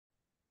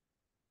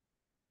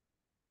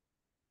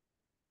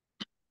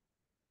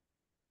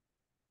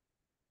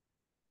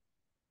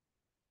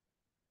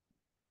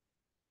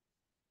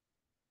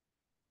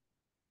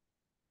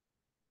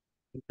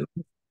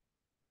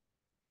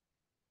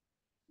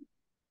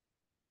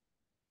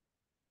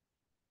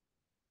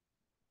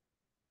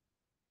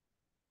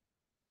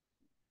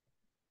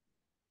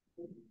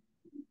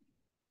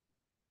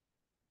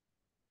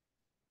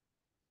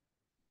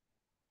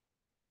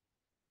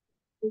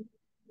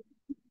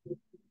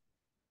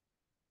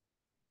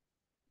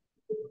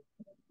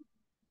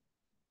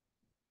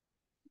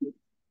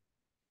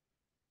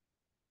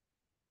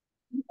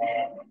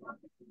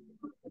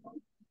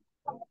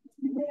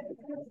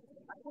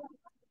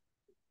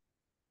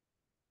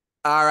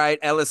All right,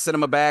 Ellis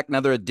Cinema back.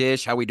 Another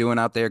dish. How we doing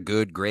out there?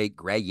 Good, great,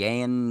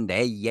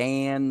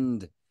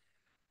 and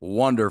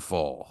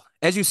wonderful.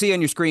 As you see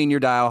on your screen, your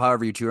dial,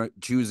 however you're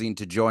choosing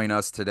to join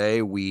us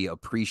today, we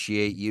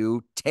appreciate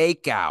you.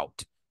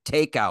 Takeout,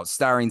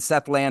 starring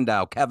Seth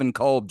Landau, Kevin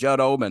Kolb, Judd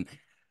Omen,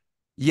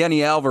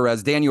 Yeni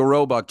Alvarez, Daniel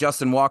Roebuck,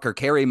 Justin Walker,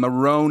 Keri,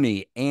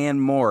 Maroone,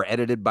 and more.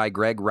 Edited by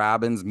Greg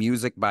Robbins.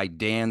 Music by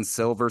Dan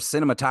Silver.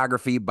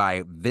 Cinematography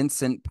by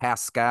Vincent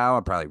Pascal.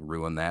 I probably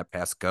ruined that.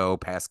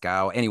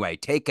 Pascal. Anyway,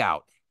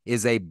 Takeout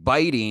is a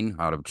biting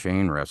out of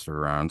chain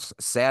restaurants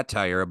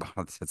satire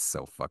about that's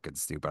so fucking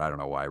stupid. I don't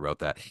know why I wrote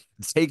that.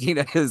 Taking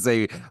it as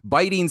a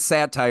biting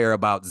satire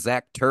about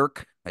Zach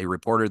Turk, a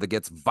reporter that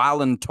gets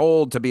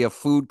voluntold to be a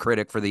food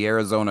critic for the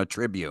Arizona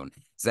Tribune.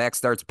 Zach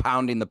starts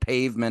pounding the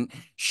pavement,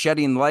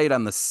 shedding light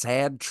on the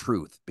sad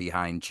truth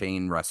behind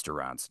chain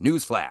restaurants.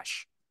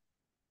 Newsflash,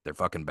 they're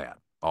fucking bad,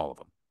 all of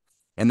them.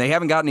 And they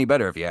haven't gotten any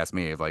better, if you ask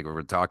me. If like we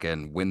were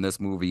talking when this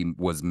movie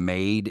was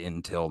made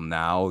until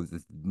now,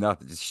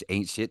 nothing,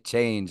 ain't shit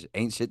changed.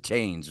 Ain't shit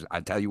changed. I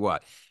tell you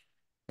what.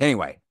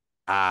 Anyway,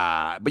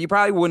 but you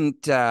probably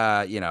wouldn't,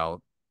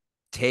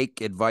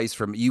 take advice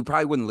from. You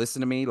probably wouldn't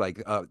listen to me.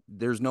 Like,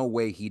 there's no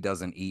way he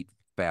doesn't eat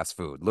fast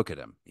food. Look at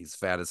him. He's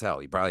fat as hell.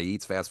 He probably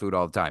eats fast food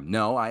all the time.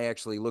 No, I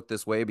actually look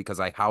this way because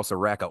I house a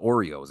rack of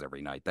Oreos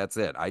every night. That's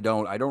it. I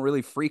don't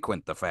really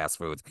frequent the fast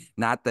foods.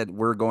 Not that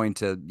we're going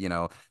to,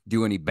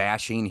 do any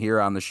bashing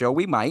here on the show.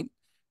 We might.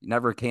 You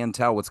never can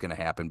tell what's going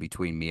to happen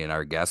between me and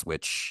our guest,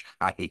 which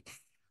I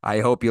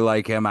hope you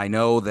like him. I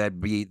know that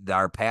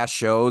our past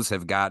shows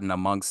have gotten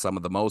amongst some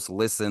of the most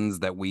listens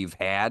that we've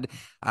had.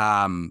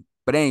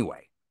 But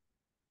anyway,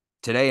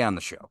 today on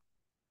the show,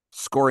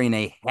 scoring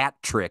a hat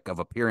trick of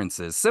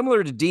appearances,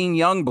 similar to Dean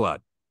Youngblood,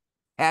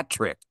 hat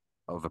trick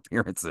of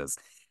appearances.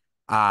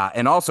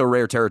 And also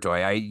rare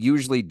territory. I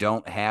usually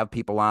don't have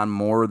people on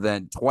more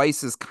than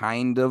twice is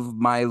kind of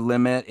my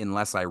limit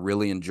unless I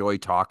really enjoy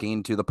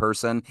talking to the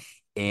person.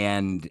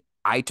 And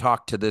I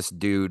talk to this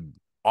dude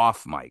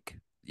off mic,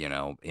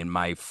 in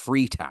my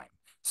free time.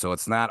 So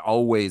it's not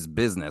always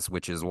business,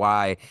 which is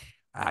why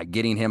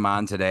getting him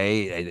on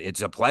today,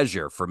 it's a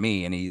pleasure for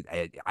me.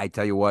 And I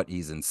tell you what,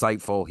 he's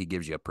insightful. He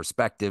gives you a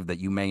perspective that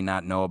you may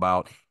not know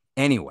about.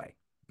 Anyway,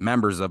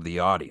 members of the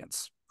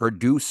audience,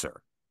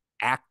 producer,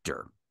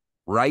 actor,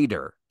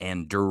 writer,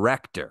 and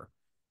director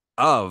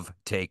of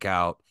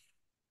Takeout,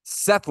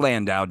 Seth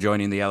Landau,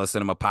 joining the Ellis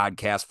Cinema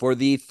podcast for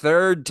the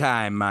third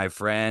time, my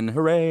friend.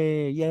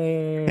 Hooray!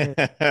 Yeah.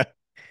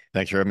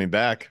 Thanks for having me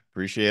back.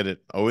 Appreciate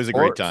it. Always a Of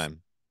great course.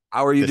 time.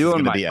 How are you This is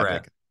doing, going to my be friend?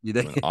 epic.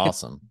 You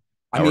Awesome.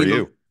 I How are mean,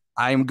 you?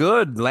 I'm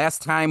good.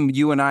 Last time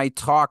you and I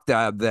talked,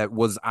 that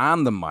was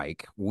on the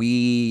mic.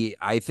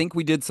 I think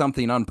we did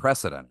something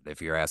unprecedented.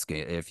 If you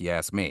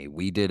ask me,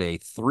 we did a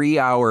 3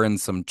 hour and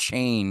some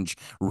change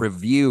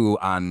review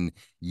on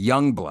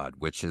Youngblood,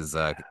 which is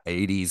a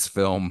 '80s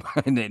film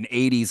and an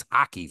 '80s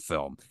hockey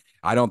film.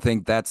 I don't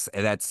think that's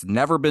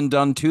never been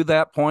done to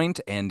that point,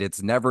 and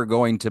it's never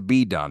going to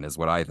be done, is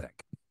what I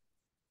think.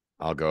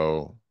 I'll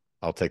go.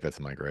 I'll take that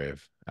to my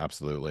grave.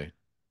 Absolutely.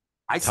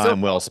 I still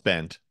Time well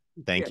spent.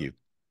 Yeah. Thank you.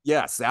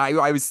 Yes,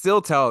 I would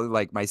still tell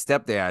like my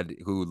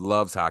stepdad who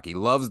loves hockey,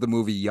 loves the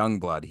movie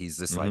Youngblood. He's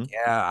just like, Hmm.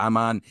 yeah, I'm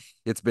on.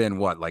 It's been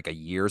what, like a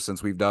year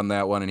since we've done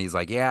that one, and he's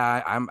like,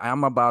 yeah,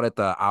 I'm about at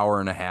the hour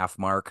and a half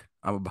mark.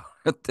 I'm about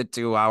at the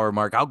 2 hour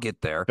mark. I'll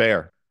get there.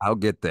 Fair. I'll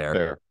get there.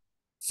 Fair.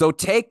 So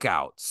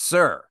takeout,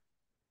 sir.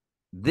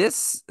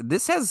 This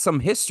has some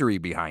history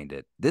behind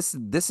it. This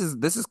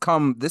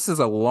is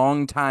a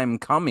long time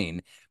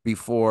coming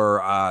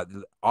before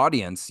the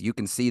audience. You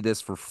can see this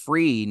for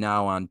free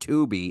now on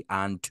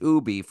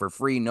Tubi for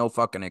free, no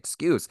fucking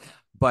excuse.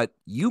 But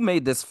you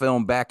made this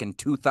film back in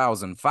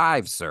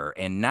 2005, sir,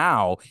 and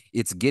now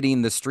it's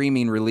getting the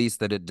streaming release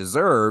that it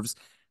deserves.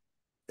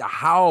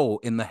 How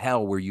in the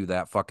hell were you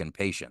that fucking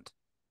patient?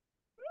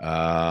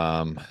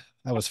 Um,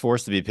 I was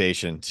forced to be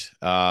patient.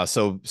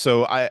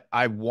 So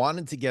I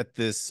wanted to get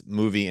this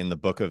movie in the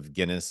book of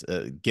Guinness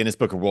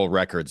Book of World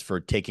Records for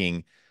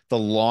taking the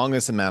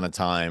longest amount of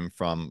time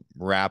from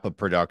wrap of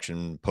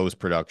production, post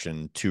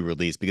production to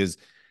release, because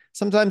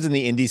sometimes in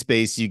the indie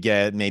space you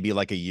get maybe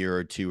like a year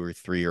or two or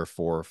three or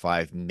four or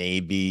five,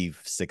 maybe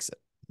six,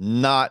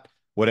 not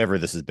whatever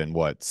this has been,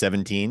 what,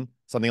 17,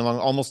 something along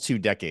almost 2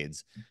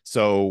 decades.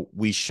 So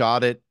we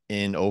shot it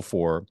in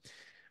 '04.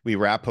 We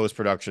wrapped post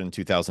production in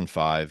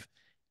 2005.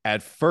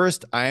 At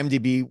first,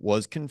 IMDb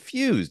was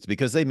confused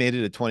because they made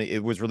it a 20.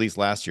 It was released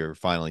last year,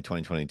 finally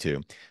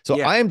 2022. So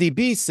Yeah.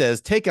 IMDb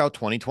says take out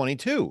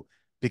 2022.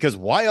 because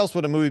why else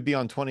would a movie be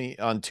on 20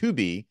 on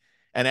Tubi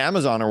and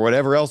Amazon or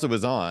whatever else it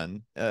was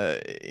on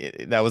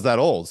that was that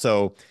old?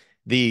 So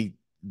the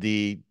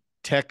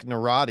tech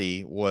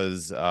narati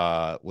was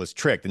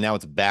tricked, and now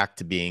it's back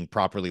to being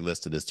properly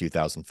listed as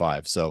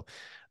 2005. So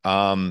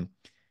um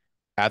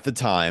at the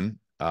time,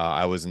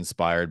 I was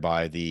inspired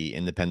by the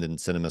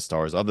independent cinema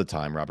stars of the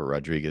time, Robert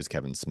Rodriguez,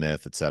 Kevin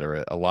Smith,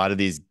 etc. A lot of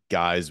these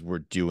guys were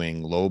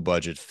doing low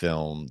budget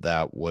film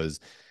that was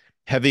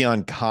heavy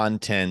on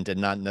content and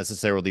not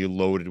necessarily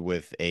loaded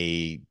with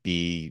A,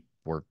 B,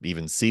 or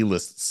even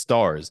C-list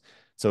stars.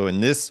 So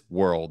in this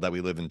world that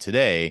we live in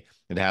today,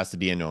 it has to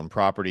be a known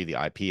property.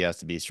 The IP has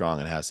to be strong.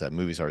 And it has to have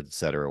movie stars, et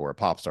cetera, or a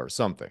pop star or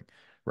something,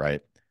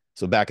 right?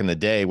 So back in the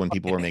day when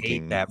people I were hate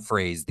making, that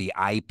phrase. The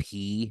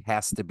IP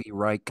has to be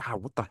right.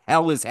 God, what the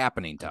hell is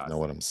happening I to don't us? know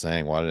what I'm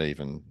saying. Why did I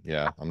even?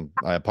 Yeah,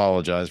 I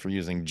apologize for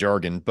using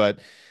jargon, but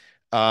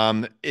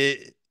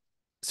it.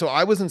 So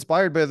I was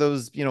inspired by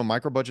those,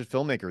 micro budget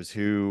filmmakers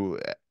who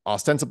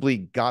ostensibly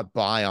got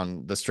by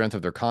on the strength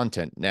of their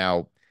content.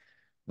 Now,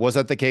 was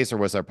that the case, or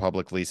was that a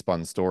publicly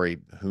spun story?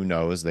 Who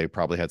knows? They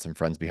probably had some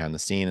friends behind the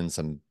scene and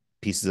some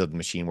pieces of the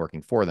machine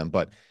working for them.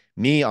 But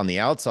me on the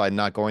outside,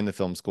 not going to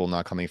film school,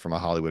 not coming from a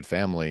Hollywood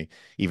family,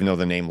 even though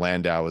the name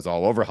Landau is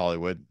all over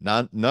Hollywood,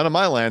 none of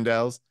my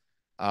Landaus.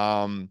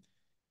 Um,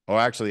 Oh,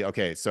 actually,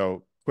 okay.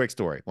 So, quick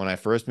story. When I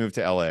first moved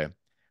to LA,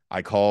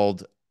 I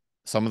called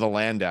some of the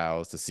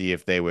Landaus to see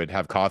if they would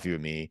have coffee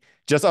with me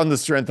just on the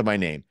strength of my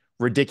name.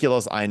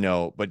 Ridiculous, I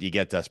know, but you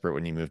get desperate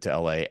when you move to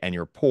LA and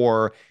you're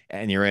poor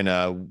and you're in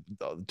a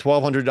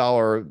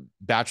 $1,200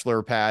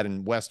 bachelor pad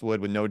in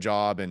Westwood with no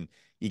job and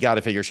you got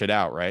to figure shit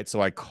out, right?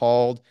 So I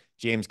called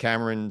James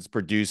Cameron's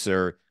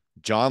producer,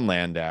 John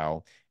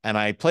Landau, and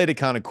I played it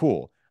kind of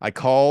cool. I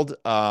called,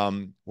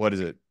 what is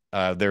it?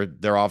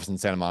 Their office in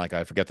Santa Monica.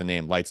 I forget the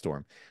name,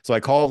 Lightstorm. So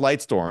I called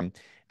Lightstorm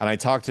and I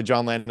talked to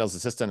John Landau's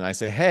assistant and I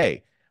said,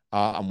 "Hey,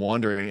 I'm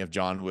wondering if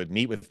John would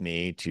meet with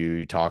me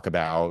to talk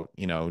about,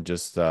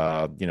 just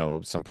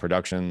some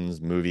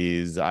productions,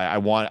 movies.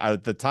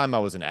 At the time I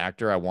was an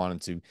actor, I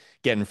wanted to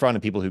get in front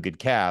of people who could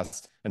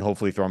cast and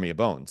hopefully throw me a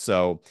bone."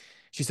 So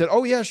she said,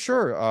 "Oh yeah,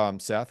 sure,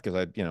 Seth,"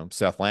 because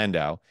Seth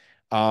Landau.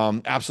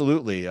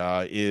 Absolutely.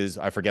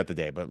 I forget the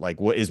day, but like,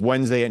 what is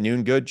Wednesday at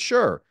noon good?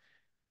 Sure.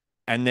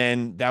 And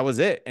then that was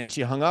it. And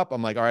she hung up.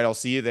 I'm like, all right, I'll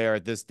see you there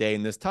at this day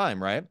and this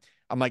time, right?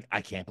 I'm like,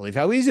 I can't believe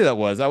how easy that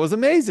was. That was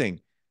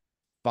amazing.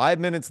 5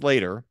 minutes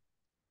later,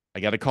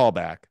 I got a call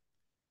back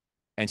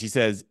and she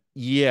says,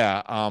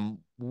 "Yeah,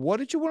 what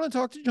did you want to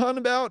talk to John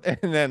about?"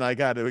 And then I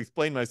got to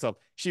explain myself.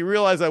 She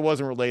realized I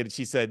wasn't related.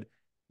 She said,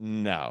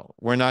 "No,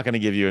 we're not going to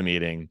give you a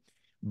meeting.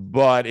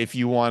 But if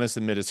you want to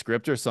submit a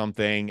script or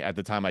something," at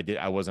the time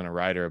I wasn't a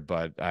writer,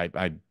 but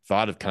I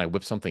thought of, can I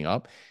whip something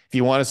up? If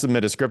you want to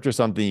submit a script or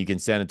something, you can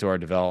send it to our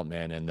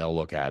development and they'll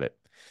look at it.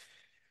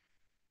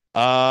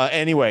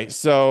 Anyway,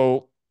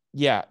 so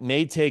yeah,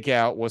 Made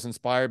Takeout was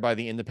inspired by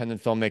the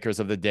independent filmmakers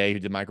of the day who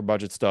did micro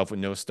budget stuff with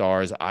no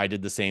stars. I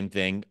did the same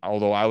thing,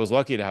 although I was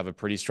lucky to have a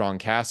pretty strong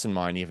cast in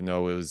mind, even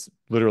though it was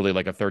literally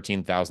like a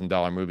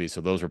 $13,000 movie. So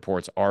those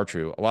reports are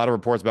true. A lot of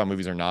reports about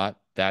movies are not.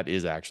 That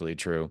is actually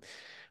true.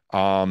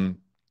 Um,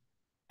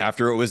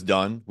 After it was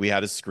done, we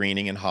had a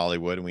screening in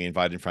Hollywood and we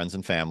invited friends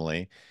and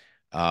family.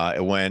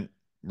 It went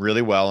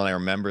really well. And I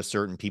remember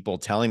certain people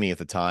telling me at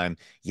the time,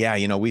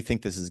 "Yeah, we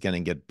think this is going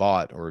to get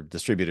bought or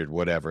distributed,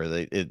 whatever."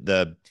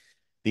 The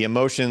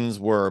emotions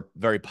were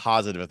very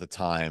positive at the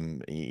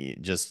time.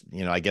 Just,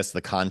 I guess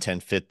the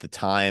content fit the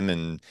time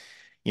and,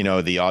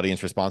 the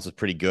audience response was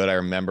pretty good. I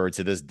remember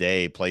to this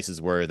day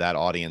places where that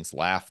audience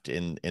laughed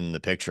in the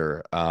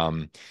picture.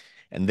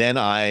 And then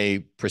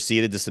I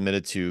proceeded to submit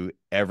it to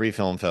every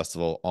film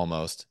festival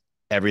almost.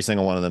 Every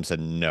single one of them said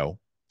no.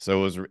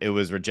 So it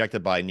was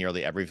rejected by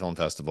nearly every film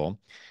festival.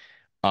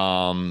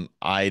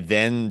 I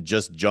then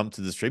just jumped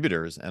to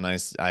distributors and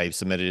I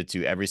submitted it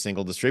to every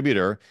single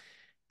distributor,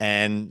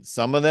 and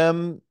some of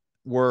them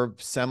were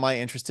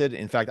semi-interested.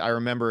 In fact, I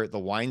remember the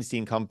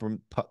Weinstein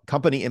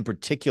company in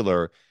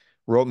particular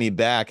wrote me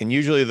back, and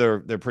usually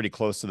they're pretty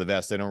close to the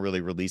vest. They don't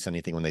really release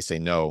anything when they say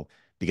no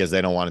because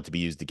they don't want it to be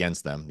used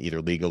against them, either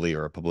legally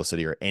or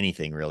publicity or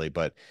anything really.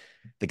 But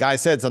the guy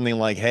said something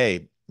like,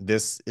 "Hey,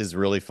 this is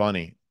really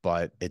funny,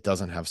 but it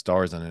doesn't have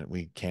stars in it.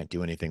 We can't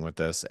do anything with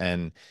this."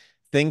 And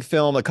Think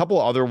Film, a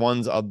couple other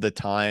ones of the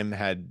time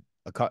had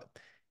a cut.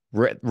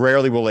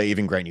 Rarely will they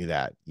even grant you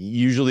that.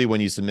 Usually, when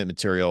you submit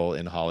material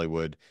in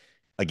Hollywood,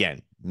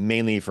 again,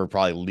 mainly for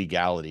probably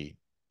legality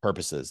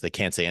purposes, they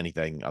can't say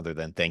anything other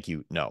than "thank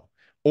you, no,"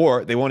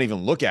 or they won't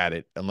even look at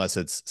it unless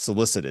it's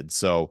solicited.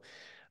 So,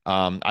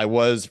 I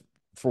was,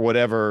 for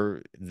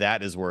whatever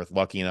that is worth,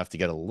 lucky enough to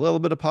get a little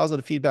bit of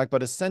positive feedback,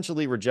 but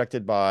essentially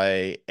rejected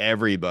by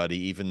everybody,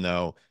 even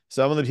though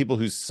some of the people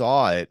who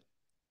saw it,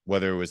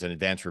 whether it was an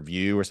advanced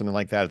review or something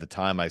like that, at the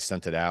time I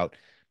sent it out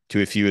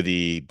to a few of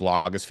the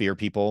blogosphere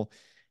people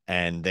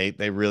and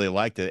they really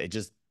liked it. It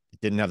just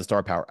didn't have the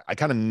star power. I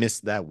kind of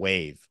missed that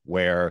wave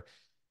where,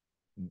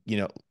 you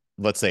know,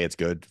 let's say it's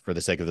good for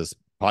the sake of this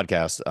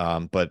podcast,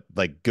 but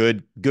like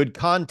good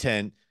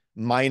content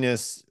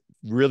minus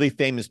really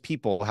famous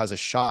people has a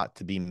shot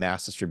to be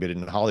mass distributed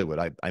in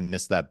Hollywood. I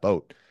missed that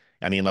boat.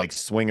 I mean, like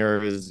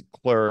Swingers,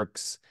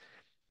 Clerks,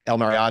 El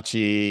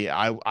Mariachi.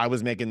 I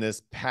was making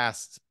this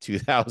past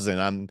 2000.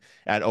 I'm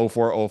at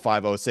 04,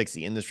 05, 06.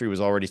 The industry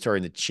was already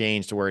starting to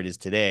change to where it is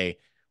today,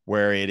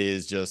 where it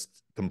is just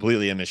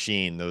completely a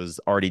machine. Those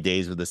already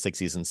days with the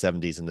 60s and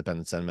 70s,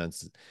 independent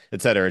sentiments,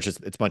 et cetera.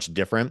 It's much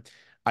different.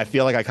 I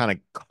feel like I kind of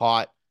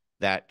caught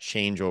that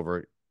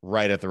changeover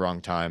right at the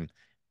wrong time.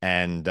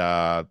 And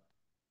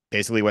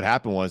basically what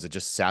happened was it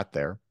just sat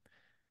there.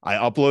 I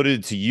uploaded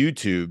it to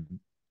YouTube,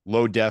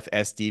 low def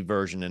SD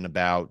version in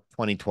about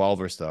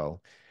 2012 or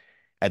so.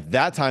 At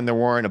that time, there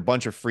weren't a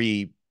bunch of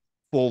free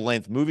full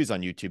length movies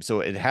on YouTube.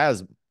 So it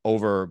has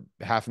over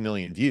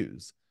 500,000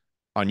 views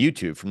on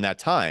YouTube from that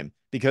time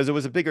because it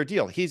was a bigger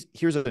deal.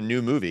 Here's a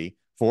new movie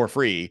for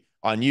free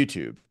on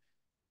YouTube.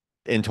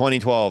 In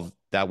 2012,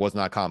 that was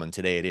not common.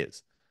 Today it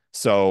is.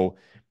 So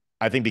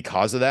I think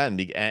because of that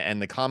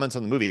and the comments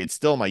on the movie, it's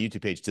still on my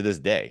YouTube page to this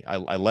day.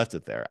 I left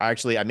it there. I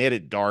made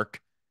it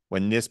dark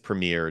when this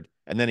premiered,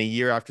 and then a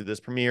year after this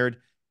premiered,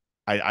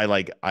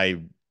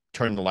 I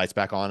turned the lights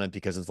back on it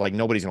because it's like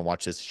nobody's gonna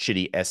watch this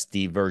shitty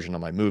SD version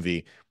of my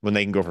movie when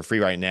they can go for free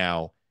right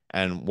now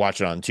and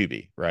watch it on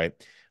Tubi, right?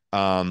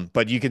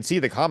 But you can see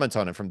the comments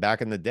on it from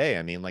back in the day.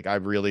 I mean, like I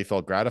really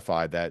felt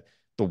gratified that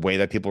the way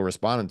that people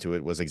responded to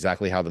it was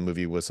exactly how the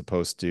movie was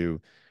supposed to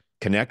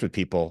connect with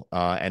people.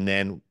 And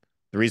then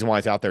the reason why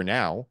it's out there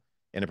now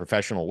in a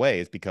professional way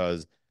is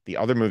because the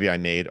other movie I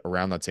made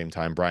around that same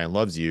time, Brian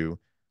Loves You,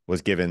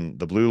 was given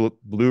the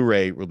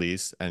Blu-ray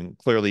release, and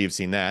clearly you've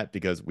seen that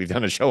because we've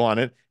done a show on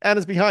it, and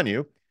it's behind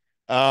you.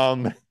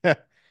 Um,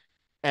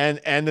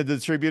 and the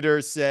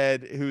distributor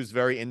said, who's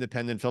very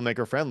independent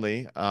filmmaker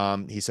friendly,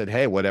 he said,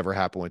 "Hey, whatever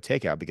happened with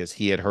Takeout?" Because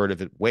he had heard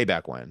of it way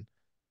back when.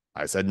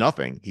 I said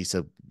nothing. He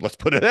said, "Let's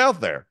put it out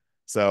there."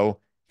 So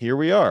here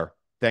we are.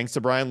 Thanks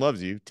to Brian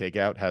Loves You,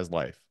 Takeout has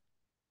life.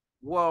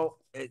 Well,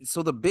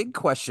 so the big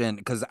question,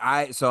 because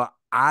I'm sure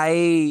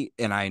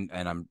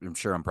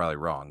I'm probably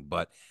wrong,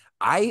 but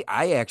I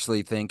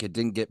actually think it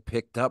didn't get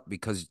picked up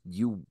because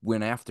you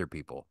went after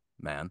people,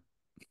 man.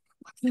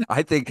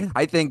 I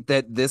think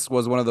that this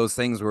was one of those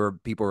things where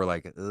people were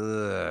like,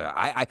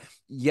 ugh.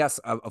 Yes,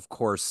 of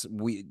course,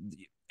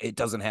 it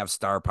doesn't have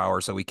star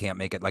power, so we can't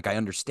make it. Like, I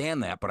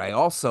understand that, but I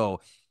also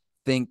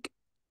think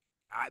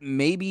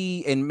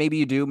maybe, and maybe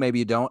you do, maybe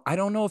you don't. I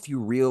don't know if you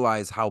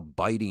realize how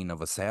biting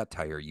of a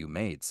satire you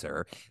made,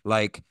 sir.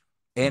 Like,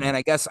 and Mm.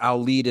 I guess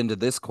I'll lead into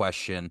this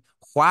question.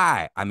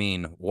 Why? I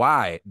mean,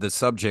 why the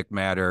subject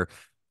matter?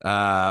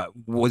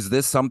 Was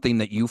this something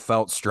that you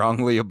felt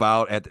strongly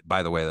about?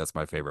 By the way, that's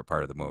my favorite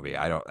part of the movie.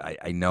 I know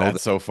that.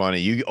 That's so funny.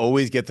 You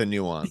always get the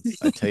nuance.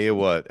 I tell you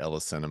what,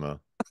 Ella Cinema,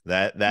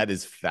 that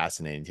is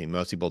fascinating to me.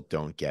 Most people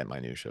don't get my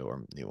new show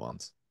or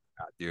nuance.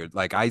 Dude,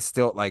 like I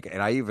still like,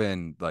 and I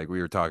even like we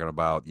were talking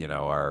about,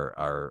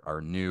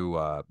 our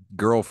new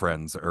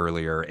girlfriends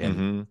earlier,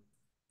 Hmm.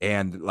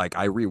 and like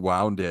I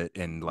rewound it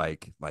and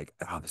like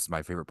oh, this is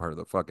my favorite part of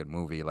the fucking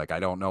movie. Like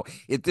I don't know,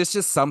 it's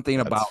just something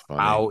That's about funny.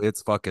 how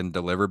it's fucking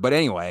delivered. But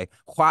anyway,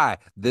 why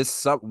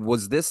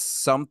was this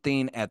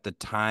something at the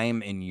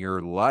time in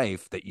your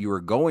life that you were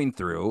going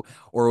through,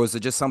 or was it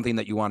just something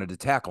that you wanted to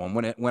tackle?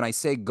 And when I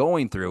say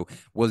going through,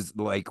 was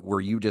like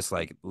were you just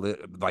like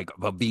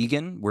a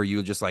vegan? Were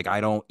you just like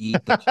I don't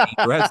eat the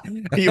chicken breast?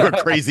 Are you a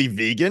crazy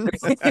vegan?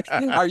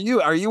 Are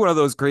you one of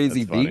those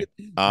crazy That's funny.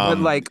 vegans? But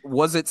like,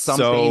 was it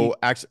something? So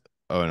actually,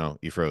 oh no,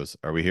 you froze.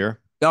 Are we here?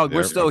 No, You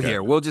we're there? still Okay.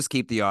 here. We'll just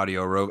keep the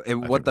audio. And I what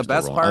think we're the still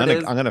best rolling. part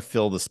is, I'm gonna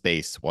fill the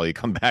space while you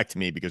come back to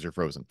me because you're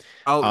frozen.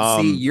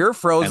 oh, see, Um, you're and let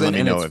frozen, me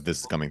and know if this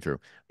is coming through.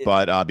 it,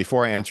 But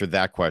before I answer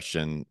that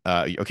question,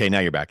 okay, now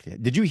you're back.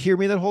 Did you hear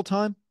me that whole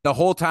time? the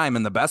whole time.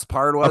 And the best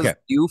part was Okay,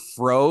 you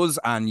froze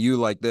on you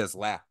like this,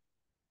 laugh.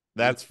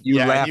 that's You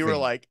yeah, and you were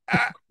laughing. like,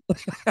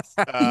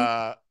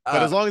 ah.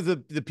 But uh, as long as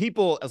the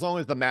people, as long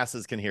as the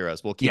masses can hear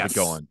us, we'll keep it yes,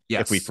 going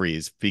if we yes,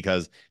 freeze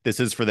because this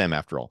is for them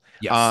after all.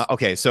 yes.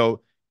 Okay,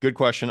 so good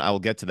question. I will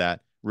get to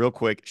that real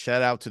quick.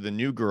 Shout out to the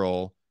new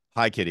girl.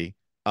 Hi, Kitty.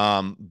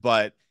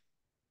 But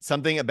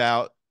something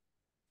about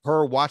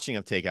her watching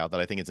of Takeout that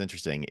I think is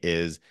interesting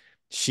is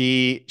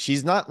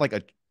she's not like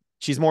a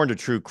she's more into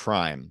true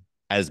crime,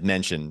 as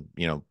mentioned,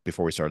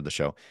 before we started the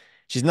show.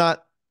 She's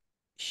not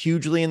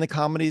hugely in the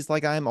comedies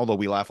like I am, although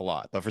we laugh a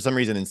lot. But for some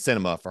reason in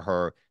cinema, for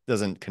her,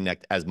 doesn't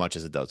connect as much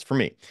as it does for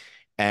me.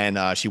 And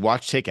she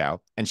watched Takeout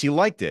and she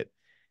liked it.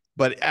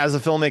 But as a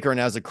filmmaker and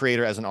as a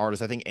creator, as an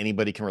artist, I think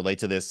anybody can relate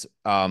to this.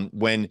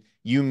 When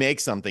you make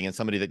something and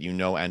somebody that you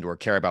know and or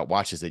care about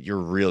watches it, you're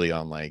really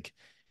on like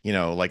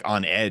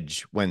on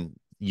edge when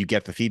you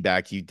get the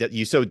feedback.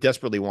 You so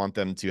desperately want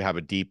them to have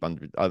a deep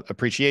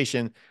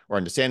appreciation or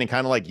understanding,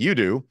 kind of like you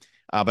do.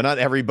 But not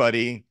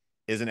everybody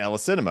is an Ella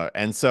Cinema.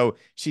 And so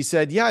she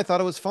said, "Yeah, I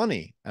thought it was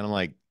funny." And I'm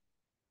like,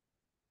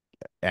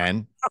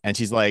 and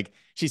she's like,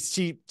 she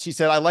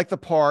said, "I like the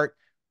part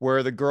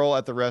where the girl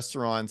at the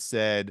restaurant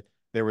said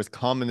there was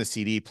cum in the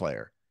CD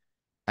player."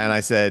 And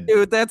I said,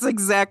 Dude, that's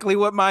exactly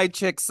what my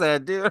chick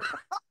said, dude.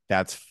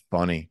 "That's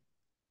funny."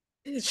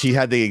 She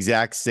had the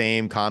exact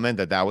same comment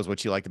that was what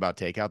she liked about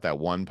Takeout, that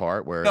one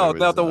part where there No,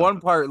 no, was the one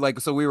part, like,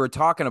 so we were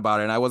talking about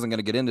it, and I wasn't going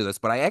to get into this,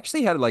 but I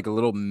actually had like a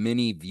little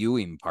mini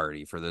viewing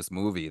party for this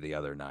movie the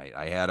other night.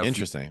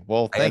 interesting.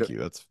 Well, I had, thank you.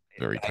 That's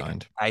very I,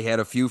 kind. I had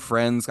a few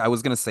friends. I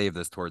was going to save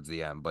this towards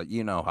the end, but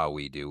you know how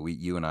we do.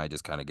 You and I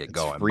just kind of get It's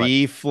going. But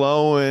free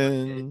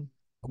flowing.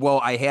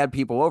 well, I had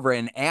people over,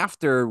 and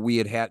after we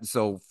had,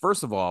 so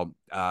first of all,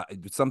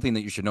 something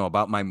that you should know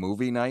about my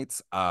movie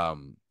nights.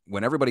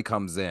 When everybody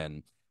comes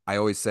in, I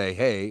always say,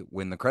 "Hey,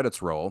 when the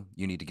credits roll,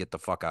 you need to get the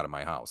fuck out of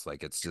my house."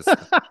 Like it's just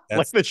Like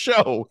that's the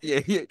show. yeah,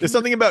 yeah. There's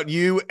something about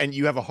you, and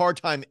you have a hard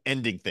time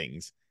ending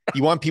things.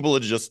 You want people to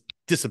just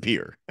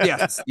disappear.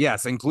 Yes,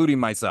 yes, including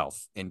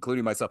myself,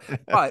 including myself.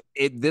 But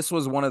this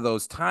was one of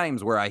those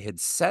times where I had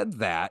said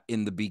that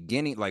in the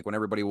beginning, like when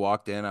everybody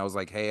walked in, I was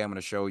like, "Hey, I'm going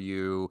to show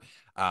you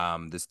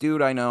this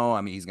dude I know.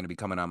 I mean, he's going to be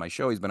coming on my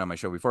show. He's been on my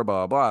show before,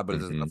 blah blah blah. But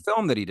this is a Hmm.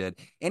 film that he did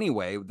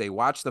anyway. They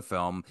watched the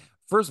film.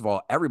 First of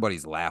all,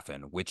 everybody's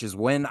laughing, which is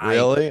when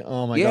Really?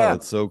 Oh my God, yeah.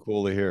 that's so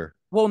cool to hear.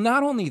 Well,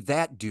 not only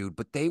that, dude,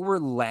 but they were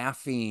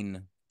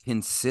laughing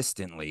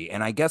consistently,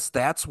 and I guess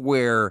that's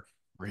where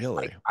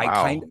Really? I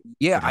kind Wow. of,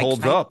 yeah, It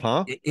holds up,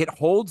 huh? it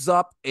holds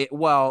up.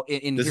 Well,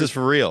 and This is here's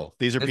for real.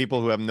 These are this, people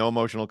who have no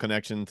emotional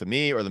connection to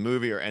me or the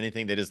movie or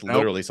anything. They just nope,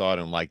 literally saw it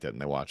and liked it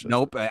and they watched it.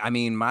 nope. I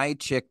mean, my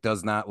chick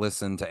does not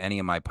listen to any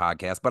of my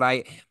podcasts, but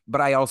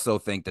I also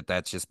think that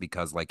that's just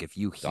because, like, if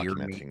you hear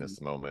me, Documenting this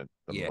moment,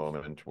 the yeah,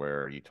 moment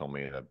where you told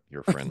me that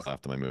your friend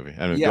laughed at my movie.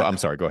 I mean, yeah, I'm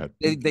sorry, go ahead.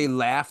 they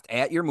laughed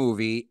at your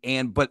movie,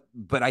 and but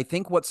I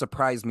think what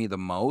surprised me the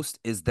most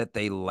is that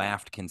they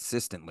laughed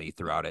consistently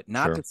throughout it.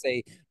 Not to Sure.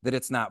 say that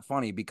it's not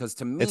funny, because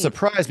to It me,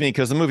 surprised me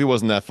because the movie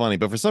wasn't that funny,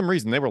 but for some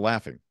reason they were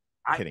laughing.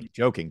 I Kidding,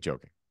 joking,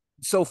 joking.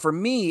 so for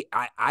me,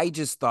 I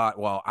just thought,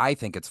 well, I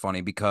think it's funny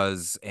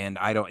because, and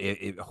I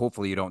don't,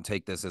 hopefully you don't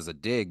take this as a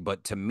dig,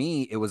 but to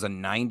me, it was a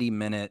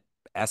 90-minute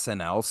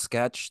SNL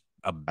sketch.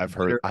 A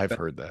better, I've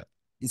heard that.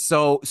 The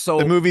so,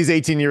 movie's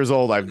 18 years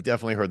old. I've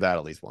definitely heard that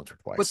at least once or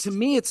but to twice.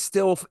 me, it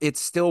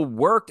still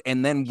worked.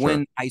 And then Sure.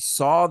 when I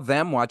saw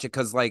them watch it,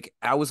 because like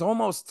I was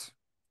almost,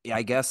 yeah,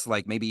 I guess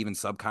like maybe even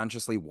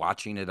subconsciously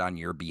watching it on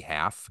your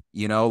behalf,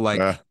 like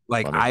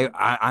Funny.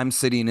 I'm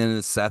sitting in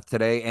a Seth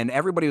today, and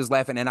everybody was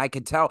laughing, and I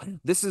could tell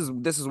this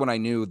is when I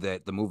knew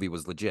that the movie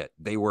was legit.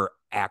 They were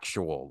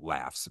actual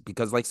laughs,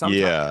 because like sometimes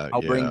Yeah,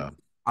 I'll bring yeah.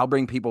 I'll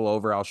bring people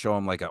over. I'll show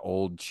them like an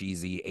old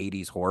cheesy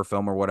 80s horror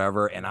film or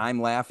whatever, and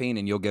I'm laughing,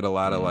 and you'll get a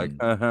lot of like,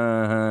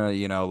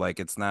 Mm. like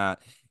it's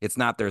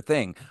not their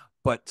thing.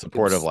 But it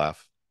Supportive was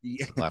laugh.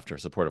 Laughter,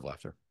 supportive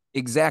laughter.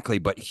 exactly.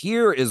 But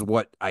here is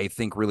what I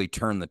think really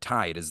turned the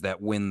tide, is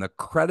that when the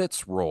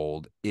credits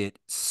rolled, it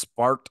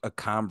sparked a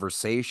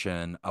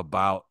conversation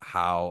about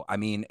how, I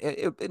mean,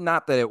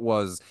 not that it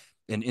was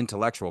an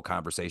intellectual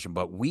conversation,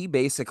 but we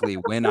basically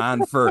went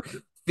on for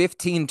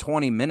 15,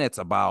 20 minutes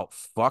about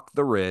fuck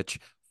the rich,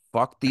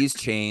 fuck these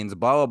chains,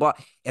 blah, blah,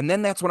 blah. And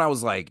then that's when I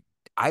was like,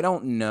 I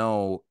don't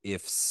know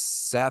if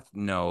Seth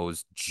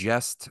knows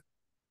just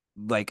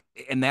like,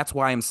 and that's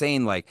why I'm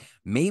saying, like,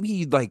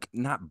 maybe like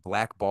not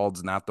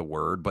blackballed's not the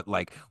word, but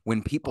like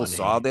when people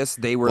saw Funny. this,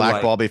 they were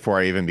like, Blackball before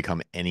I even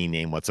become any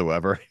name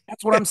whatsoever.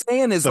 that's what I'm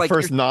saying, is The like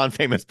first you're,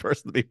 non-famous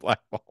person to be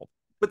blackballed.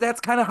 but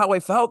that's kind of how I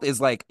felt, is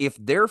like if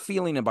they're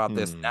feeling about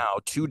this Hmm. now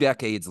 2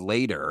 decades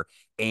later,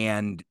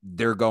 and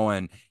they're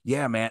going,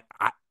 yeah, man,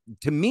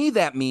 to me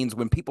that means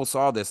when people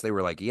saw this, they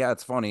were like, yeah,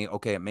 it's funny,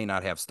 okay, it may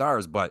not have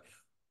stars, but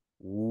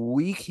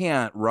we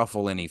can't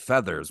ruffle any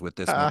feathers with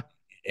this movie.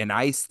 And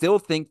I still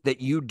think that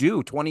you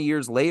do. 20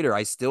 years later,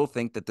 I still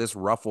think that this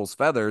ruffles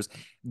feathers.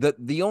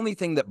 The only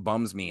thing that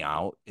bums me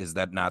out is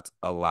that not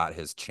a lot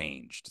has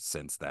changed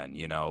since then.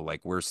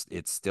 Like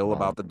it's still Well,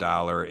 about the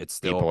dollar. It's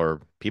still,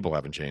 people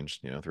haven't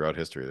changed, throughout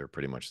history. They're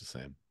pretty much the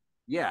same.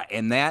 yeah.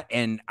 And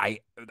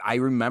I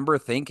remember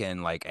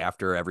thinking, like,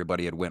 after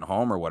everybody had went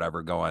home or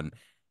whatever, going,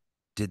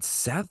 did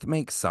Seth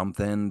make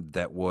something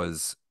that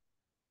was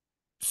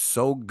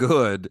so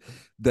good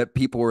that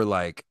people were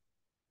like,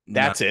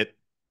 no, That's it.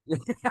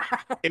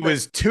 It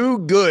was too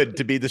good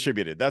to be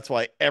distributed. That's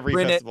why every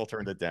print it. festival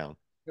turned it down.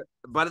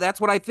 But that's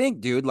what I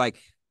think, dude. Like,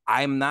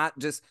 I'm not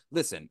just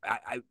listen.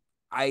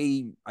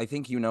 I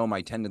think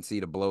my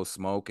tendency to blow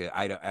smoke.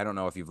 I don't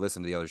know if you've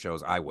listened to the other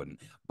shows. I wouldn't,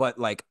 but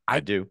like I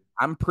do.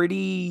 I'm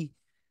pretty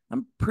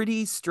I'm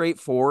pretty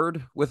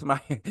straightforward with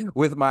my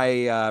with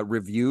my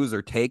reviews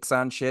or takes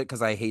on shit,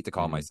 because I hate to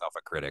call Mhm. myself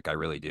a critic. I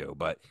really do,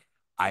 but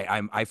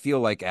I feel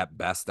like at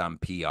best I'm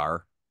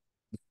PR.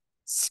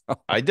 So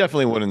I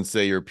definitely wouldn't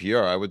say you're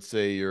PR. I would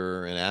say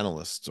you're an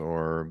analyst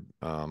or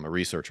a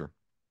researcher.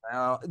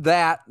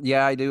 that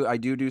yeah, I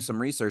do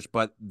some research,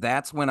 but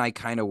that's when I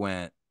kind of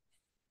went,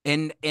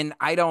 and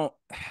I don't,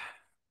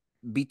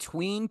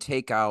 between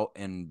Takeout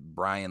and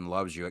Brian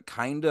Loves You, it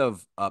kind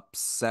of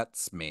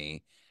upsets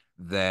me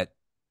that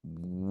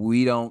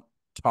we don't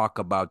talk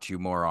about you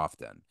more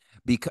often.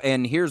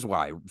 And here's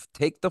why.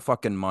 Take the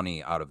fucking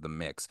money out of the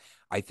mix.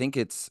 I think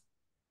it's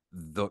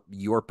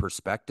your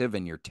perspective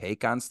and your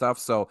take on stuff.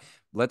 So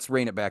let's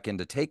rein it back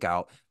into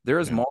Takeout.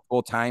 There's Yeah.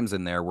 multiple times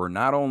in there where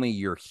not only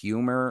your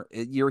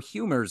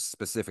humor's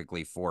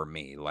specifically for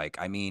me. Like,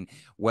 I mean,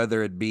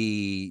 whether it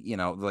be,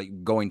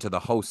 like going to the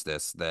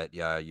hostess that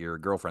your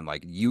girlfriend,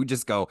 like you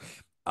just go,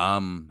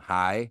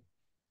 hi,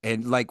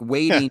 and like Yeah.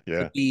 waiting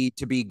to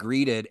Yeah. be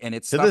greeted, and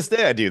it's To stuff this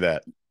day, I do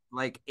that.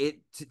 like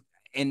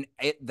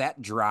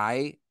that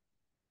dry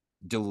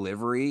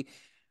delivery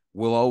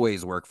will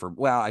always work for,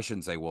 well, I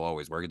shouldn't say will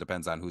always work. It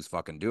depends on who's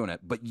fucking doing it,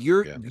 but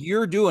Yeah.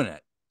 you're doing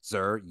it,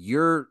 sir.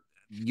 You're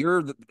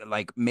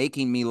like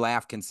making me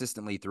laugh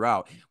consistently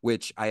throughout,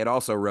 which I had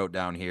also wrote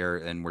down here,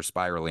 and we're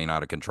spiraling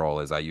out of control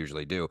as I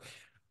usually do.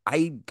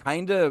 I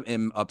kind of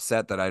am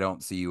upset that I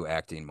don't see you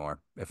acting more.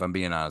 If I'm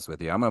being honest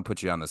with you, I'm gonna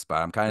put you on the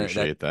spot. I'm kind of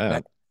Appreciate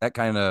that. that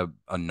kind of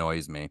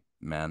annoys me,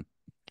 man.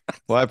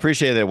 Well, I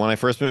appreciate it. When I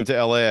first moved to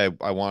LA,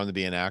 I wanted to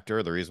be an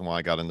actor. The reason why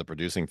I got into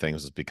producing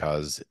things is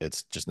because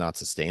it's just not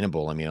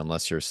sustainable. I mean,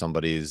 unless you're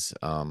somebody's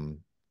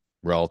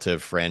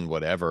relative, friend,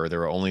 whatever,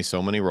 there are only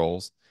so many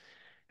roles.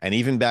 And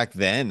even back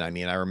then, I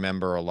mean, I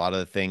remember a lot of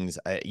the things.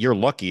 You're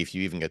lucky if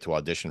you even get to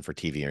audition for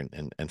TV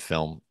and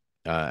film.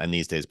 And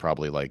these days,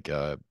 probably like,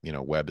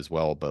 web as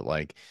well. But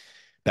like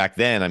back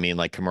then, I mean,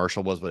 like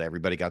commercial was what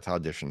everybody got to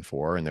audition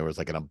for. And there was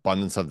like an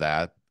abundance of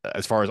that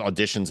as far as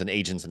auditions and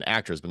agents and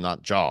actors, but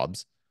not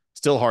jobs.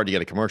 Still hard to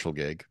get a commercial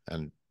gig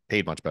and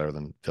paid much better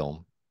than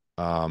film.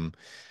 Um,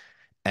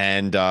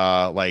 and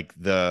like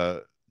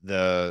the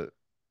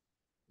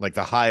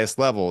highest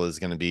level is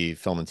going to be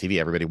film and TV.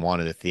 Everybody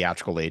wanted a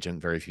theatrical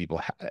agent. Very few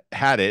people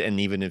had it. And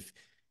even if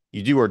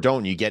you do or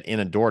don't, you get in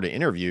a door to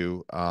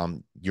interview,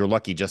 you're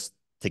lucky just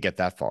to get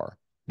that far.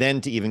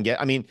 Then to even get,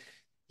 I mean,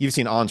 you've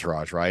seen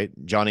Entourage, right?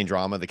 Johnny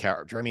Drama, the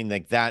character. I mean,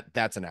 like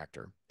that's an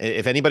actor.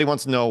 If anybody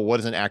wants to know what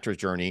is an actor's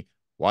journey,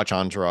 watch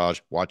Entourage,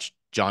 watch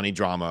Johnny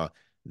Drama.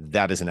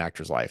 That is an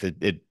actor's life.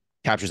 It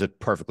captures it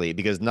perfectly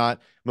because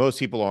not most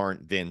people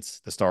aren't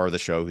Vince, the star of the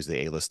show, who's the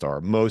A-list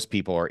star. Most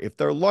people are, if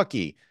they're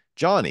lucky,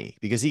 Johnny,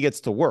 because he gets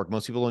to work.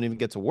 Most people don't even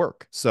get to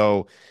work.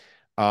 So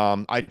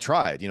I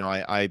tried,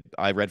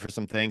 I read for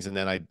some things and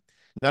then I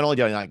not only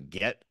did I not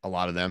get a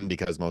lot of them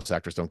because most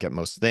actors don't get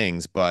most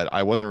things, but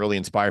I wasn't really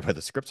inspired by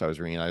the scripts I was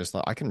reading. I just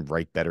thought I can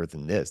write better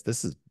than this.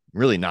 This is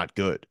really not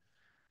good.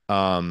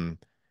 Um,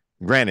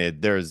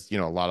 Granted, there's, a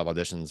lot of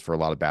auditions for a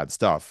lot of bad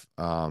stuff.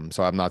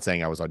 So I'm not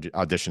saying I was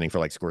auditioning for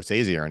like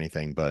Scorsese or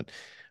anything, but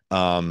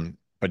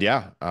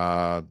yeah,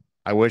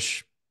 I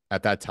wish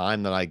at that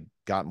time that I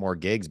got more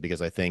gigs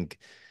because I just think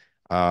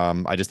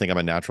I'm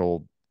a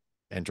natural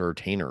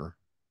entertainer,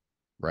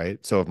 right?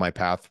 So if my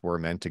path were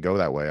meant to go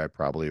that way, I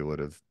probably would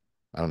have,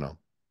 I don't know,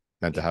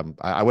 meant to have,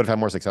 I would have had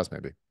more success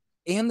maybe.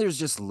 And there's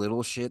just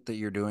little shit that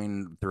you're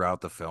doing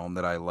throughout the film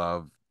that I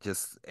love.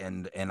 Just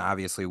and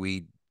obviously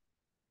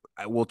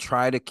I will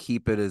try to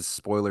keep it as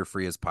spoiler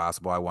free as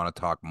possible. I want to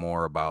talk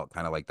more about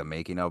kind of like the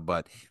making of,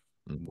 but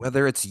Mm.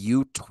 whether it's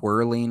you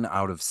twirling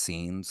out of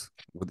scenes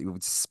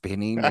with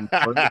spinning and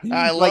I twirling,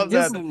 like love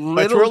just that.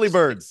 My little twirly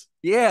birds.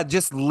 yeah,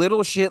 just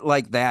little shit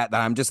like that that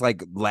I'm just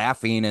like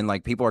laughing, and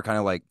like people are kind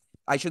of like,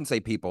 I shouldn't say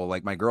people,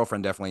 like my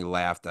girlfriend definitely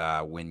laughed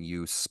when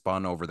you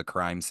spun over the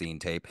crime scene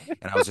tape,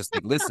 and I was just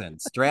like, listen,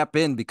 strap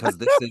in because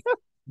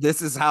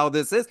this is how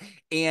this is,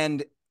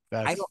 and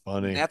I That's don't.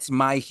 funny. That's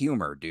my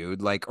humor,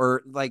 dude. Like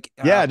or like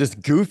Yeah, just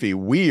goofy,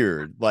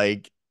 weird.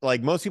 Like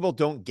most people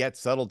don't get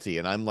subtlety,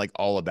 and I'm like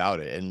all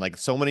about it. And like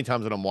so many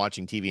times when I'm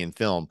watching TV and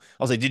film,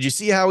 I'll say, "Did you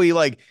see how he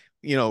like,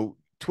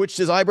 twitched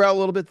his eyebrow a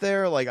little bit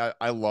there?" Like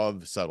I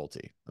love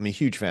subtlety. I'm a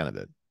huge fan of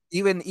it.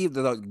 even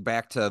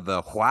back to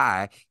the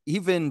why,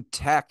 even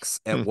Tex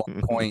at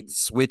one point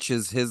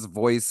switches his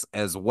voice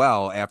as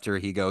well after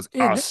he goes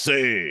I in.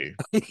 see.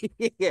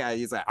 Yeah,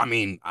 he's like, I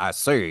mean, I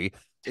see,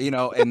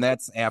 and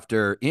that's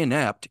after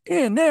inept.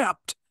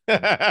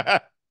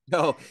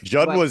 No,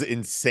 Judd but was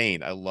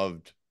insane. I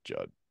loved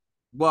Judd.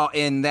 well,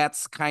 and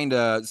that's kind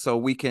of so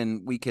we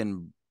can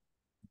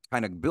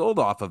kind of build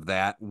off of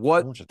that. So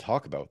What much to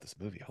talk about with this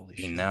movie. Holy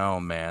shit.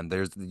 Man,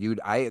 there's you.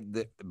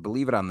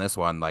 Believe it on this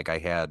one. Like I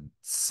had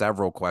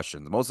several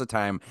questions. Most of the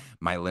time,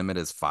 my limit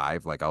is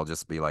five. Like I'll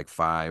just be like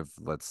five.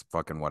 Let's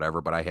fucking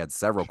whatever. But I had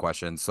several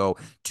questions. So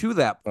to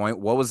that point,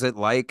 what was it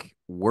like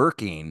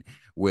working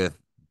with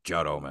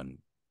Judd Omen,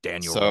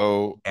 Daniel Rowe,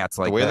 So cats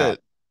the like way that? that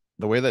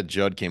the way that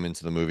Judd came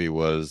into the movie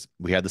was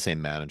we had the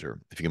same manager,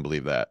 if you can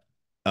believe that.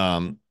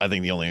 I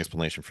think the only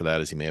explanation for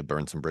that is he may have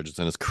burned some bridges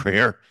in his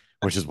career,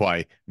 which is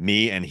why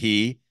me and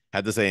he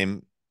had the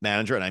same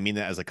manager, and I mean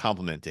that as a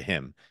compliment to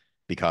him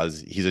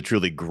because he's a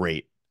truly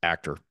great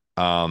actor.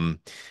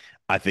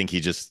 I think he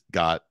just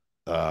got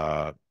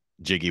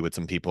jiggy with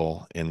some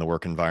people in the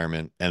work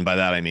environment, and by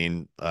that I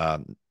mean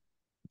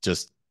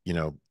just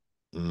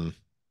mm,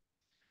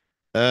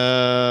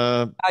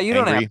 You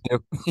don't have angry to.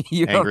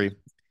 You don't. angry.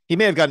 He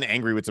may have gotten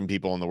angry with some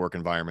people in the work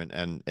environment,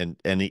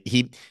 and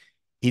he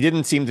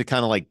didn't seem to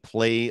kind of like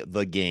play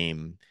the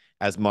game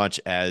as much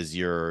as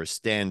your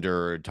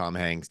standard Tom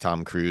Hanks,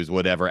 Tom Cruise,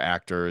 whatever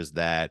actors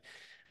that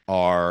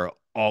are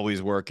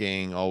always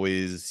working,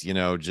 always,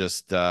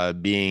 just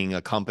being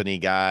a company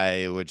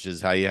guy, which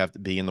is how you have to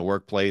be in the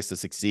workplace to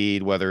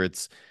succeed, whether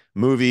it's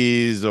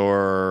movies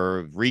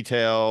or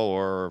retail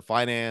or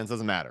finance,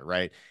 doesn't matter,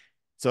 right?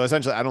 So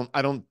essentially,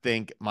 I don't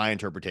think my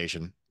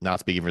interpretation, not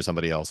speaking for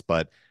somebody else,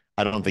 but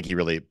I don't think he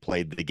really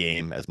played the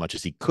game as much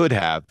as he could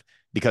have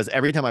because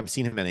every time I've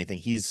seen him in anything,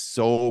 he's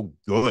so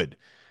good.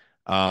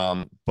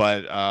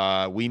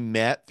 But we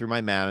met through my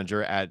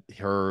manager at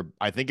her,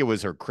 I think it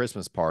was her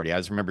Christmas party. I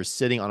just remember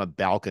sitting on a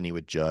balcony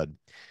with Judd.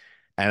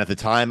 And at the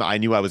time, I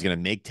knew I was going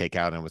to make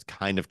Takeout and I was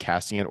kind of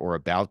casting it or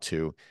about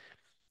to.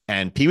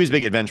 And Pee Wee's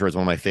Big Adventure is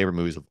one of my favorite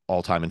movies of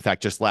all time. In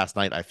fact, just last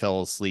night I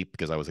fell asleep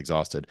because I was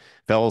exhausted.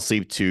 Fell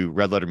asleep to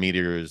Red Letter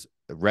Media's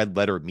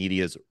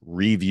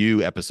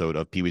review episode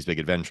of Pee Wee's Big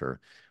Adventure,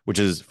 which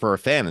is for a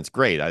fan, it's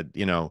great.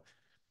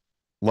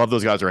 Love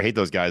those guys or hate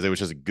those guys. It was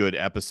just a good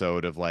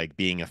episode of like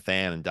being a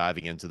fan and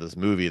diving into this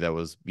movie that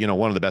was,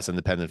 one of the best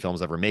independent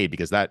films ever made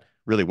because that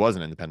really was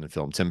an independent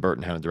film. Tim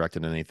Burton hadn't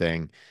directed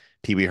anything.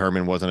 Pee Wee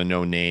Herman wasn't a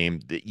known name.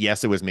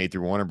 Yes, it was made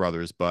through Warner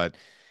Brothers, but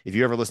if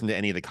you ever listen to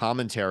any of the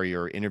commentary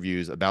or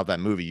interviews about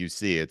that movie, you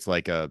see it's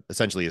like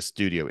essentially a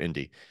studio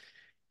indie.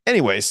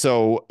 Anyway,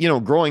 so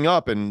growing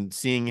up and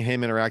seeing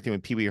him interacting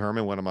with Pee Wee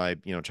Herman, one of my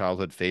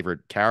childhood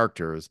favorite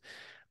characters,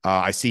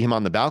 I see him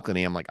on the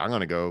balcony. I'm like, I'm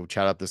gonna go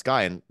chat up this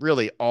guy. And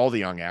really, all the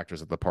young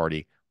actors at the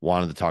party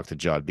wanted to talk to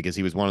Judd because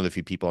he was one of the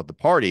few people at the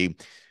party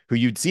who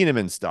you'd seen him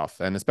in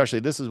stuff. And especially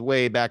this is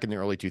way back in the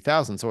early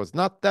 2000s, so it's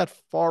not that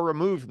far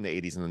removed from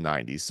the 80s and the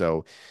 90s.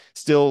 So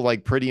still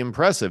like pretty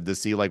impressive to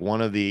see like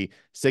one of the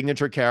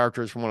signature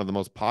characters from one of the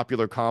most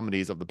popular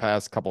comedies of the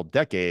past couple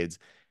decades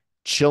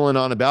chilling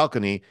on a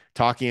balcony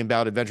talking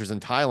about adventures in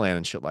Thailand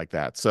and shit like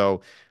that.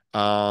 So,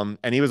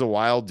 and he was a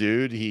wild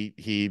dude.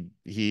 He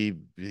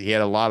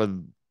had a lot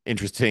of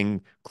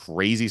interesting,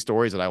 crazy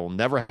stories that I will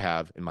never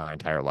have in my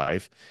entire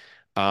life.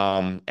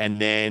 And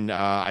then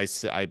I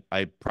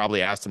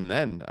probably asked him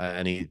then,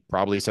 and he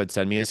probably said,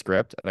 "Send me a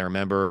script." And I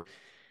remember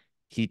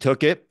he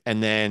took it,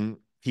 and then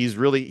he was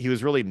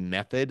really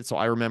method. So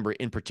I remember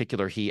in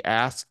particular, he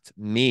asked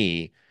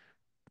me,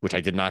 which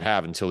I did not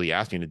have until he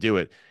asked me to do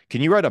it.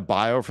 Can you write a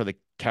bio for the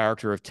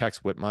character of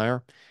Tex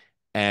Whitmire?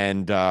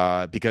 And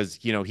because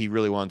he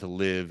really wanted to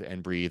live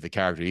and breathe the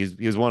character.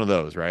 He was one of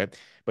those, right?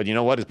 But you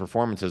know what? His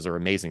performances are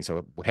amazing.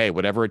 So hey,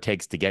 whatever it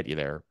takes to get you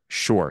there,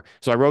 sure.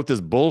 So I wrote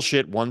this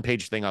bullshit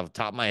one-page thing off the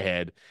top of my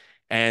head,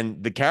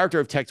 and the character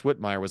of Tex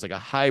Whitmire was like a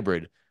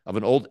hybrid of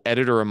an old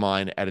editor of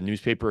mine at a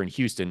newspaper in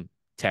Houston,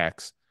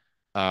 Tex,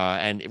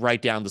 and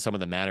right down to some of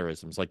the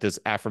mannerisms, like this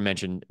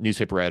aforementioned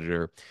newspaper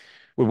editor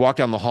would walk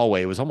down the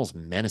hallway. It was almost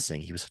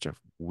menacing. He was such a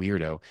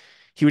weirdo.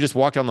 He would just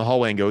walk down the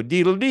hallway and go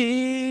deedle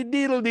dee,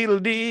 deedle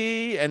deedle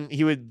dee, and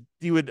he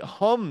would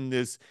hum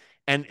this.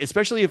 And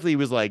especially if he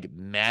was like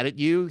mad at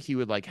you, he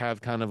would like have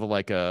kind of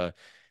like a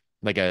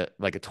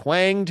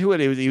twang to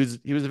it. He was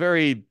a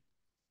very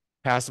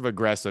passive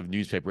aggressive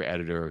newspaper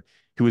editor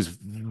who was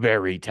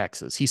very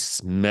Texas. He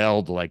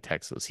smelled like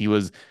Texas. He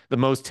was the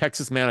most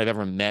Texas man I've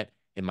ever met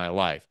in my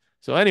life.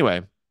 So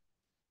anyway,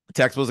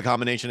 Tex was a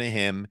combination of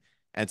him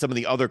and some of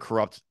the other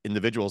corrupt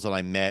individuals that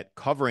I met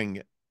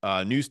covering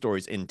news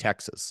stories in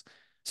Texas.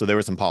 So there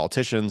were some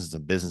politicians,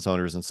 some business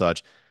owners, and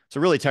such.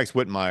 So really, Tex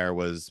Whitmire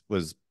was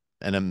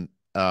an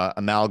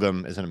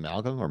amalgam. Is it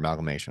amalgam or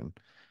amalgamation?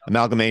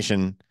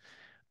 Amalgamation.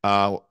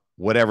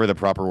 Whatever the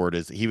proper word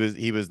is. He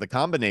was the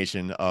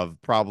combination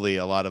of probably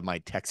a lot of my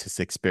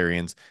Texas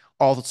experience,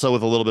 also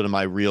with a little bit of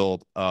my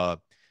real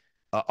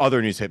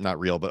other newspaper, not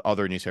real, but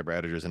other newspaper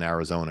editors in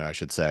Arizona, I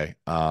should say.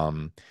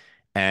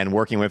 And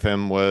working with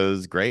him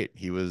was great.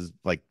 He was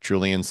like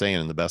truly insane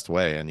in the best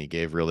way, and he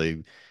gave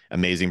really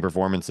amazing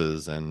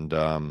performances. And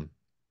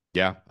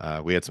yeah,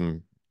 we had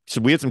some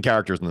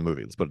characters in the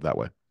movie. Let's put it that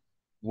way.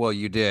 Well,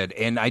 you did.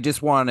 And I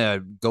just want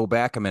to go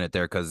back a minute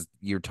there because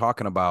you're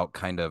talking about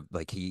kind of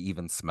like he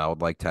even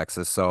smelled like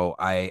Texas. So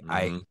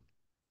Mhm.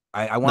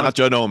 I want Not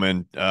to Judd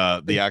Omen,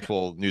 the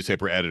actual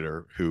newspaper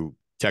editor who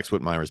Tex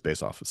Whitmire is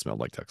based off of, smelled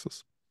like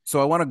Texas.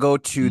 so I want to go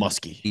to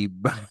Musky.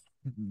 the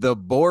the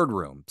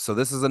boardroom. So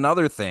this is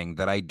another thing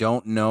that I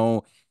don't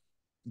know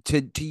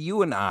to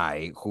you and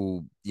I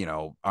who,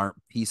 aren't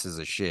pieces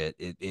of shit.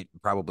 It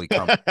probably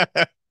comes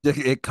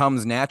it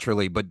comes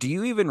naturally, but do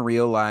you even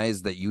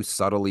realize that you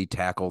subtly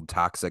tackled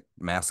toxic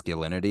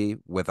masculinity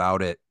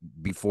without it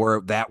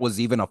before that was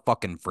even a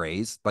fucking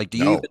phrase? Like, do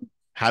you No. even,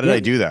 How did well,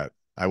 I do that?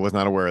 I was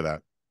not aware of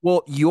that.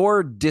 well,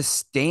 your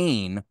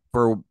disdain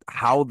for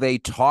how they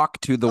talk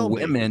to the Tell me.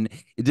 women,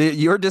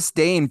 your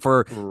disdain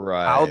for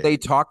how they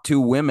Right. talk to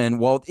women.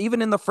 Well,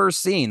 even in the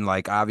first scene,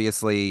 like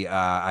obviously,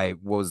 I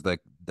what was the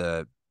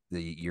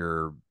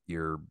your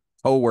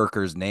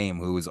coworker's name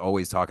who was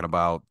always talking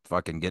about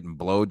fucking getting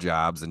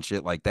blowjobs and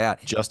shit like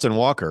that. Justin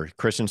Walker,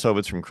 Christian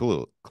Sobitz from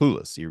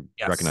Clueless. You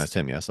Yes, recognized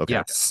him, yes? Okay.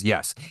 yes,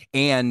 yes.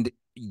 And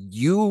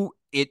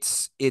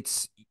it's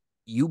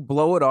you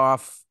blow it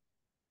off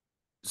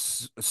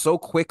so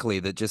quickly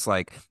that just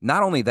like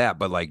not only that,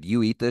 but like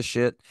you eat this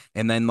shit,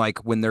 and then like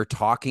when they're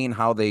talking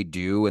how they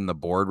do in the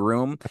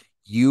boardroom,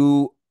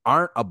 you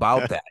aren't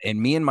about that.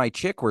 And me and my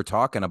chick were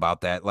talking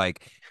about that.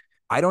 Like,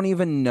 I don't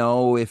even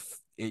know if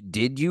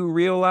did you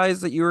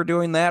realize that you were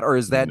doing that, or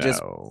is that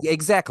just No.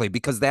 exactly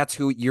because that's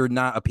who you're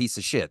not a piece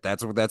of shit.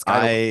 That's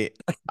kind of I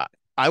I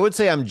I would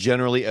say I'm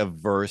generally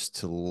averse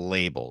to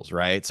labels,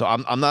 right? So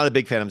I'm not a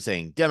big fan of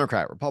saying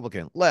Democrat,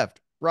 Republican, left,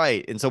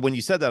 right. And so when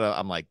you said that,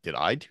 I'm like, did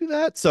I do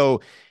that?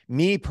 So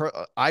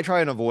I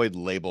try and avoid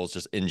labels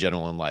just in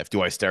general in life.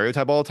 Do I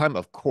stereotype all the time?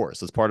 Of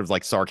course. It's part of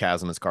like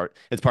sarcasm, it's part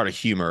of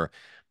humor.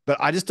 But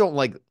I just don't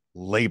like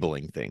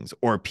labeling things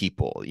or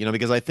people,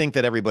 because I think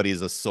that everybody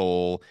is a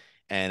soul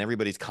and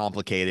everybody's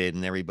complicated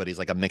and everybody's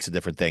like a mix of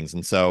different things.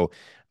 And so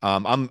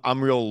I'm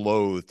real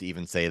loath to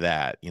even say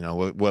that.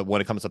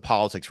 When it comes to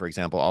politics, for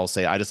example, I'll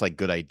say I just like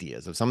good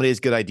ideas. If somebody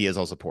has good ideas,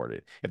 I'll support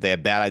it. If they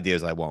have bad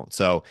ideas, I won't.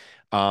 So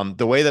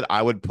the way that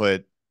I would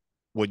put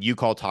what you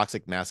call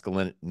toxic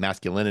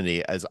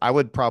masculinity, as I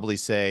would probably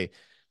say,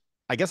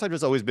 I guess I've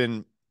just always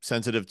been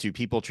sensitive to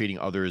people treating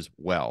others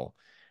well.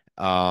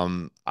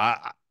 Um,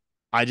 I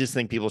I just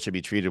think people should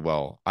be treated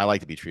well. I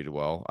like to be treated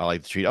well. I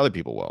like to treat other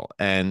people well.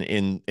 And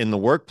in the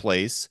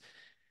workplace,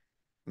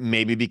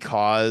 maybe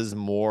because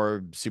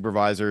more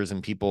supervisors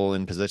and people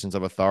in positions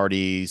of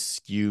authority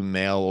skew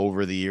male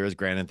over the years.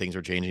 Granted, things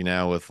are changing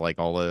now with like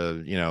all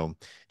the,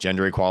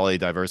 gender equality,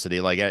 diversity.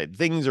 Like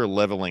things are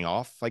leveling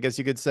off, I guess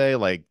you could say,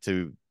 like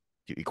to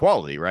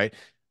equality, right?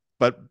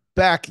 But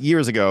back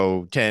years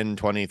ago, 10,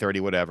 20, 30,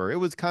 whatever, it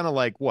was kind of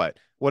like what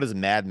does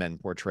Mad Men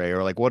portray?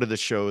 Or like what are the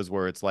shows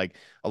where it's like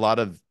a lot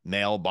of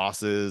male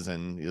bosses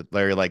and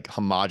very like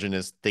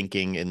homogenous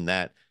thinking in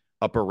that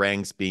upper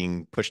ranks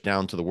being pushed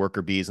down to the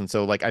worker bees. And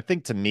so like I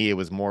think to me it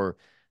was more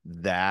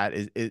that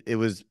it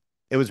was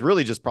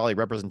really just probably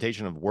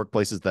representation of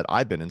workplaces that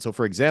I've been in. So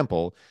for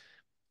example,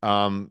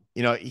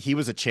 he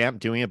was a champ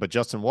doing it, but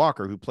Justin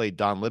Walker, who played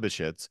Don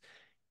Libeschitz,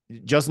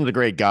 Justin's a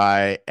great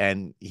guy,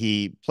 and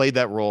he played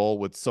that role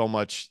with so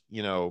much,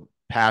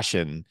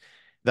 passion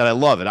that I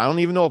love it. I don't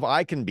even know if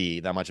I can be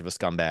that much of a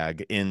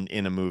scumbag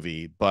in a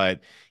movie,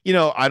 but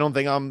I don't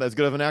think I'm as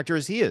good of an actor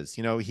as he is.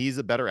 He's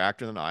a better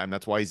actor than I am.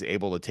 That's why he's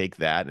able to take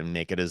that and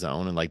make it his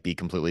own and like be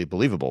completely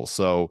believable.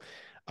 So,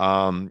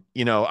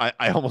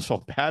 I almost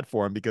felt bad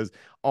for him because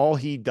all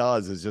he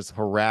does is just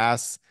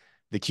harass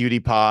the cutie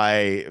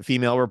pie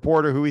female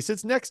reporter who he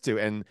sits next to,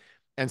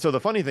 and so the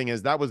funny thing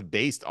is that was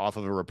based off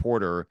of a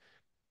reporter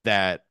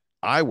that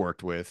I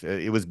worked with.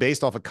 It was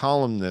based off a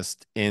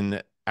columnist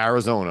in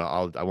Arizona.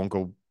 I won't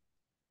go,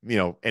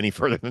 any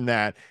further than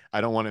that.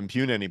 I don't want to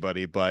impugn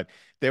anybody, but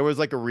there was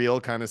like a real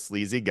kind of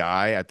sleazy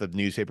guy at the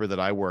newspaper that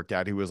I worked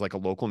at who was like a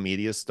local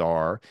media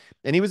star.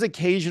 And he was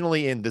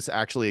occasionally in this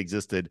actually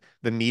existed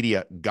the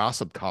media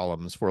gossip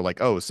columns for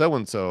like, oh, so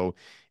and so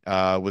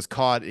was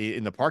caught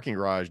in the parking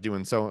garage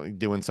doing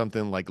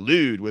something like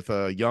lewd with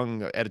a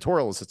young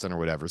editorial assistant or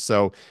whatever.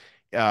 So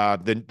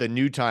the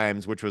New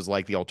Times, which was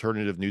like the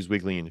alternative news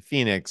weekly in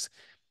Phoenix,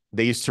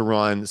 they used to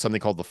run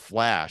something called the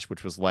Flash,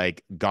 which was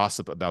like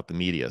gossip about the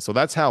media. So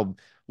that's how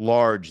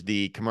large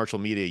the commercial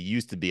media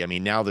used to be. I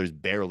mean, now there's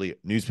barely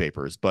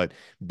newspapers, but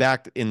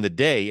back in the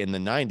day, in the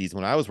 90s,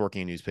 when I was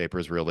working in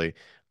newspapers, really,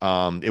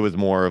 it was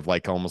more of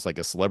like almost like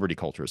a celebrity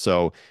culture.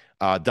 So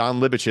Don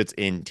Libeschitz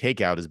in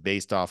Takeout is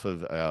based off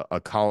of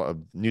a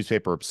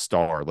newspaper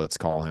star, let's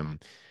call him,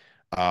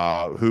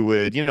 who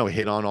would,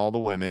 hit on all the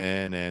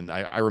women. And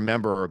I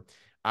remember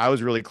I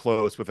was really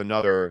close with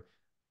another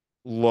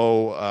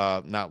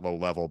not low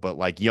level, but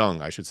like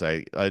young, I should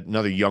say,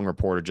 another young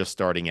reporter just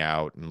starting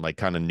out and like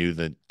kind of new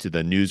to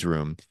the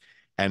newsroom.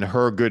 And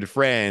her good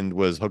friend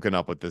was hooking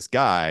up with this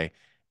guy.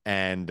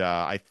 And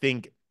I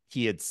think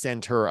he had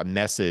sent her a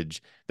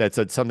message that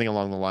said something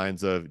along the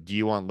lines of, "Do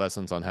you want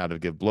lessons on how to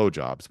give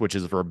blowjobs?" Which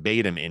is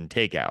verbatim in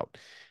Takeout.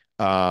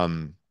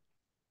 Um,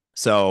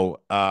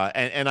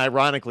 and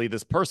ironically,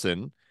 this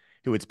person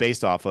who it's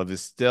based off of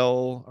is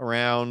still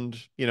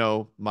around,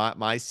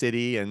 my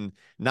city and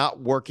not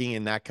working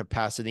in that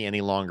capacity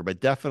any longer, but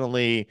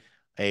definitely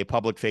a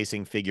public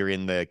facing figure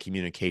in the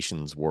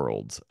communications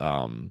world.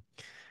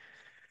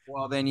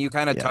 well, then you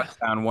kind of Yeah,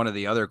 touched on one of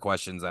the other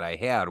questions that I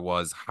had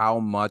was how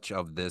much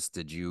of this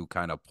did you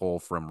kind of pull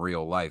from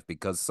real life?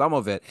 Because some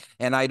of it,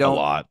 and I a don't,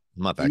 lot.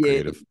 I'm not that yeah,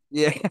 creative.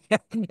 yeah,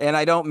 and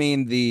I don't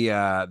mean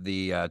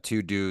the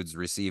two dudes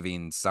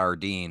receiving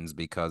sardines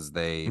because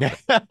the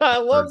I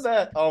love numbers,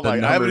 that. Oh the my,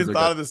 I haven't numbers even are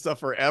thought good. of this stuff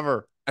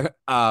forever.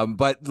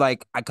 But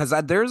like, because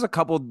there's a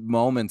couple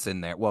moments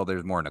in there. Well,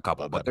 there's more than a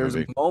couple, Love but that there's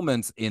movie.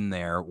 moments in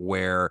there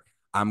where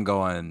I'm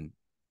going,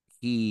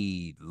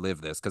 he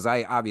lived this. Because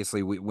I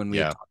obviously, when we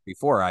had Yeah. talked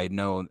before, I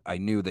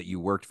knew that you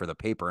worked for the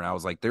paper, and I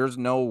was like, there's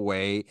no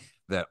way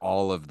that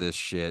all of this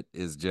shit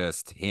is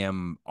just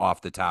him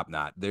off the top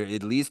knot. There,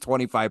 at least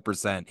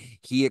 25%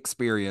 he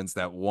experienced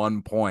at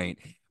one point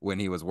when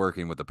he was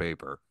working with the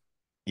paper.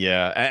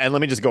 Yeah, and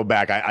let me just go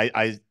back.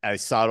 I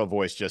saw a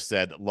voice just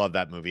said, "Love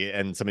that movie,"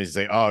 and somebody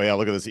say, "Oh yeah,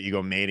 look at this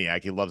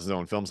egomaniac. He loves his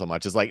own film so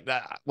much." It's like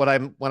what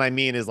I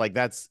mean is like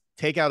that's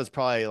Takeout is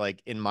probably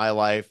like in my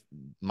life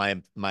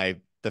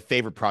the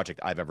favorite project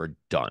I've ever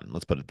done.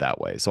 Let's put it that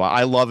way. So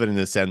I love it in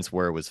the sense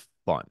where it was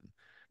fun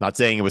Not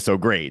saying it was so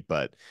great,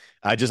 but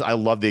I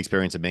love the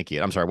experience of making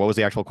it. I'm sorry, what was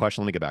the actual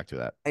question? Let me get back to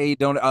that. I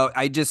don't,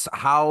 I just,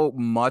 how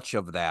much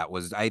of that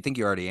was, I think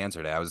you already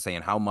answered it. I was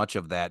saying, how much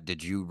of that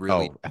did you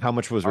really, Oh, how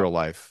much was oh, real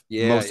life?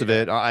 yeah, Most of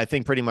yeah. it, I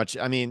think pretty much.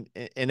 I mean,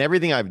 in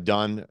everything I've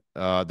done,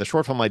 the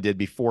short film I did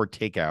before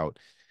Takeout,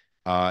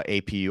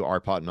 APU,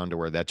 Art Pot and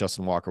Underwear that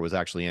Justin Walker was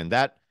actually in.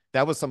 That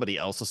was somebody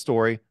else's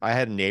story. I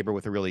had a neighbor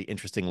with a really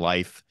interesting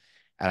life,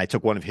 and I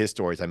took one of his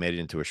stories. I made it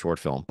into a short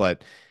film.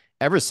 But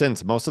ever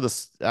since, most of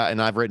this,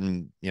 and I've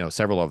written,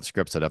 several of the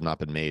scripts that have not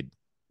been made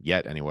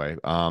yet, anyway.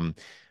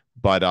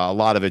 But a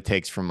lot of it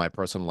takes from my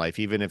personal life,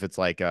 even if it's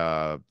like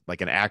an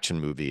action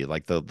movie.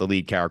 Like the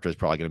lead character is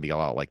probably going to be a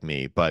lot like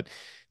me. But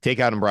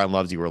Takeout and Brian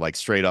Loves You were like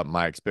straight up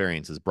my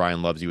experiences.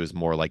 Brian Loves You is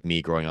more like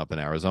me growing up in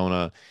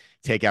Arizona.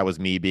 Takeout was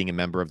me being a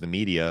member of the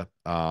media.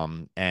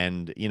 And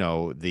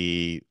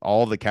the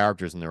all the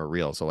characters in there are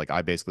real. So like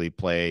I basically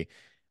play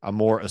a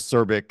more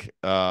acerbic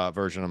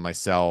version of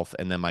myself,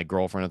 and then my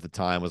girlfriend at the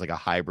time was like a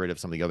hybrid of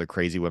some of the other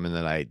crazy women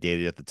that I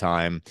dated at the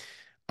time.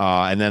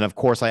 And then of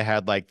course I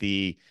had like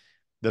the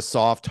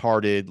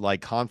soft-hearted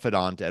like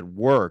confidant at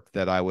work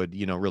that I would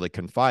really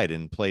confide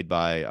in, played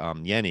by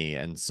Yeni.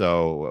 And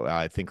so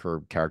I think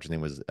her character's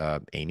name was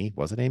Amy.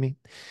 Was it Amy?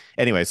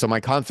 Anyway, so my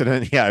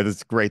confidant, yeah,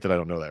 it's great that I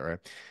don't know that, right?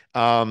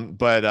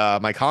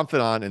 But my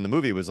confidant in the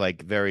movie was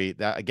like very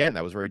that again,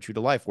 that was very true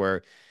to life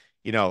where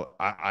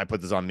I put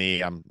this on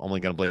me. I'm only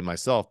going to blame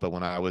myself. But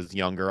when I was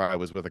younger, I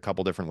was with a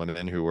couple different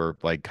women who were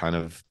like kind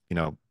of,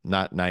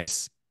 not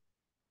nice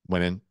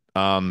women.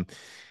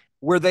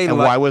 Were they And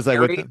like why was I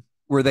with Keri? them?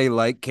 Were they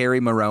like Keri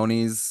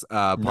Maroney's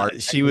No,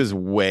 part? she was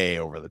way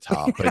over the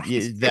top, but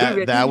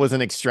that was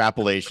an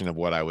extrapolation of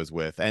what I was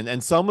with,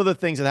 and some of the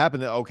things that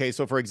happened. Okay,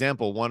 so for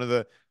example, one of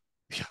the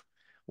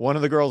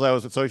girls I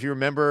was with. So if you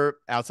remember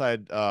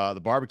outside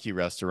the barbecue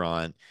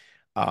restaurant,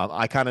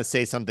 I kind of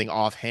say something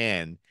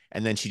offhand,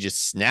 and then she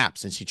just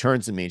snaps and she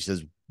turns to me and she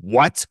says,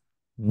 "What?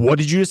 What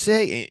did you just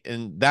say?"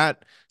 And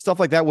that stuff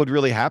like that would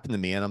really happen to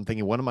me, and I'm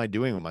thinking, what am I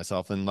doing with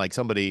myself? And like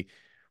somebody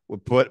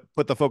would put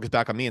the focus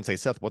back on me and say,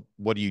 Seth,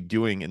 what are you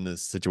doing in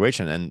this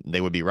situation? And they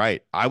would be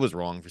right. I was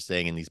wrong for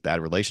staying in these bad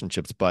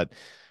relationships, but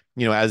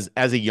as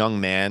a young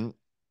man,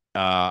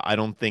 I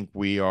don't think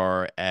we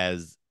are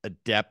as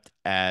adept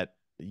at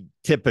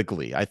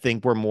typically. I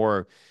think we're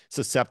more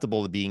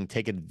susceptible to being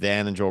taken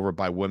advantage over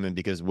by women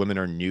because women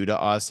are new to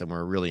us and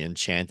we're really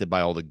enchanted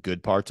by all the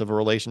good parts of a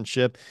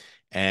relationship.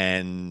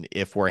 And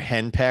if we're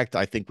henpecked,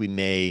 I think we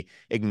may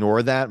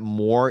ignore that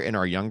more in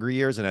our younger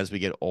years. And as we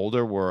get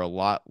older, we're a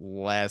lot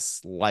less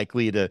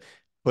likely to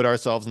put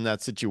ourselves in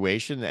that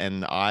situation.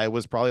 And I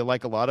was probably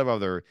like a lot of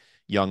other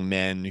young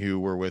men who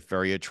were with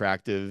very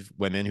attractive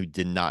women who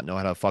did not know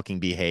how to fucking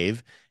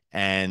behave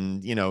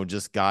and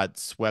just got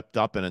swept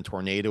up in a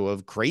tornado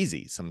of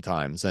crazy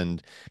sometimes.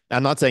 And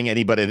I'm not saying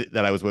anybody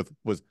that I was with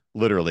was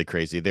literally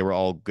crazy. They were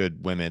all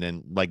good women,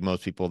 and like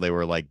most people, they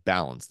were like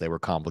balanced. They were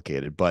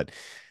complicated, but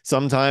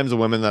sometimes the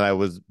women that I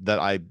was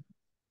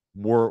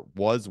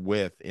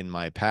with in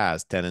my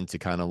past tended to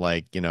kind of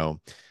like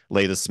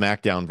lay the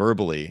smack down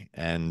verbally,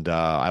 and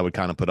I would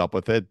kind of put up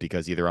with it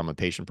because either I'm a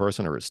patient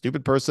person or a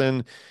stupid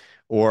person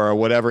or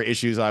whatever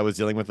issues I was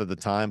dealing with at the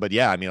time. But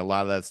yeah, I mean, a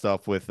lot of that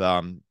stuff with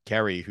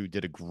Keri, who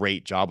did a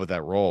great job with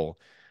that role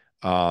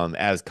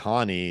as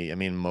Connie. I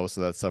mean, most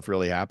of that stuff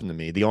really happened to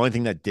me. The only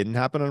thing that didn't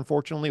happen,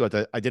 unfortunately, was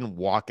that I didn't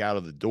walk out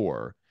of the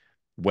door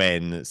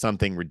when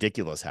something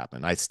ridiculous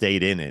happened. I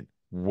stayed in it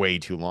way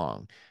too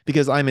long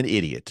because I'm an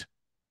idiot.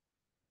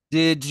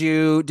 Did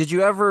you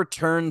ever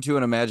turn to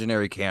an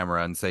imaginary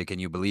camera and say, "Can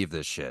you believe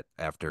this shit?"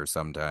 After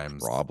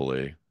sometimes,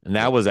 Probably. And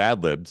yeah. that was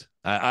ad-libbed.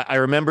 I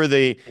remember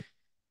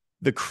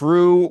the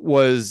crew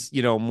was,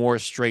 more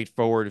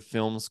straightforward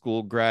film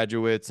school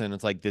graduates. And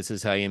it's like, this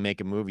is how you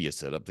make a movie. You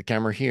set up the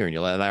camera here and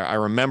and I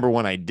remember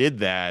when I did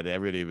that,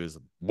 everybody was,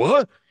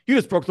 what? You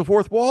just broke the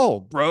fourth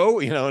wall, bro.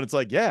 And it's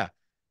like, yeah,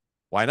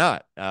 why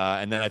not?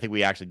 And then I think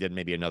we actually did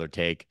maybe another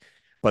take.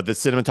 But the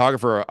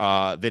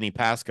cinematographer, Vinny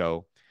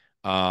Pascoe,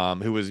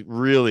 who was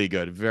really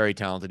good, very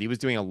talented. He was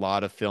doing a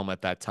lot of film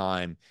at that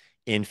time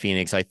in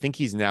Phoenix. I think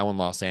he's now in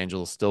Los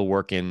Angeles, still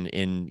working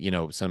in,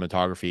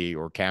 cinematography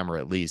or camera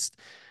at least.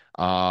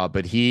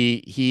 But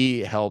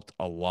he helped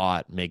a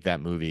lot make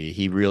that movie.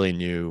 He really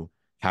knew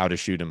how to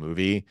shoot a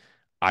movie.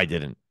 I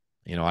didn't.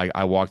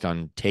 I walked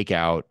on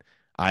takeout.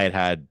 I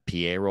had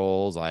PA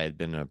roles. I had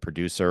been a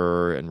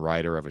producer and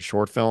writer of a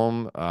short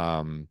film.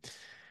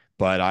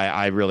 But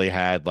I really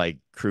had like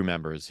crew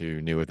members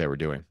who knew what they were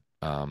doing.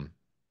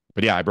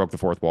 But yeah, I broke the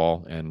fourth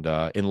wall and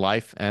in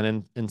life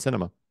and in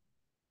cinema.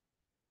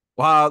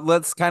 Well,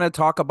 let's kind of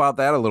talk about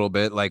that a little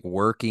bit, like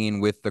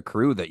working with the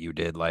crew that you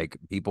did, like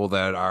people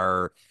that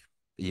are,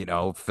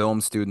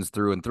 film students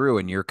through and through,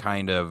 and you're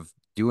kind of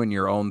doing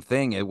your own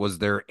thing. Was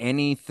there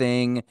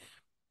anything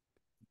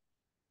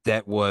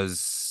that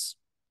was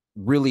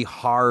really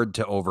hard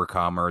to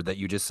overcome or that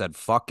you just said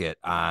fuck it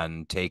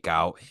on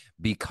takeout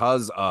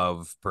because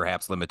of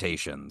perhaps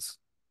limitations?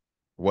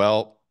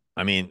 Well,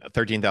 I mean, a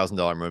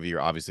 $13,000 movie,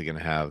 you're obviously going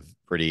to have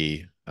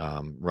pretty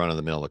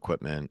run-of-the-mill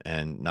equipment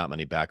and not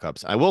many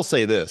backups. I will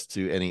say this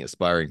to any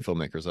aspiring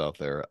filmmakers out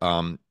there: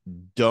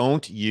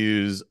 don't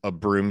use a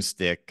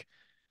broomstick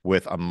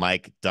with a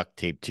mic duct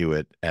taped to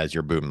it as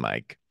your boom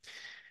mic,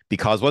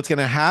 because what's going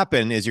to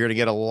happen is you're going to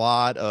get a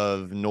lot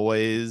of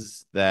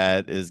noise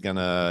that is going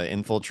to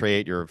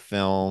infiltrate your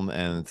film,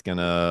 and it's going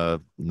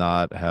to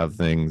not have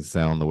things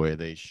sound the way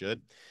they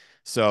should.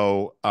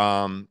 So,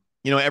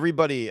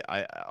 everybody,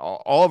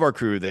 all of our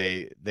crew,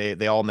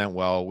 they all meant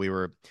well.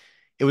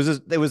 It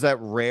was that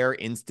rare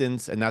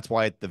instance, and that's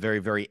why at the very,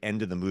 very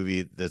end of the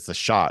movie, there's a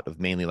shot of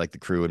mainly like the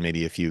crew and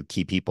maybe a few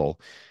key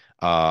people.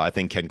 I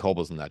think Ken Kolb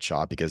was in that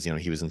shot because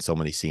he was in so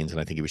many scenes, and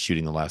I think he was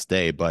shooting the last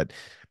day. But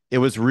it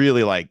was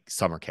really like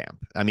summer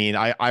camp. I mean,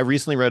 I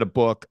recently read a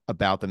book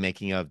about the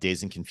making of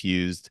Dazed and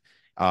Confused,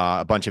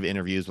 a bunch of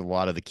interviews with a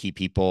lot of the key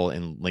people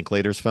in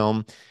Linklater's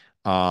film.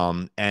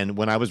 And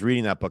when I was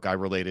reading that book, I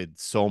related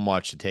so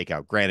much to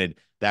Takeout. Granted,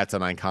 that's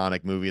an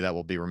iconic movie that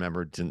will be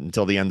remembered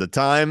until the end of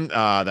time.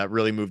 That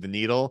really moved the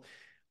needle.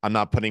 I'm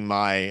not putting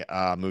my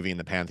movie in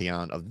the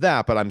pantheon of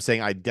that, but I'm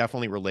saying I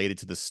definitely related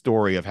to the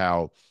story of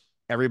how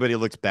everybody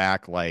looks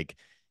back like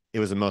it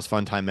was the most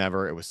fun time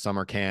ever. It was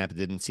summer camp. It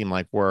didn't seem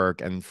like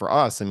work. And for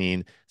us, I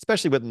mean,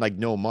 especially with like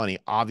no money,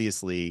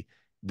 obviously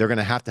they're going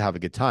to have a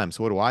good time.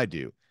 So what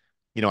do?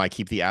 I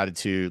keep the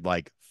attitude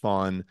like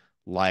fun,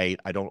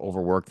 light. I don't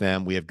overwork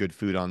them. We have good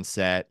food on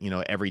set,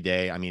 every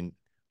day. I mean,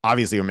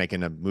 obviously we're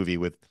making a movie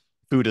with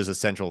food as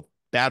essential,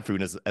 bad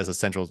food as a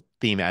central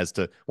theme as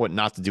to what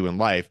not to do in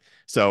life.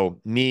 So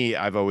me,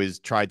 I've always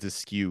tried to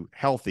skew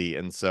healthy.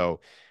 And so,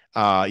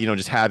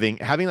 just having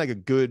like a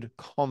good,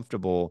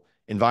 comfortable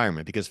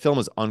environment, because film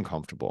is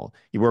uncomfortable.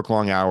 You work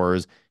long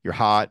hours, you're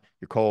hot,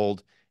 you're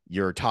cold,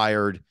 you're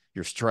tired,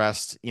 you're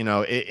stressed.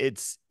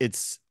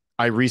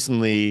 I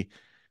recently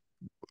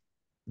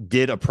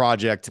did a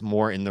project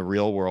more in the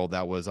real world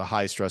that was a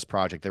high stress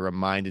project that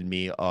reminded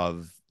me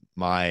of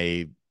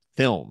my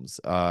films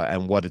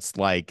and what it's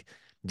like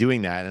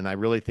doing that. And I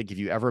really think if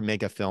you ever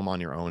make a film on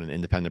your own, an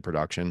independent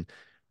production,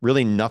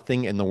 really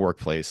nothing in the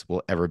workplace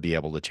will ever be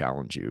able to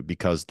challenge you,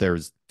 because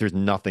there's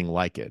nothing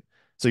like it.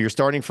 So you're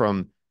starting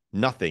from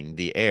nothing,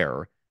 the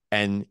air,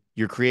 and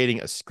you're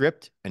creating a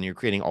script, and you're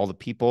creating all the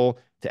people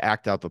to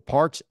act out the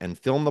parts and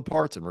film the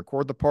parts and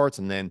record the parts.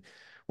 And then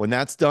when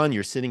that's done,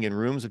 you're sitting in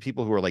rooms with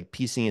people who are like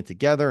piecing it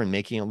together and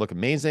making it look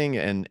amazing.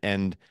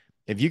 And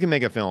if you can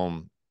make a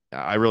film,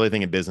 I really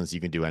think in business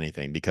you can do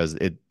anything, because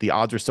the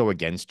odds are so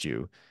against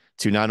you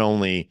to not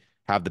only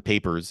have the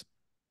papers,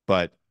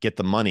 but get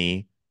the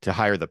money to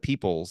hire the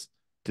peoples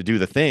to do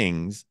the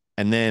things.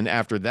 And then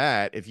after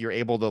that, if you're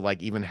able to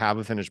like even have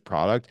a finished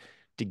product,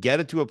 to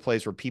get it to a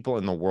place where people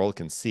in the world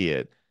can see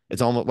it,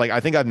 it's almost like, I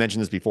think I've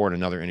mentioned this before in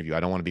another interview. I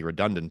don't want to be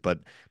redundant, but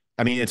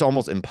I mean, it's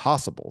almost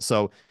impossible.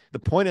 So the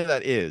point of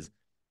that is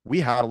we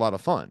had a lot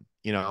of fun,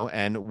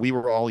 and we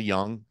were all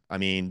young. I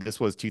mean, this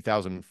was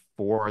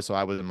 2004, so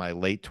I was in my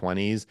late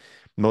 20s.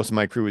 Most of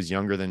my crew was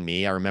younger than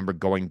me. I remember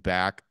going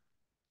back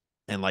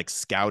and like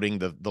scouting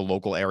the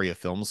local area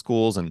film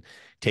schools and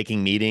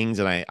taking meetings.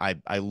 And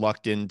I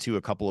lucked into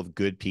a couple of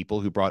good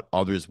people who brought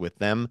others with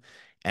them.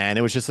 And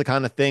it was just the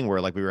kind of thing where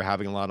like we were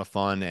having a lot of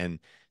fun. And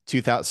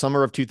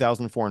summer of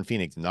 2004 in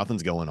Phoenix,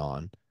 nothing's going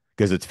on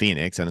because it's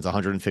Phoenix and it's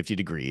 150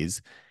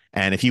 degrees.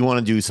 And if you want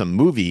to do some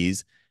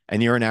movies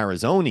and you're in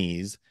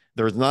Arizones,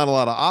 there's not a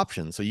lot of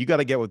options. So you got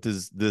to get with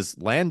this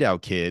Landau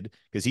kid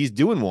because he's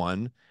doing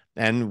one.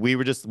 And we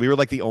were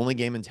like the only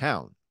game in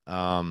town.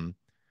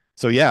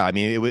 So yeah, I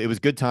mean, it was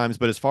good times.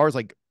 But as far as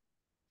like,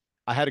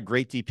 I had a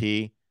great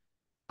DP.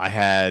 I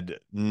had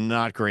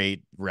not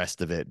great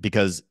rest of it,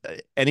 because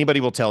anybody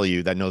will tell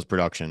you that knows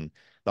production,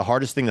 the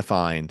hardest thing to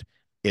find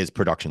is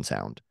production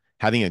sound.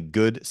 Having a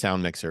good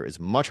sound mixer is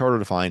much harder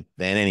to find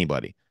than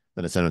anybody,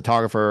 than a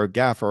cinematographer,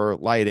 gaffer,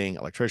 lighting,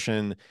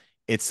 electrician.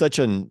 It's such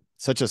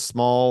a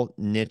small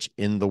niche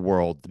in the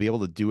world to be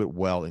able to do it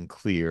well and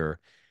clear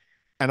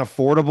and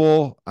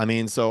affordable. I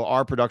mean, so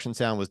our production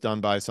sound was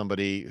done by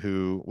somebody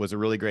who was a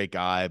really great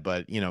guy,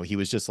 but he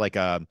was just like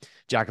a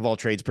jack of all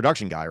trades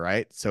production guy,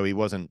 right? So he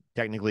wasn't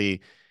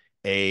technically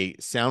a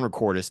sound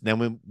recordist.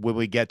 Then when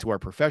we get to our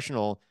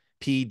professional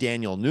P.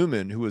 Daniel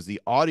Newman, who was the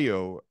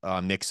audio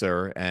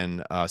mixer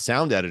and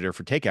sound editor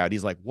for Takeout,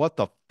 he's like, "What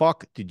the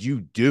fuck did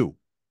you do?"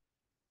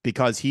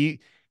 Because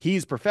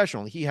he's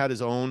professional. He had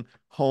his own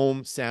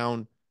home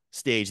sound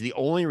stage. The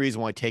only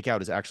reason why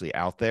Takeout is actually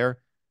out there,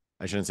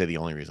 I shouldn't say the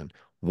only reason.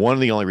 One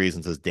of the only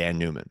reasons is Dan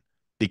Newman,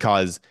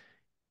 because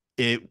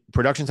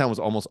production sound was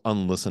almost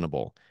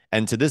unlistenable.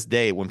 And to this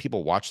day, when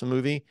people watch the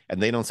movie and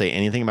they don't say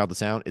anything about the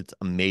sound, it's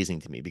amazing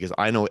to me because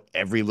I know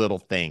every little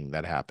thing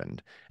that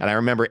happened. And I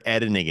remember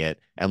editing it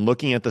and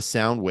looking at the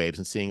sound waves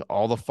and seeing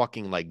all the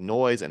fucking like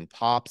noise and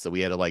pops that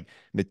we had to like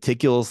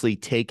meticulously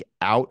take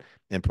out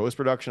in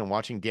post-production, and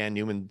watching Dan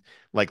Newman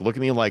like look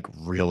at me like,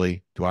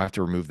 "Really? Do I have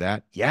to remove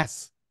that?"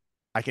 Yes,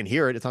 I can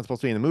hear it. It's not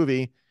supposed to be in the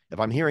movie. If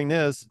I'm hearing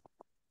this,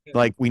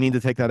 like we need to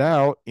take that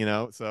out.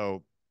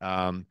 So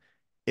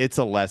it's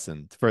a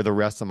lesson for the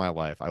rest of my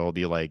life. I will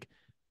be like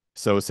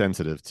so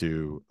sensitive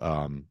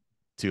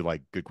to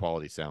like good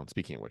quality sound.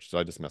 Speaking of which, so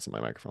I just messed with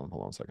my microphone.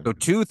 Hold on a second. So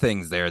two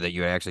things there that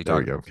you actually There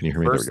we talked go. about. Can you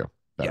hear me? There we First, go.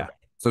 yeah. Better.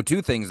 So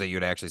two things that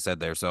you'd actually said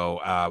there. So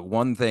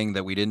one thing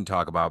that we didn't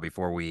talk about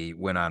before we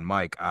went on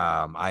mic,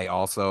 I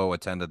also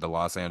attended the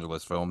Los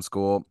Angeles Film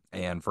School.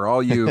 And for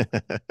all you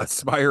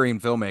aspiring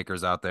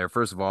filmmakers out there,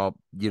 first of all,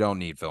 you don't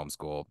need film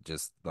school.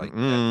 Just like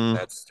Mm-mm.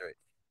 that's straight.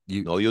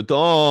 You No, you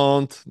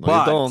don't. No,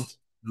 you but don't.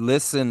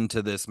 listen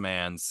to this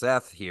man,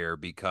 Seth here,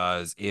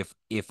 because if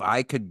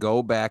I could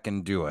go back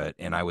and do it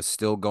and I was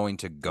still going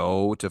to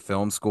go to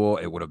film school,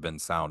 it would have been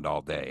sound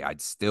all day.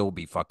 I'd still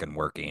be fucking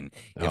working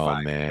if I Oh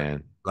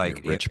man, you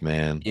like rich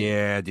man.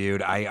 yeah,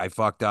 dude, I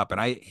fucked up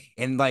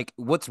and like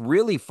what's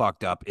really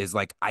fucked up is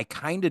like I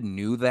kind of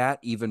knew that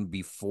even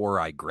before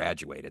I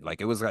graduated.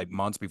 Like it was like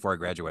months before I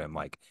graduated. I'm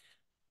like,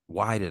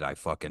 why did I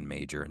fucking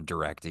major in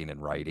directing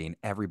and writing?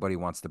 Everybody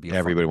wants to be a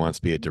Everybody fucking wants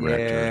to be a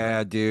director.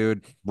 yeah,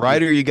 dude. Yeah.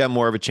 Writer, you got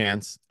more of a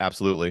chance,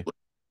 absolutely.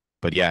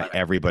 But yeah,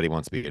 everybody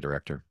wants to be a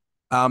director.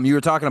 You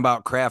were talking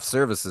about craft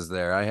services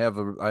there. I have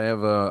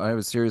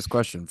a serious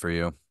question for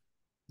you.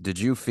 Did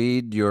you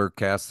feed your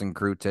cast and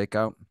crew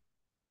takeout?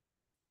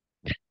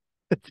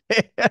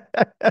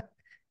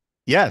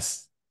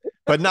 Yes,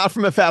 but not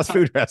from a fast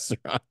food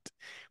restaurant.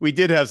 We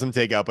did have some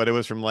takeout, but it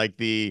was from like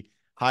the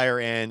higher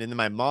end. And then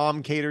my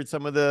mom catered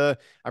some of the.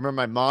 I remember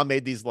my mom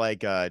made these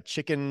like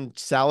chicken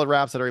salad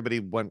wraps that everybody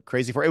went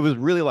crazy for. It was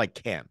really like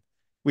camp.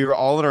 We were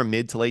all in our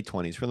mid to late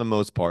 20s for the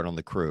most part on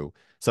the crew.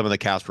 Some of the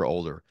cast were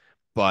older,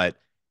 but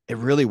it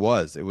really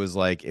was. It was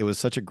like it was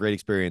such a great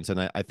experience. And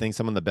I think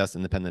some of the best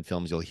independent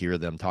films you'll hear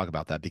them talk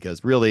about that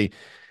because really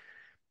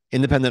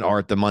independent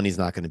art, the money's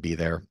not going to be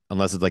there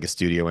unless it's like a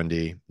studio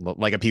indie,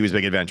 like a Pee-wee's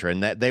Big Adventure.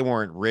 And that they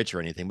weren't rich or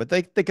anything, but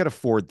they could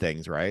afford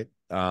things, right?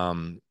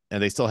 And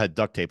they still had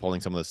duct tape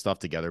holding some of the stuff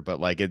together, but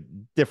like a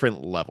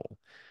different level.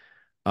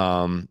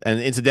 And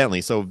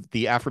incidentally, so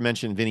the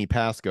aforementioned Vinny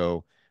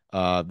Pasco,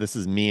 this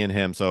is me and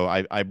him. So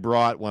I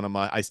brought one of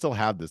my, I still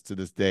have this to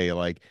this day.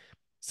 Like,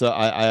 so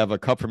I have a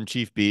cup from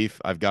Chief Beef.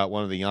 I've got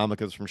one of the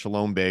yarmulkes from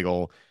Shalom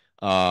Bagel.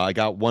 I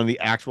got one of the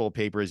actual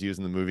papers used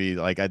in the movie.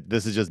 Like,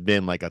 this has just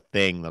been like a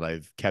thing that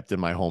I've kept in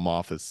my home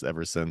office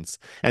ever since.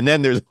 And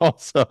then there's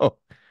also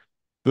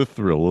The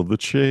Thrill of the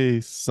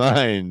Chase,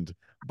 signed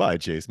by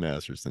Chase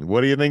Masterson.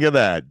 What do you think of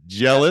that?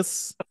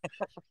 Jealous?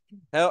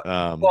 Hell,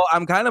 Um, well,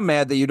 I'm kind of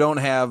mad that you don't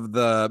have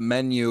the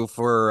menu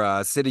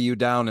for City You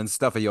Down and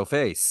Stuff of Your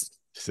Face.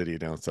 City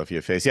down stuff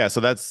you face. Yeah, so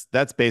that's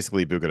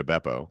basically Buca de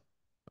Beppo.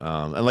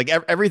 And like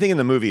everything in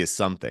the movie is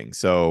something.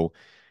 So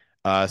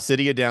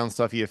City down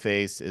stuff you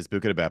face is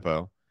Buca de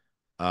Beppo.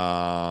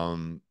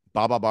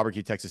 Baba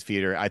Barbecue Texas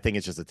Feeder. I think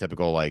it's just a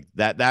typical like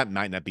that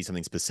might not be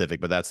something specific,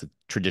 but that's a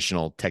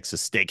traditional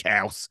Texas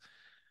steakhouse.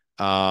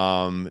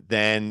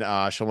 Then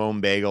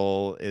Shalom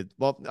Bagel.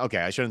 Well, okay,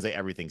 I shouldn't say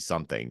everything's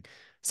something.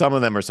 Some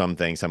of them are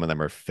something, some of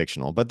them are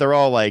fictional, but they're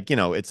all like,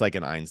 it's like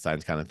an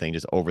Einstein's kind of thing,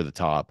 just over the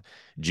top,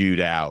 Jude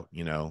out.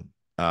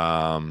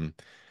 Um,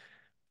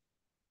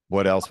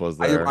 what else was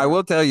I there?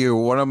 will tell you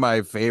one of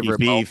my Beef favorite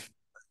moments.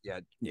 beef.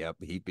 Yeah,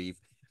 heat beef.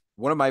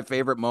 One of my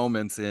favorite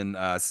moments in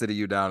City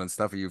You Down and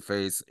Stuff of You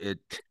Face. It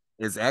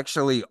is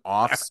actually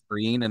off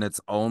screen and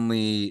it's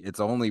only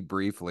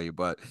briefly,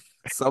 but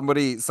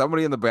somebody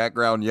in the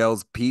background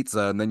yells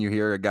pizza and then you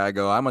hear a guy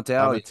go, "I'm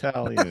I'm Italian."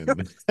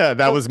 Italian.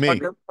 That So was me.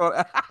 fucking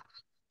funny.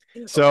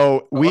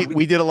 So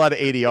we did a lot of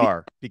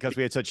ADR because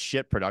we had such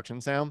shit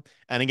production sound.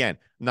 And again,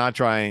 not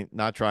trying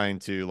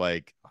to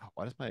like,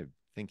 why does my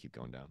thing keep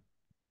going down?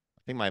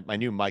 I think my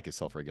new mic is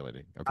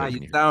self-regulating. Okay, You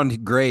can you hear me?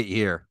 sound great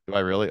here. Do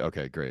I really?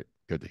 Okay, great.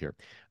 Good to hear.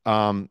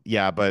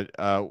 Yeah, but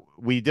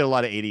we did a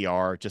lot of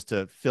ADR just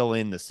to fill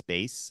in the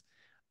space.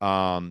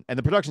 And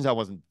the production sound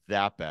wasn't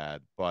that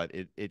bad, but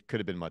it could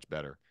have been much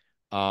better.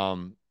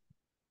 Um,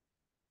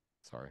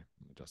 sorry,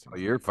 I'm adjusting Oh,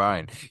 my you're mic.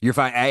 fine. You're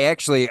fine.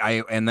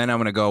 And then I'm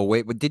gonna go,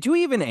 wait, but did you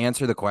even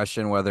answer the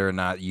question whether or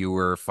not you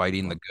were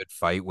fighting the Well, good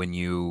fight when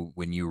you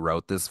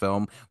wrote this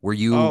film? Were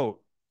you oh,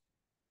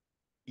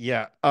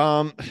 yeah.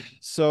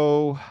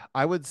 So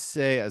I would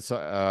say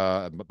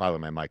so by the way,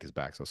 my mic is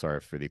back, so sorry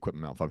for the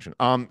equipment malfunction.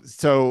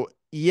 So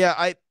yeah,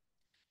 I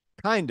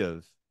kind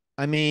of.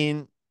 I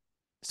mean,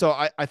 so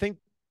I think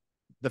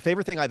the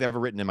favorite thing I've ever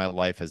written in my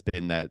life has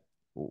been that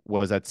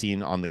was that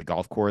scene on the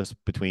golf course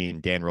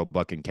between Dan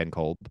Roebuck and Ken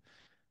Kolb.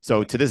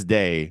 So to this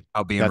day,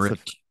 about being that's the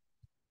rich?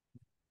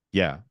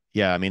 yeah,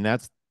 yeah. I mean,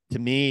 that's to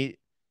me,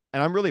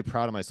 and I'm really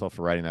proud of myself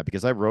for writing that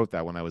because I wrote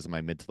that when I was in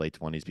my mid to late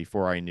 20s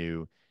before I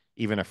knew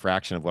even a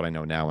fraction of what I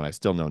know now, and I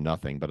still know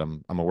nothing. But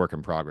I'm a work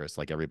in progress,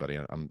 like everybody.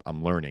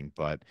 I'm learning,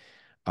 but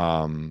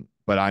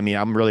I mean,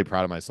 I'm really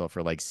proud of myself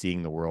for like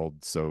seeing the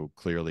world so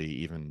clearly,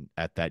 even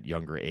at that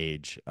younger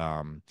age.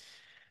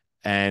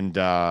 And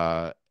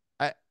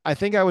I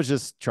think I was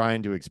just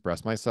trying to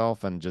express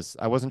myself and just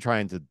I wasn't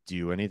trying to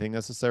do anything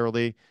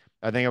necessarily.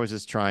 I think I was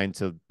just trying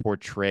to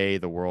portray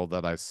the world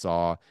that I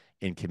saw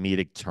in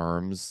comedic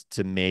terms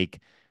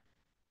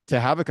to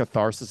have a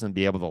catharsis and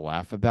be able to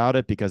laugh about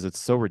it because it's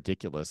so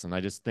ridiculous. And I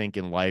just think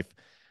in life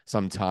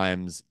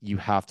sometimes you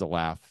have to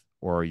laugh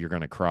or you're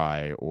going to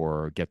cry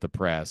or get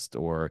depressed,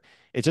 or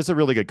it's just a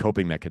really good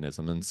coping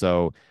mechanism. And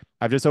so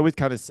I've just always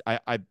kind of,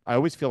 I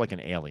always feel like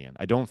an alien.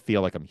 I don't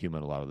feel like I'm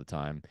human a lot of the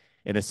time,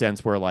 in a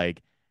sense where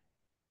like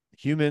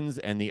humans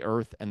and the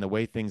earth and the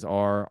way things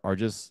are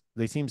just,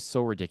 they seem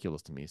so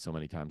ridiculous to me so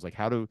many times. Like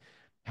how do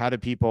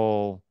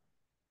people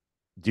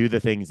do the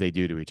things they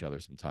do to each other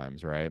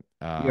sometimes, right?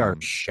 We are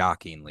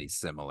shockingly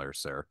similar,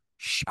 sir.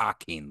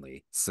 Shockingly Yeah.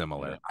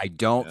 similar. I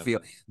don't Yeah. feel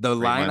the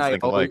Great line minds I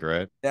think always alike,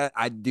 right? that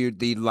I do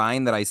the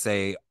line that I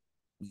say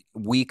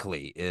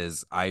weekly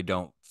is I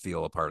don't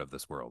feel a part of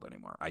this world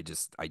anymore. I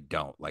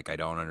don't like I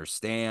don't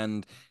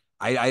understand.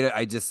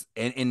 I just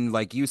and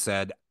like you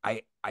said,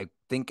 I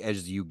think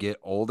as you get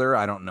older,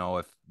 I don't know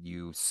if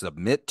you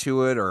submit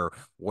to it or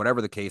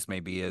whatever the case may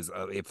be is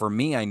for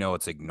me I know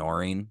it's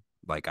ignoring.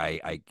 Like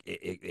I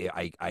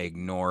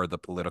ignore the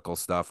political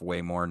stuff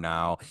way more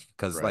now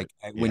because Right.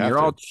 like You when have you're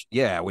all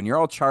to. when you're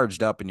all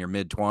charged up in your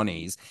mid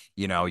 20s,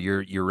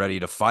 you're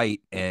ready to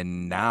fight,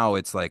 and now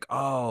it's like,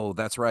 oh,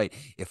 that's right,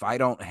 if I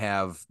don't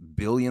have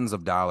billions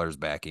of dollars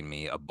backing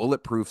me, a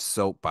bulletproof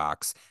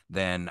soapbox,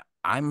 then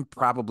I'm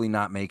probably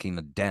not making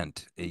a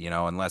dent,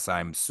 unless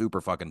I'm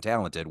super fucking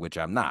talented, which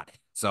I'm not.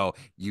 So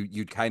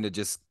you kind of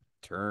just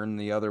turn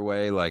the other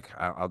way, like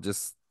I'll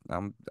just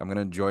I'm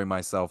gonna enjoy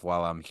myself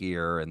while I'm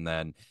here, and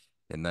then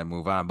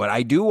move on. But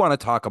I do want to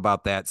talk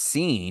about that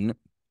scene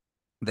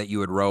that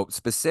you had wrote,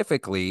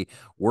 specifically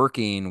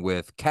working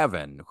with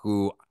Kevin,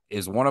 who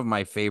is one of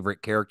my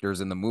favorite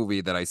characters in the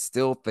movie that I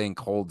still think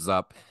holds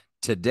up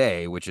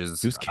today, which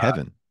is Who's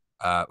Kevin?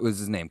 what was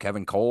his name?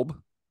 Kevin Kolb?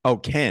 Oh,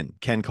 Ken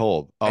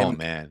Kolb. Oh Kevin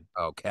man.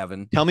 Oh,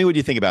 Kevin. Tell me what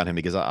you think about him,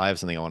 because I have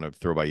something I want to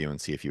throw by you and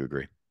see if you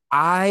agree.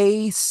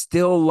 I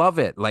still love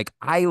it. Like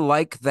I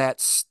like that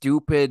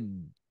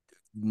stupid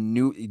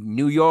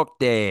New York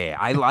Day.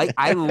 I like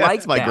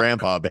That's my that.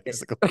 grandpa,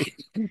 basically.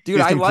 Dude, He's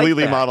I like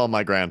completely that. modeled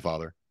my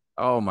grandfather.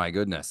 Oh my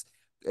goodness.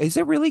 Is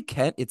it really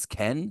Ken? It's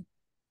Ken?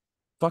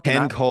 Fucking I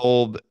Ken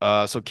Kolb.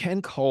 So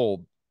Ken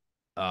Kolb,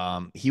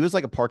 he was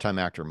like a part-time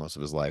actor most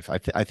of his life.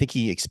 I think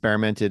he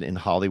experimented in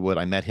Hollywood.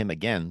 I met him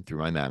again through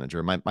my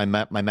manager. My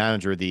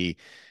manager, the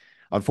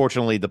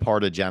unfortunately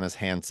departed Janice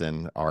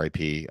Hansen,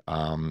 RIP.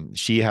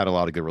 She had a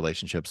lot of good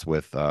relationships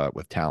with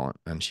talent,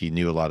 and she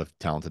knew a lot of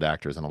talented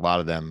actors, and a lot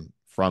of them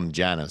from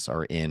Janice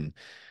are in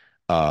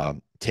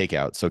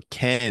Takeout. So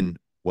Ken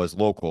was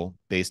local,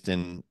 based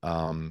in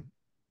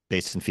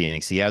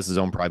Phoenix. He has his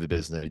own private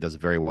business that he does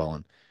very well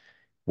in.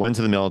 Went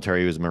to the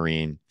military. He was a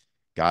Marine.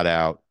 Got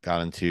out.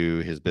 Got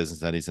into his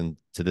business that he's in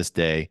to this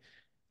day.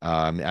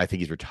 I think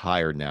he's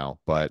retired now,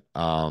 but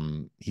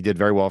he did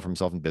very well for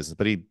himself in business.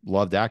 But he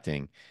loved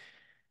acting,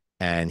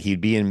 and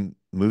he'd be in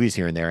movies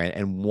here and there.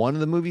 And one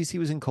of the movies he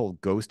was in,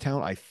 called Ghost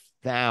Town, I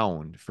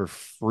found for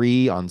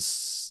free on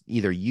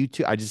either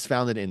YouTube. I just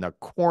found it in the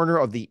corner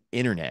of the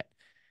internet,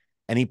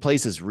 and he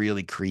plays this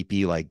really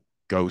creepy, like,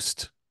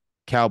 ghost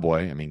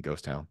cowboy. I mean,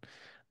 Ghost Town.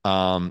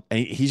 And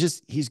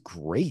he's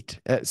great.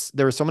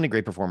 There are so many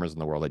great performers in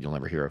the world that you'll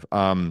never hear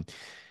of.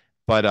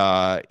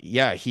 But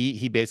yeah,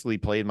 he basically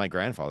played my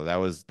grandfather. That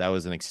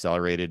was an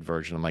accelerated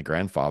version of my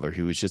grandfather,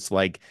 who was just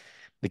like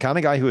the kind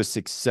of guy who was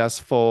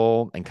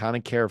successful and kind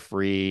of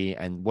carefree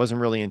and wasn't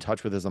really in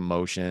touch with his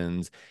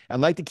emotions and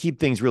liked to keep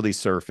things really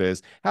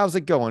surface. How's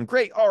it going?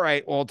 Great. All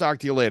right. Well, I'll talk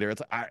to you later.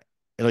 It's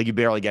like you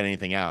barely get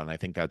anything out, and I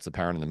think that's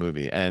apparent in the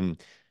movie.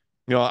 And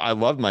I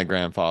loved my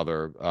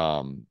grandfather.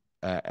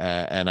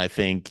 And I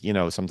think,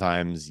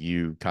 sometimes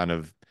you kind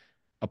of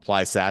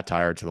apply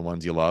satire to the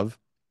ones you love.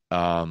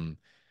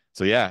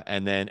 So yeah,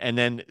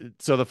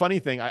 so the funny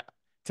thing,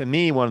 to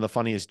me, one of the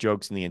funniest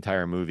jokes in the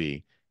entire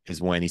movie is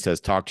when he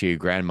says, "Talk to your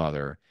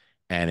grandmother,"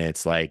 and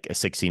it's like a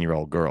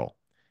 16-year-old girl,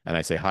 and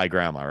I say, "Hi,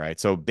 grandma," right?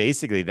 So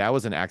basically, that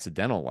was an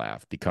accidental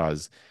laugh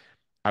because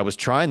I was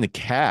trying to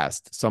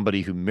cast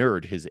somebody who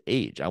mirrored his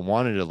age. I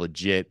wanted a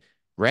legit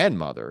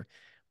grandmother,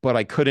 but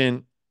I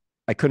couldn't.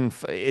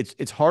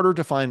 It's harder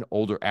to find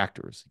older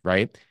actors,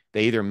 right?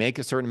 They either make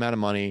a certain amount of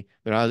money.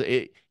 They're not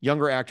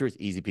younger actors,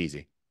 easy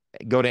peasy.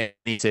 Go to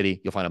any city,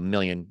 you'll find a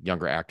million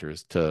younger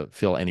actors to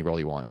fill any role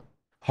you want.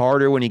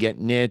 Harder when you get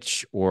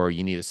niche, or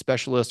you need a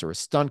specialist or a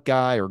stunt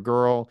guy or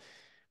girl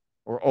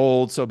or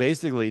old. So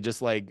basically,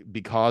 just like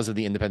because of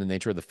the independent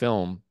nature of the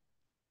film,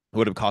 it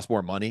would have cost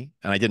more money,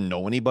 and I didn't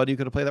know anybody who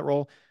could have played that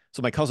role.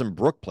 So my cousin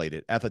Brooke played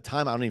it. At the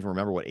time, I don't even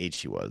remember what age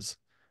she was.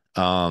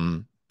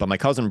 But my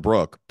cousin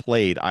Brooke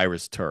played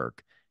Iris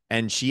Turk,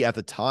 and she at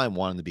the time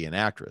wanted to be an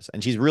actress,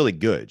 and she's really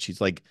good.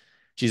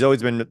 She's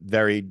always been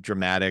very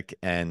dramatic,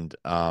 and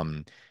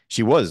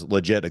she was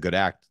legit a good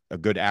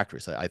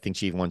actress. I think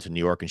she even went to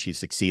New York, and she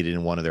succeeded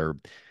in one of their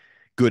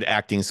good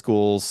acting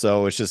schools.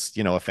 So it's just,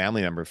 a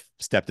family member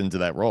stepped into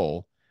that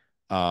role.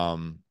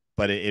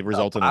 But it a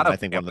resulted lot in, I of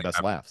think, one of the family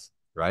best members, laughs.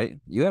 right?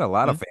 You had a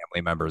lot of Hmm?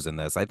 family members in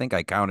this. I think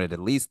I counted at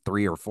least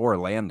three or four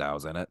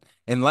Landaus in it,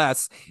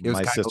 unless it was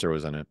My kind of sister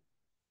was in it.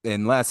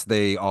 unless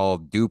they all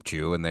duped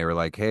you and they were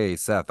like, "Hey,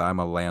 Seth, I'm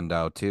a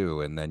Landau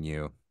too," and then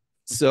you.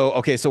 So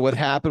okay, so what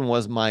happened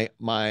was my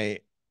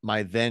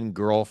then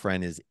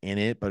girlfriend is in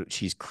it, but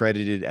she's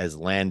credited as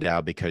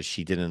Landau because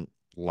she didn't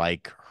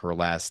like her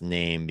last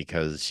name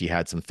because she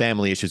had some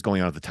family issues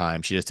going on at the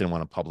time. She just didn't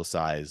want to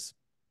publicize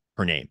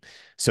her name.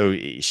 So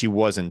she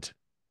wasn't,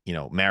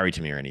 married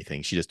to me or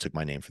anything. She just took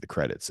my name for the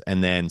credits.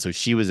 And then so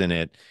she was in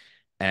it,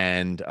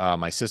 and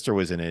my sister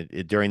was in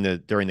it, during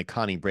the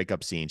Connie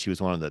breakup scene. She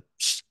was one of the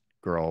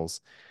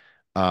girls.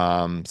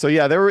 So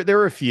yeah, there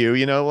were a few,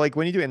 like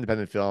when you do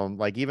independent film,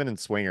 like even in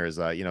Swingers,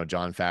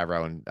 John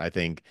Favreau, and I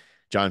think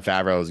John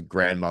Favreau's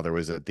grandmother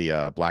was at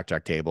the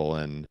blackjack table,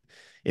 and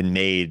in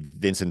Maid,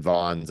 Vincent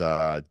Vaughn's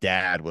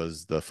dad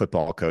was the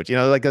football coach.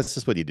 Like that's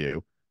just what you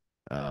do.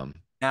 Um,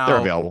 they're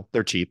Now, available.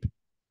 They're cheap.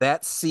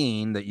 that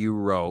scene that you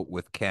wrote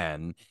with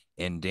Ken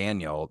and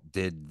Daniel,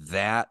 did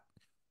that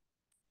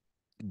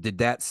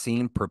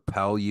scene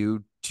propel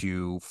you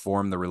to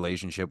form the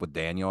relationship with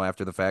Daniel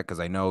after the fact? Because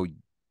I know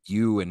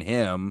you and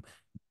him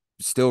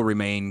still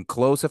remain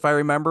close, if I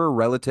remember,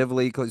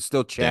 relatively close,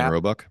 still Dan chat.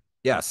 Roebuck.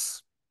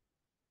 Yes.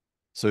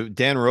 So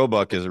Dan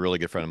Roebuck is a really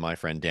good friend of my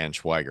friend Dan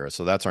Schweiger.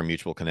 So that's our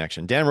mutual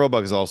connection. Dan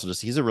Roebuck is also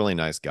he's a really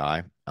nice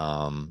guy.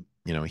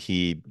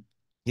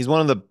 He's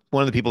one of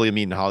the people you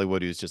meet in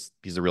Hollywood he's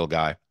a real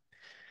guy.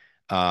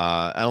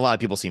 And a lot of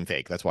people seem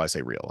fake. That's why I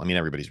say real. I mean,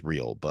 everybody's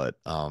real, but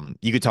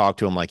you could talk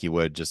to him like you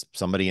would just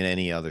somebody in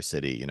any other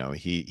city.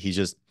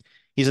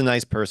 He's a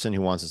nice person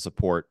who wants to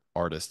support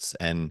artists.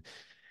 And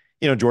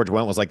George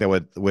Wendt was like that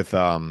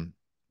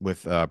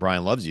with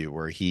Brian Loves You,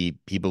 where he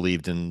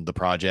believed in the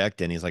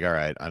project, and he's like, all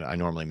right, I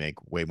normally make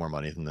way more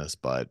money than this,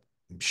 but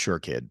sure,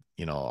 kid,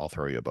 I'll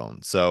throw you a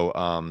bone.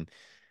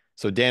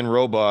 So Dan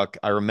Roebuck,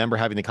 I remember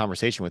having the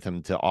conversation with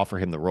him to offer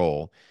him the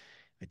role.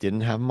 I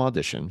didn't have him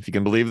audition, if you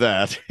can believe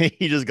that.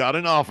 He just got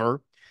an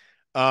offer.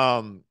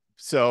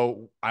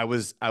 So I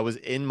was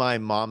in my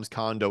mom's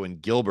condo in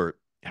Gilbert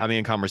having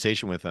a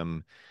conversation with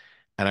him,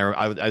 and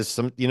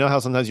how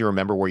sometimes you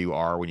remember where you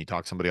are when you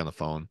talk to somebody on the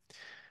phone.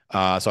 So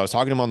I was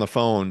talking to him on the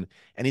phone,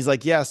 and he's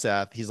like, "Yeah,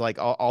 Seth." He's like,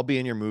 "I'll be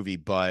in your movie,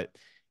 but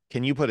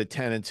can you put a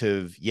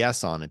tentative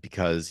yes on it?"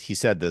 Because he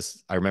said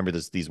this. I remember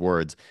these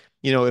words.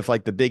 If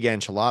like the big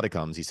enchilada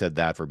comes, he said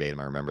that verbatim.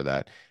 I remember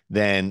that.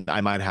 Then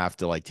I might have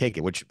to like take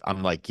it, which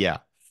I'm like, yeah,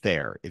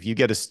 fair. If you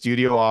get a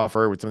studio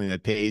offer with something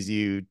that pays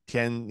you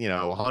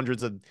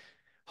hundreds of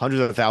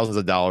thousands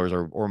of dollars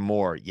or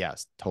more,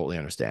 yes, totally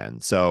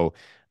understand. So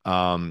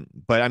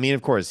but I mean,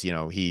 of course,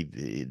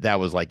 that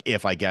was like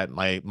if I get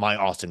my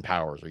Austin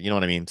Powers, or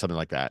what I mean, something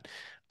like that.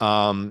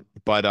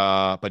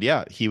 But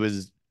yeah,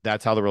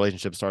 that's how the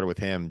relationship started with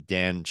him.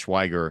 Dan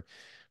Schweiger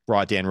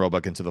brought Dan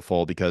Roebuck into the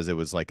fold because it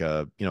was like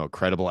a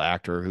credible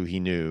actor who he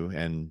knew.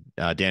 And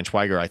Dan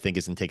Schweiger, I think,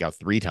 is in Takeout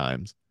 3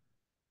 times.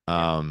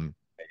 Yeah. Um,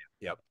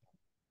 Yep.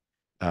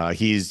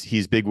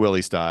 he's Big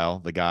Willie style,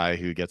 the guy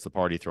who gets the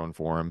party thrown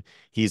for him.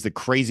 He's the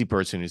crazy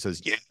person who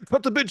says, "Yeah,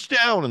 put the bitch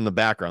down" in the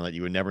background that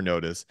you would never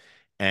notice.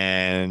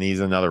 And he's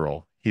another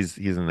role. He's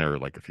in there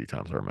like a few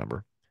times, I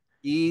remember.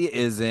 He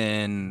is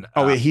in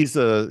Oh yeah, he's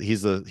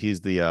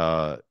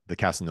the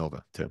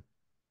Casanova too.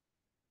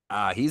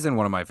 he's in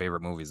one of my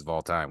favorite movies of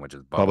all time, which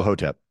is Bubba Bubba.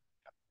 Hotep.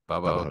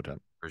 Bubba Bubba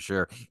Hotep. for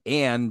sure.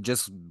 And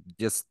just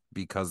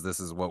because this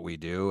is what we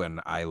do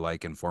and I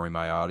like informing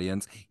my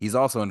audience, he's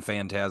also in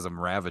Phantasm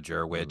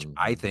Ravager, which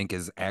I Mhm. think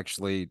is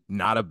actually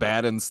not a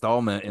bad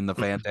installment in the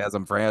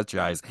Phantasm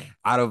franchise.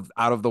 Out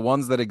of the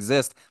ones that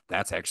exist,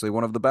 that's actually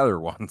one of the better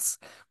ones.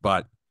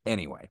 But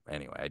anyway,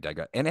 I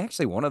digress. And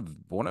actually one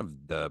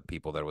of the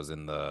people that was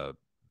in the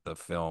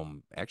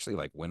film actually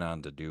like went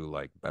on to do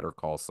like Better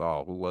Call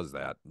Saul. Who was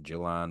that?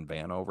 Gillan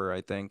Vanover,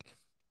 I think.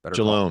 Better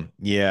Call Jalone.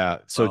 Yeah.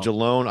 So Saul.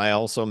 Jalone, I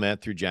also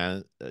met through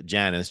Janice.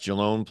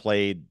 Jalone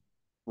played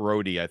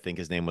Brody, I think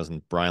his name was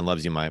in Brian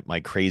Loves You, my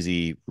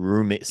crazy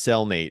roommate,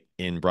 cellmate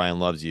in Brian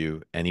Loves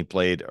You, and he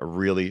played a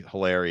really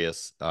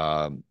hilarious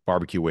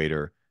barbecue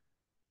waiter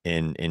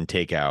in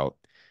Takeout.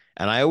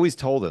 And I always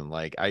told him,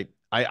 like,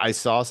 I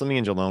saw something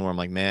in Jalone where I'm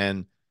like,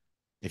 man,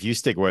 if you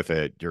stick with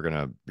it, you're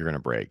gonna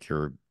break.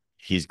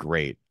 He's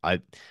great.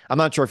 I'm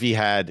not sure if he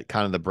had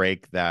kind of the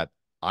break that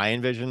I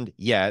envisioned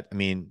yet. I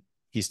mean,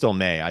 he still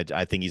may.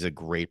 I think he's a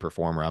great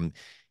performer.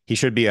 He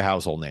should be a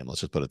household name.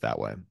 Let's just put it that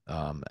way.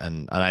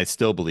 And I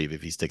still believe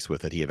if he sticks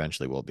with it, he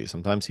eventually will be.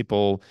 Sometimes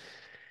people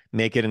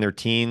make it in their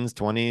teens,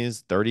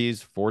 20s,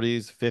 30s,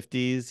 40s,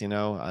 50s.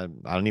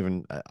 I don't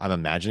even. I'm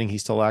imagining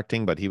he's still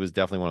acting, but he was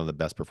definitely one of the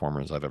best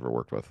performers I've ever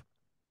worked with.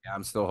 Yeah,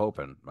 I'm still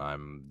hoping.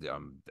 I'm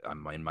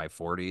in my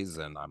 40s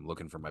and I'm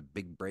looking for my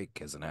big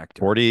break as an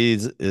actor.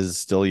 40s is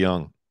still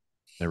young.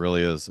 It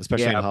really is,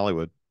 especially in Yeah,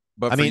 Hollywood.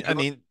 but I for mean, you, I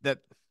mean that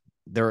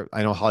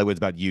I know Hollywood's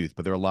about youth,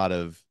 but there are a lot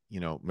of,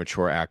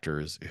 mature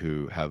actors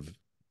who have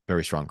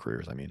very strong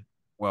careers. I mean,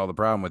 well, the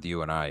problem with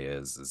you and I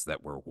is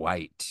that we're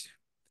white.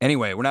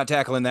 Anyway, we're not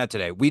tackling that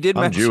today. We did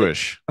I'm mention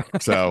Jewish,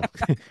 so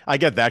I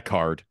get that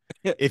card.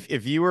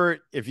 If you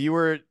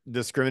were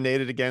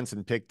discriminated against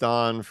and picked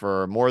on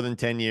for more than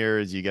 10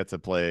 years, you get to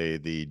play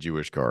the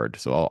Jewish card.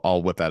 So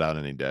I'll whip that out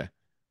any day.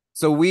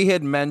 so we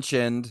had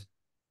mentioned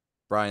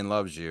Brian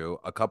Loves You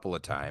a couple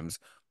of times.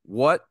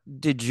 What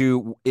did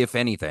you, if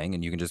anything,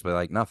 and you can just be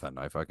like, nothing.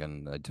 I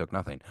took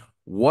nothing.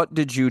 What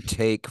did you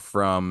take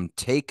from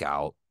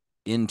Takeout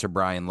into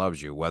Brian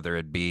Loves You, whether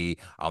it be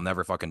I'll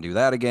never fucking do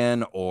that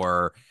again,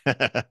 or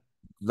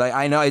like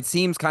I know it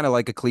seems kind of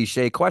like a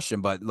cliche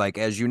question, but like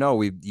as you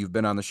know, you've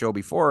been on the show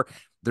before.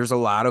 There's a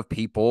lot of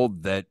people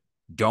that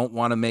don't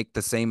want to make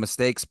the same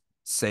mistakes,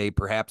 say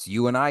perhaps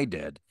you and I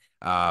did.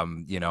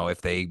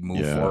 If they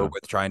move forward Yeah.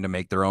 with trying to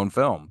make their own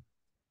film.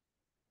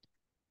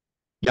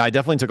 Yeah, I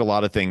definitely took a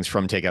lot of things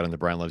from Takeout into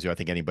Brian Loves You. I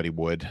think anybody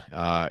would.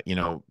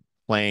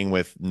 Playing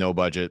with no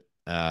budget.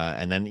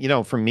 And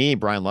then, for me,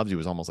 Brian Loves You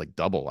was almost like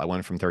double. I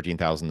went from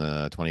 13,000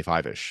 to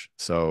 25-ish.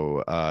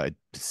 So it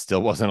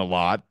still wasn't a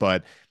lot,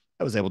 but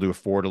I was able to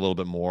afford a little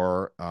bit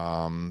more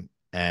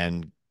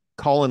and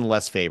call in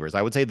less favors.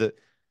 I would say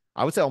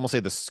almost say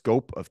the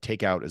scope of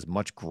Takeout is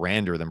much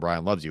grander than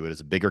Brian Loves You. It is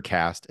a bigger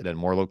cast, it had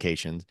more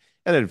locations,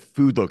 and it had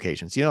food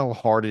locations. You know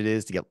how hard it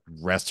is to get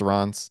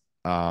restaurants?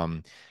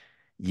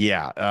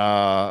 Yeah.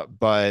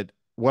 But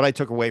what I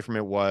took away from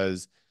it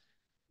was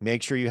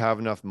make sure you have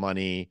enough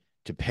money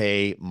to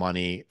pay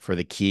money for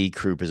the key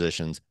crew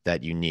positions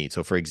that you need.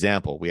 So, for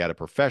example, we had a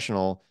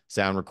professional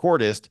sound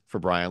recordist for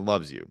Brian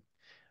Loves You.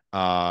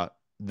 Uh,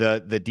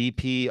 the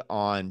DP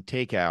on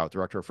Takeout,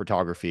 director of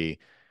photography,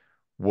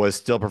 was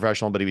still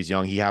professional, but he was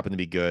young. He happened to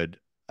be good.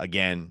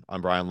 Again,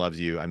 on Brian Loves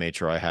You, I made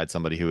sure I had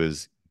somebody who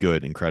was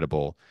good,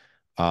 incredible.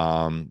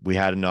 We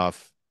had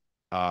enough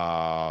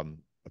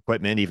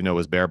equipment, even though it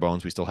was bare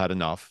bones. We still had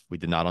enough. We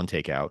did not on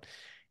Takeout.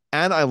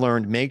 And I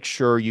learned make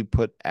sure you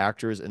put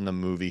actors in the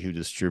movie who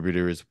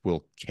distributors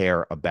will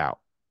care about.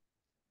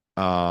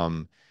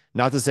 Um,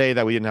 Not to say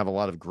that we didn't have a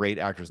lot of great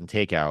actors in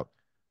Takeout,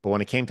 but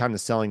when it came time to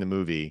selling the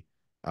movie,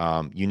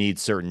 you need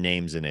certain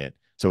names in it.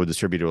 So a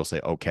distributor will say,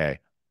 okay,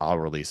 I'll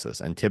release this.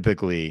 And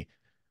typically,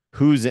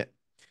 who's in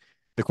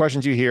the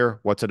questions you hear,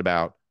 what's it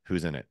about?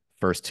 Who's in it?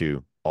 First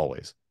two,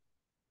 always.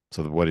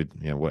 So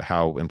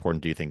how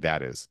important do you think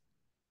that is?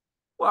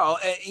 Well,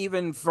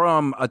 even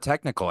from a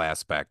technical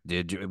aspect,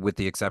 did you, with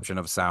the exception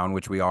of sound,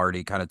 which we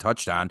already kind of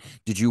touched on,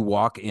 did you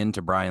walk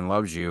into Brian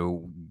Loves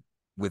You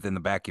within the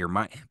back of your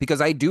mind? Because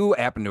I do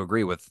happen to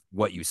agree with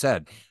what you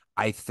said.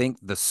 I think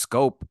the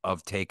scope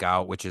of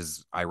Takeout, which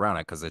is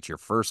ironic because it's your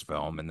first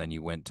film and then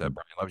you went to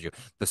Brian Loves You,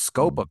 the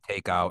scope Mm-hmm. of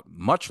Takeout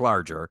much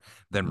larger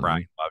than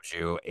Brian Mm-hmm. Loves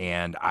You.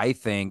 And I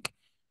think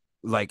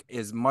like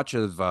as much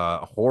of a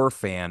horror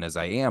fan as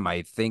I am,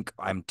 I think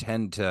I'm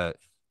tend to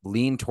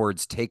lean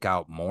towards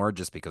Takeout more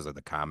just because of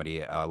the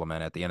comedy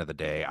element. At the end of the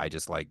day, I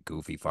just like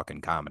goofy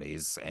fucking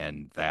comedies,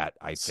 and that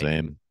I think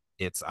Same.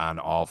 it's on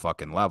all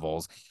fucking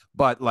levels.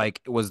 But like,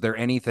 was there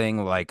anything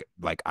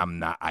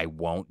I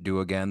won't do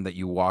again that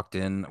you walked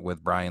in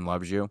with Brian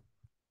Loves You?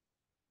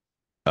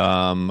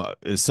 Are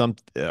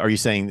you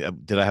saying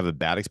did I have a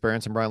bad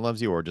experience in Brian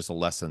Loves You, or just a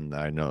lesson that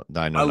I know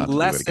not to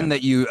do it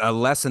again? A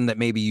lesson that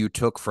maybe you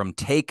took from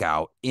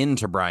Takeout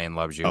into Brian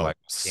Loves You, Oh, like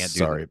can't do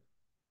that.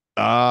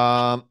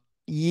 sorry.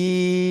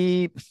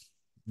 Ye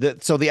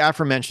so the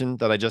aforementioned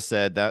that I just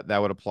said that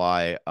would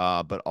apply.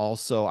 But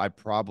also I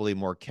probably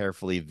more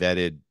carefully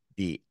vetted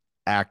the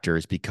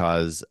actors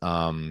because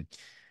I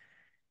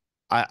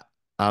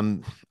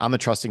I'm a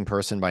trusting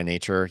person by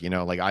nature,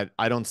 like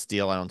I don't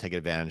steal, I don't take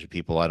advantage of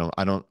people. I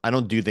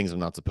don't do things I'm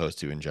not supposed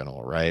to in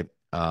general, right?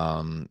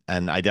 And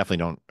I definitely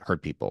don't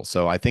hurt people.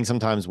 So I think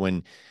sometimes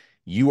when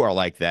you are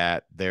like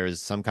that,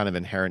 there's some kind of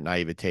inherent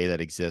naivete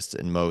that exists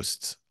in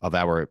most of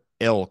our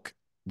ilk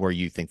where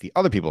you think the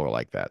other people are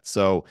like that.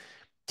 So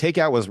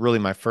Takeout was really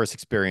my first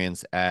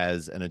experience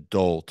as an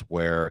adult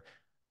where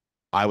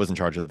I was in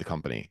charge of the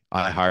company.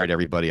 I hired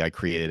everybody, I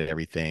created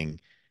everything.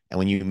 And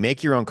when you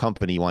make your own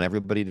company, you want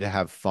everybody to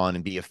have fun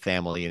and be a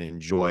family and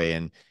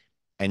enjoy.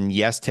 And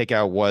yes,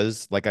 Takeout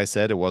was, like I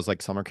said, it was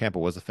like summer camp, it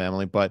was a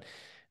family, but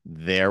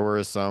there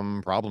were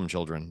some problem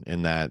children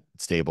in that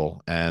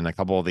stable. And a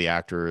couple of the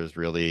actors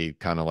really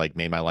kind of like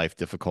made my life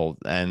difficult.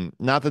 And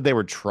not that they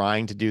were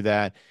trying to do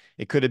that.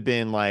 It could have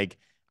been like,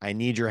 I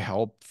need your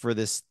help for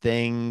this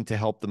thing to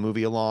help the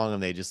movie along.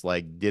 And they just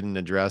like didn't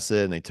address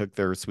it and they took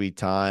their sweet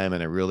time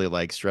and it really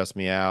like stressed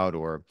me out.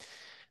 Or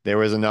there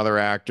was another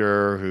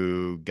actor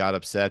who got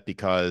upset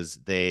because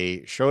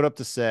they showed up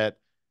to set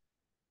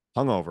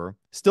hungover,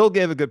 still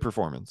gave a good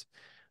performance,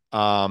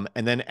 and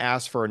then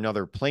asked for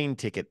another plane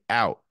ticket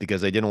out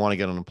because they didn't want to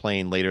get on a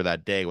plane later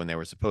that day when they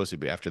were supposed to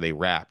be after they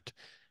wrapped.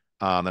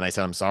 And I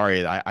said, I'm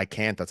sorry, I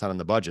can't. That's not in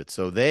the budget.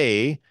 So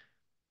they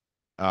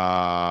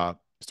uh,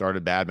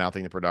 started bad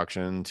mouthing the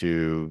production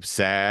to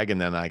SAG, and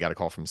then I got a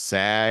call from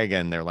SAG,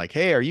 and they're like,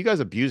 "Hey, are you guys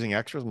abusing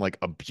extras?" I'm like,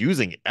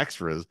 "Abusing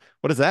extras?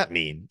 What does that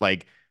mean?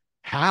 Like,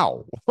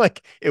 how?"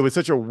 Like, it was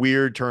such a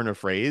weird turn of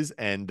phrase,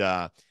 and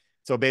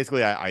so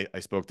basically, I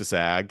spoke to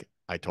SAG.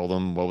 I told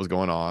them what was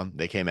going on.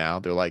 They came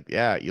out. They're like,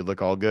 "Yeah, you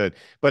look all good,"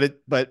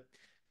 but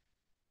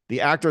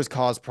the actors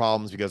caused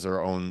problems because of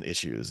their own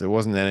issues. It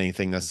wasn't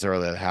anything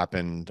necessarily that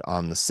happened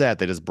on the set.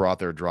 They just brought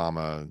their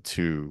drama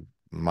to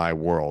my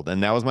world.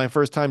 And that was my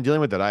first time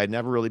dealing with it. I had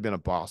never really been a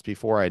boss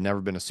before. I had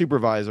never been a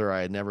supervisor. I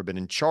had never been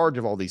in charge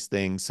of all these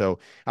things. So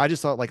I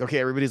just thought like, okay,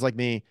 everybody's like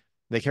me.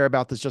 They care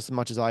about this just as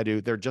much as I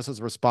do. They're just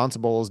as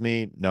responsible as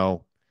me.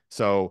 No.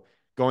 So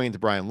going into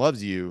Brian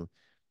Loves You,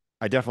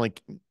 I definitely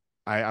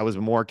I was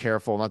more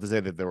careful, not to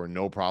say that there were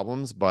no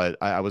problems, but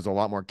I was a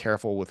lot more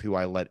careful with who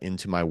I let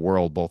into my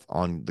world, both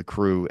on the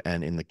crew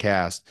and in the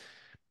cast.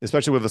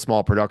 Especially with a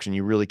small production,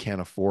 you really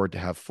can't afford to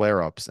have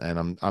flare-ups.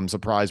 And I'm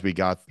surprised we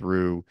got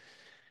through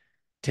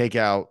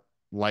takeout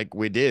like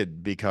we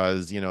did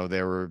because,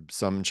 there were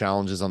some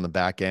challenges on the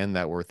back end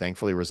that were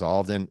thankfully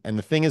resolved. And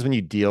the thing is, when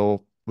you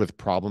deal with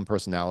problem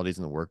personalities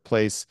in the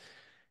workplace,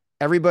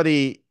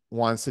 everybody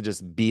wants to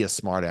just be a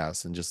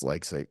smartass and just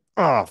like say,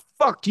 "Oh,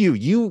 fuck you.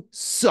 You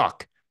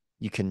suck."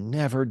 You can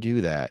never do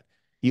that.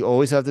 You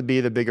always have to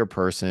be the bigger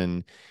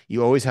person.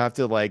 You always have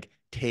to like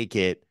take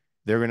it.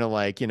 They're going to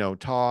like,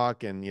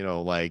 talk and,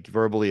 like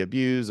verbally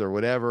abuse or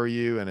whatever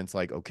you. And it's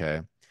like,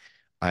 okay,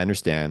 I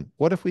understand.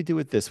 What if we do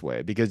it this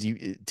way? Because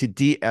to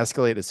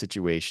de-escalate a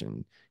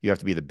situation, you have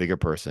to be the bigger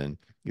person.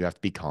 You have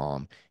to be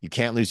calm. You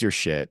can't lose your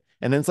shit.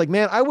 And then it's like,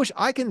 man, I wish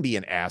I can be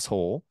an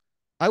asshole.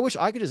 I wish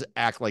I could just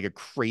act like a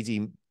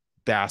crazy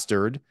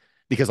bastard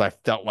because I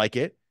felt like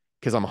it,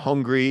 because I'm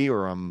hungry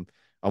or I'm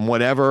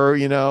whatever,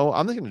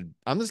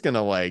 I'm just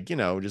gonna like,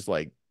 just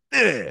like,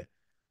 "Ugh."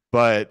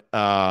 But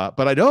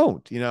I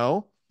don't,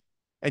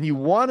 and you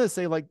want to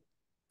say like,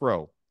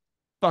 bro,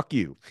 fuck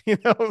you.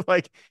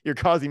 Like you're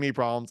causing me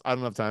problems. I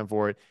don't have time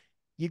for it.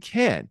 You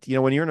can't.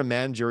 When you're in a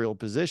managerial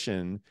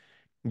position,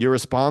 you're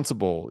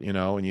responsible,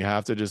 and you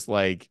have to just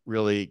like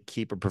really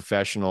keep a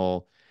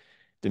professional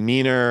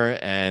demeanor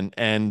and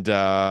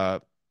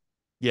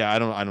yeah, I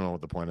don't know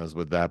what the point is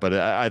with that, but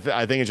I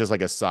think it's just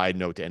like a side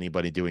note to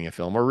anybody doing a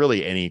film or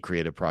really any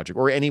creative project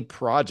or any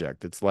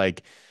project. It's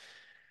like,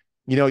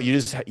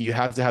 you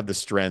have to have the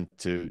strength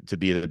to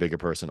be the bigger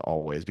person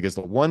always, because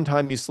the one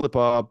time you slip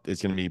up,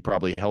 it's going to be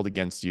probably held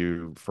against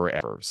you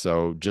forever.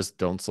 So just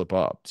don't slip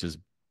up. Just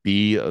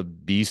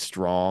be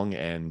strong.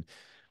 And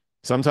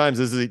sometimes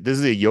this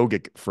is a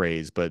yogic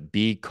phrase, but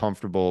be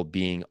comfortable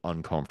being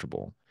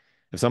uncomfortable.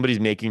 If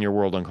somebody's making your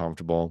world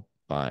uncomfortable,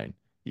 fine.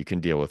 You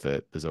can deal with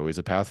it. There's always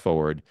a path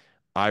forward.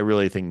 I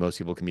really think most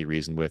people can be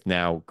reasoned with.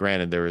 Now,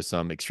 granted, there is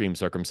some extreme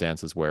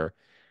circumstances where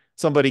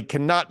somebody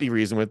cannot be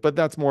reasoned with, but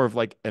that's more of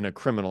like a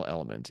criminal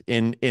element.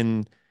 In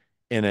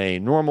a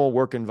normal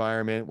work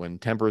environment, when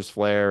tempers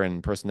flare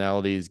and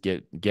personalities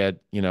get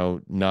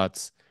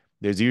nuts,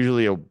 there's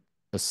usually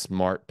a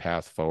smart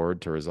path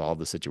forward to resolve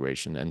the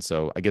situation. And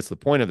so I guess the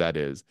point of that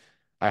is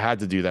I had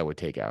to do that with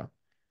takeout,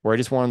 where I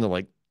just wanted to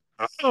like,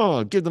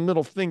 oh, give the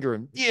middle finger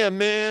and yeah,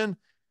 man.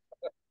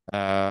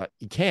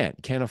 You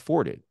can't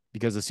afford it,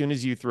 because as soon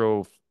as you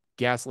throw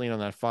gasoline on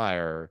that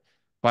fire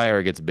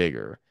gets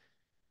bigger.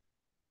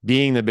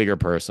 Being the bigger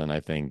person, I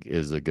think,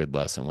 is a good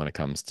lesson when it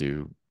comes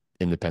to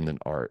independent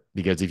art.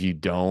 Because if you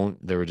don't,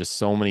 there are just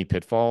so many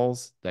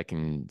pitfalls that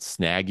can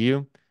snag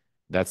you.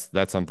 That's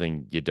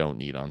something you don't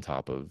need on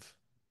top of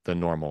the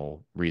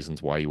normal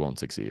reasons why you won't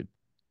succeed.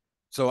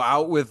 So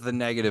out with the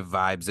negative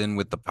vibes, in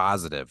with the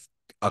positive.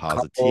 A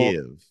couple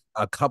Positive.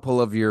 a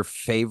couple of your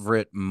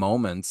favorite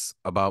moments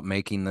about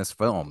making this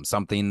film,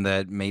 something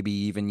that maybe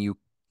even you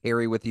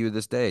carry with you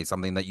this day,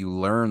 something that you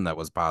learned that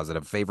was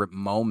positive, favorite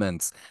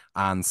moments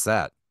on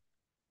set.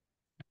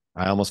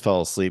 I almost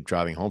fell asleep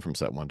driving home from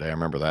set one day. I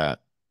remember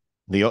that.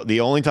 The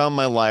only time in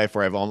my life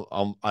where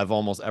I've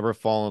almost ever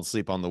fallen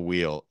asleep on the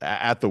wheel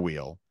at the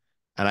wheel,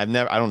 and I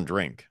don't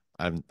drink.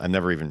 I've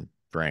never even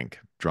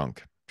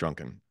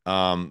drunken.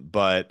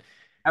 But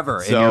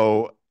Ever in your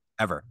so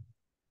ever.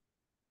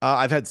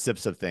 I've had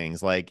sips of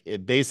things like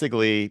it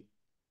basically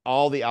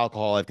all the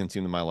alcohol I've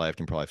consumed in my life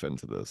can probably fit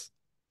into this.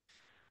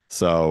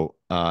 So,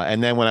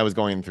 and then when I was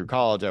going through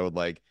college, I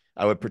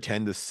would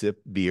pretend to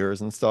sip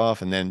beers and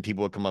stuff. And then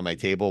people would come on my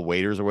table,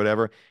 waiters or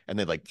whatever, and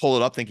they'd like pull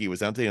it up thinking it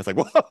was empty. And it's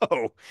like,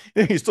 whoa,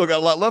 you still got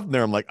a lot left in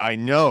there. I'm like, I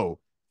know.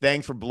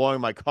 Thanks for blowing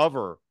my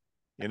cover,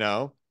 you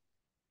know?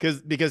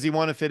 Because you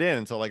want to fit in.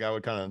 And so like I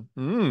would kind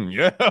of,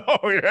 yeah,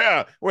 oh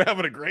yeah, we're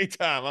having a great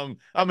time.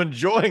 I'm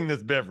enjoying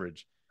this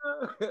beverage.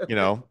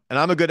 And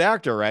I'm a good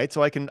actor, right?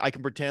 So I can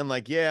pretend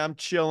like, yeah, I'm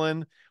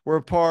chilling,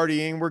 we're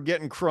partying, we're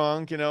getting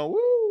crunk,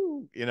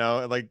 woo,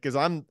 like because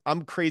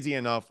I'm crazy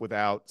enough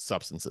without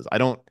substances. I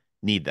don't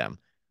need them.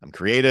 I'm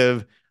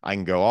creative. I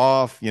can go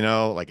off,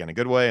 like in a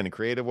good way, in a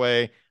creative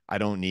way. I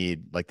don't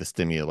need like the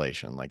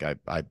stimulation. Like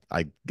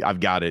I've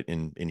got it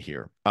in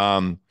here.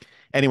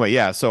 Anyway,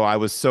 yeah. So I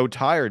was so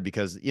tired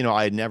because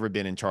I had never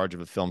been in charge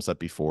of a film set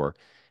before,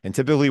 and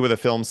typically with a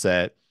film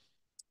set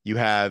you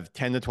have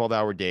 10 to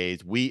 12-hour days.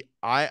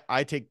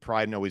 I take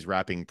pride in always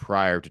wrapping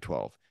prior to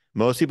 12.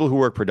 Most people who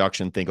work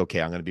production think,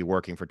 okay, I'm going to be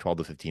working for 12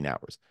 to 15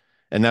 hours.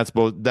 And that's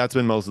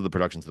been most of the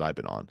productions that I've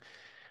been on.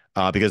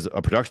 Because a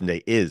production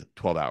day is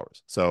 12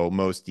 hours. So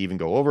most even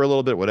go over a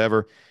little bit,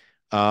 whatever.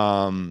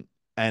 And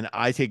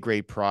I take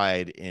great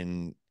pride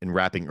in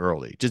wrapping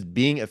early, just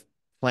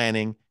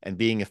planning and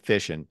being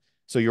efficient.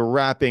 So you're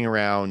wrapping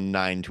around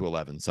 9 to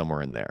 11,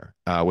 somewhere in there,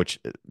 which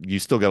you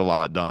still get a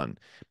lot done.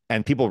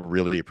 And people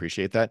really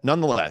appreciate that.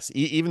 Nonetheless,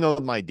 even though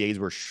my days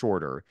were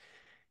shorter,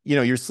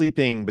 you're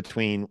sleeping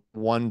between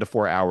 1 to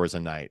 4 hours a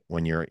night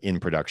when you're in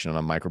production on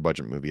a micro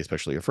budget movie,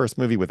 especially your first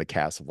movie with a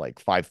cast of like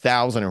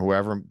 5,000 or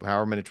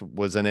however many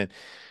was in it.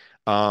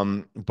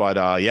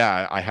 But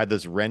yeah, I had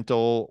this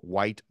rental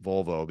white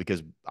Volvo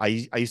because I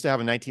used to have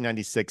a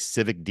 1996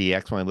 Civic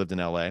DX when I lived in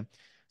LA.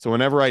 So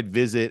whenever I'd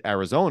visit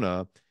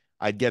Arizona,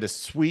 I'd get a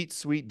sweet,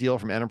 sweet deal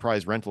from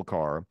Enterprise Rental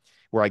Car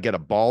where I get a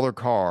baller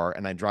car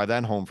and I drive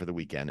that home for the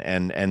weekend.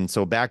 And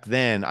so back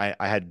then I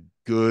had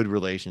good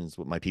relations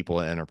with my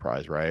people at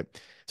Enterprise, right?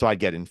 So I'd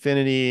get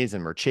Infinities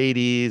and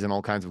Mercedes and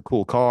all kinds of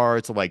cool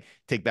cars to like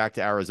take back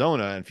to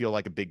Arizona and feel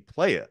like a big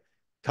player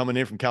coming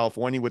in from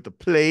California with the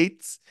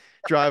plates,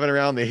 driving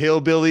around the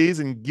hillbillies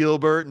in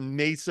Gilbert and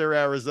Mesa,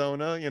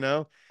 Arizona, you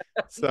know.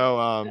 So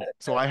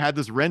I had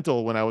this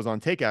rental when I was on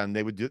takeout, and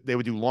they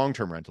would do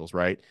long-term rentals,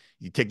 right?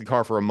 You take the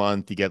car for a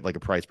month, you get like a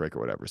price break or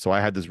whatever. So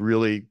I had this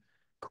really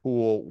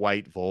cool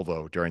white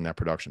Volvo during that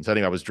production. So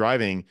anyway, I was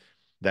driving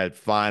that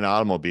fine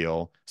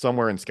automobile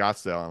somewhere in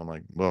Scottsdale, and I'm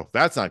like, well,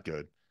 that's not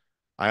good.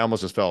 I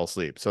almost just fell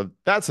asleep. So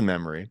that's a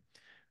memory.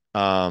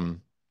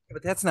 Um,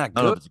 But that's not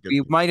I don't know good. if it's a good We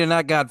movie. might have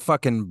not got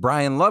fucking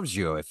Brian Loves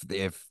You if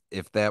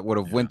that would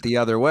have Yeah, went the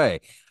other way.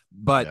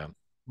 But yeah,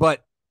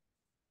 but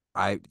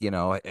I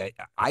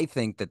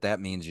think that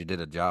means you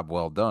did a job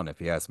well done. If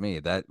you ask me,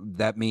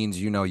 that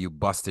means you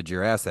busted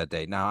your ass that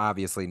day. Now,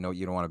 obviously, no,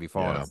 you don't want to be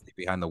falling yeah, asleep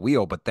behind the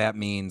wheel, but that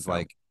means yeah.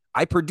 like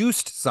I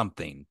produced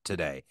something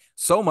today.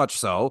 So much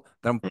so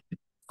that I'm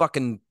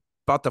fucking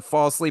about to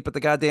fall asleep at the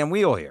goddamn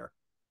wheel here.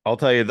 I'll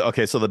tell you.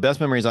 Okay, so the best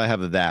memories I have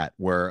of that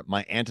were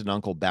my aunt and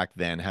uncle back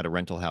then had a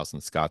rental house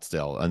in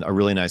Scottsdale, a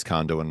really nice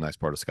condo in a nice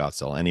part of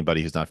Scottsdale.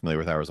 Anybody who's not familiar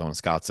with Arizona,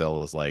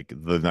 Scottsdale is like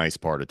the nice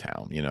part of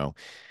town, you know.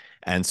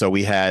 And so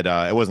we had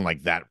it wasn't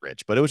like that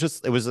rich, but it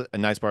was a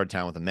nice part of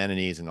town with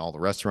amenities and all the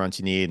restaurants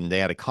you need. And they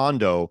had a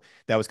condo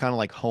that was kind of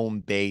like home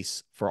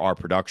base for our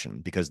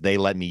production because they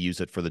let me use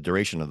it for the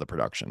duration of the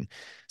production.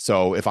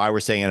 So if I were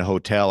staying in a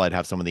hotel, I'd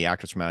have some of the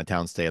actors from out of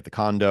town stay at the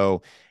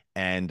condo.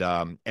 And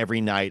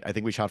every night, I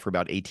think we shot for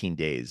about 18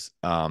 days.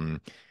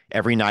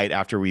 Every night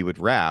after we would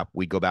wrap,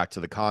 we'd go back to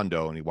the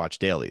condo and we'd watch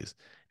dailies.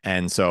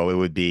 And so it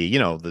would be,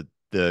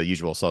 the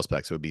usual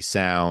suspects. It would be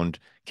sound,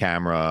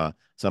 camera,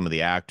 some of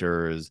the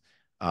actors,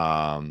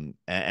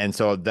 and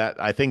so that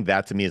I think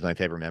that to me is my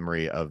favorite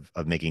memory of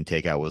making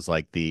takeout was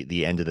like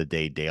the end of the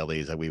day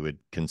dailies that we would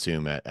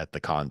consume at the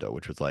condo,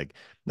 which was like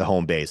the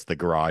home base. The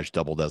garage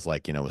doubled as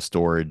like, a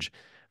storage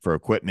for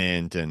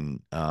equipment, and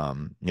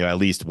at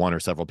least one or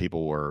several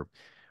people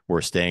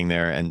were staying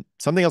there. And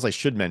something else I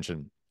should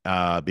mention,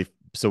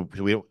 so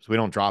we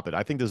don't drop it.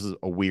 I think this is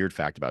a weird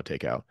fact about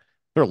takeout.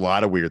 There are a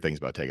lot of weird things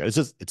about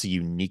takeout. It's a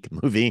unique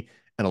movie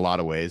in a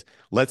lot of ways.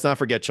 Let's not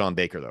forget Sean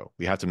Baker, though.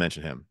 We have to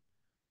mention him.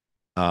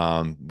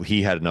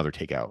 He had another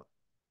takeout.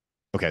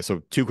 Okay,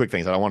 so two quick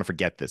things. I don't want to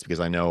forget this because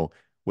I know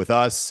with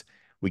us,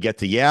 we get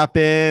to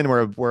yapping.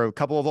 We're a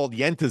couple of old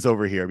yentas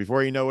over here.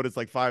 Before you know it, it's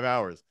like 5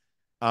 hours.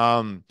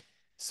 What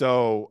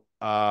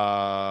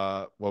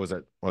was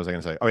it? What was I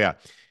gonna say? Oh yeah.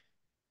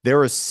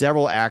 There are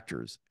several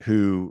actors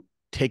who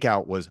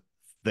Takeout was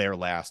their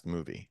last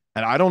movie.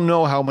 And I don't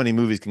know how many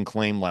movies can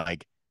claim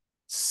like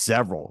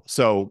several.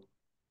 So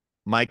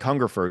Mike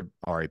Hungerford,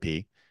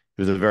 R.I.P.,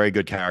 who was a very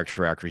good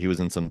character actor. He was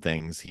in some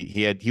things.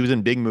 He was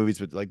in big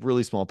movies with like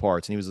really small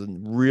parts, and he was a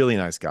really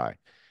nice guy.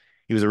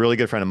 He was a really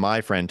good friend of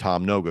my friend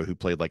Tom Noga, who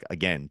played like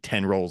again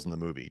 10 roles in the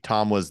movie.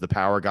 Tom was the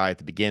power guy at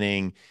the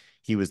beginning.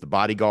 He was the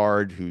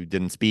bodyguard who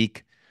didn't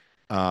speak.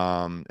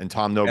 And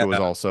Tom Noga was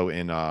Yeah. also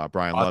in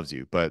Brian Loves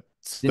You. But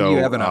Didn't you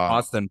so have an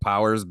Austin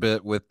Powers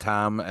bit with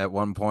Tom at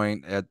one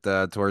point at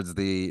towards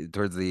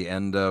the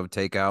end of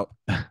Takeout?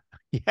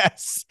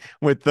 yes,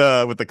 with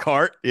the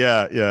cart.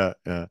 Yeah, yeah,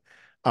 yeah.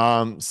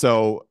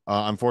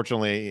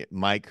 Unfortunately,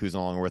 Mike, who's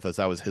no longer with us,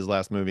 that was his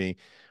last movie.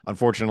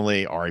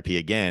 Unfortunately, RIP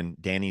again,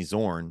 Danny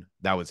Zorn,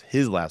 that was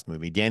his last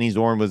movie. Danny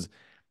Zorn was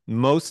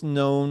most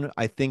known,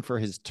 I think, for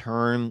his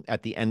turn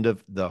at the end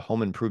of the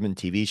Home Improvement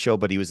TV show,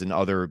 but he was in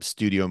other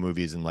studio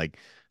movies and like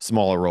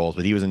smaller roles.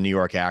 But he was a New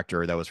York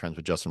actor that was friends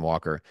with Justin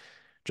Walker.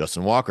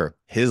 Justin Walker,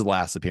 his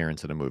last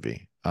appearance in a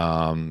movie.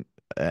 And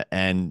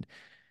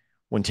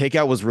when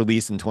Takeout was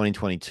released in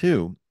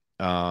 2022,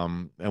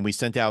 and we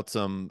sent out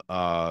some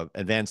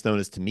advance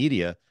notice to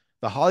media,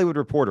 the Hollywood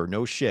Reporter,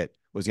 no shit,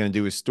 was going to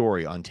do a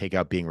story on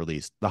Takeout being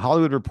released. The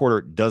Hollywood Reporter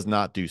does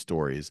not do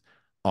stories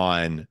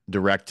on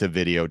direct to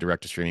video,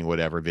 direct to streaming,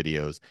 whatever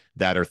videos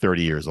that are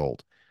 30 years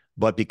old.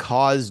 But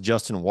because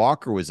Justin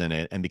Walker was in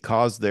it, and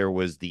because there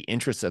was the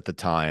interest at the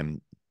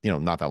time,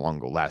 not that long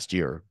ago, last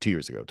year, 2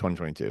 years ago,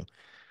 2022,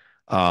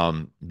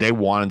 they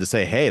wanted to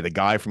say, hey, the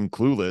guy from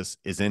Clueless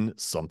is in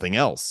something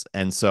else.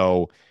 And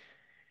so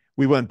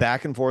we went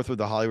back and forth with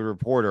the Hollywood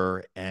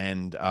Reporter,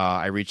 and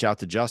I reached out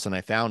to Justin.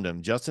 I found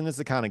him. Justin is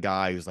the kind of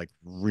guy who's like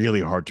really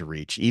hard to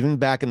reach. Even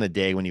back in the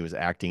day when he was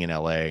acting in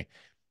LA,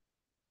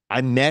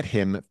 I met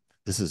him.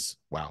 This is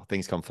wow,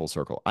 things come full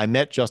circle. I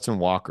met Justin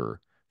Walker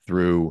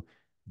through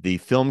the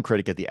film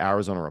critic at the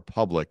Arizona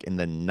Republic in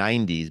the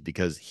 90s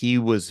because he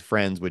was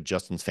friends with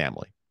Justin's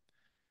family.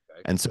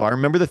 Okay. And so I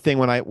remember the thing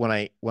when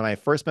I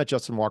first met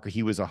Justin Walker,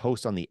 he was a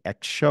host on the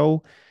X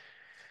show,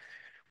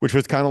 which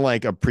was kind of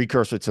like a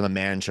precursor to the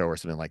Man Show or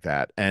something like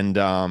that. And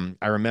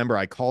I remember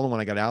I called him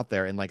when I got out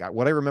there, and like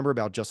what I remember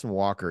about Justin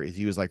Walker is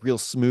he was like real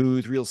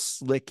smooth, real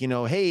slick,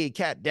 hey,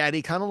 cat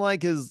daddy, kind of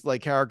like his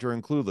like character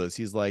in Clueless.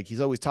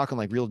 He's always talking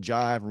like real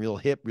jive and real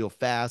hip, real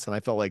fast, and I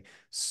felt like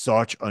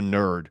such a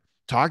nerd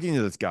talking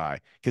to this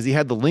guy because he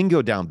had the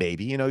lingo down,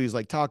 baby. He was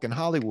like talking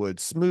Hollywood,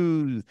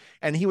 smooth,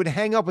 and he would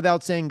hang up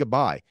without saying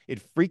goodbye. It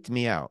freaked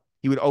me out.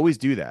 He would always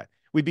do that.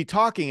 We'd be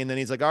talking, and then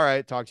he's like, "All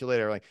right, talk to you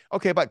later." Like,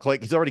 okay, bye,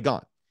 click. He's already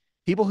gone.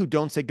 People who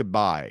don't say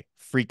goodbye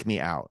freak me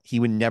out. He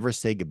would never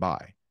say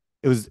goodbye.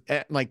 It was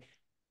like,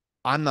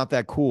 I'm not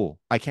that cool.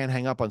 I can't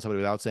hang up on somebody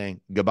without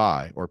saying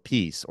goodbye or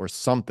peace or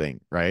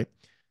something, right?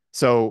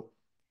 So,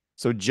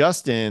 so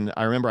Justin,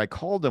 I remember I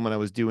called him when I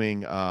was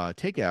doing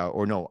takeout,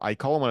 or no, I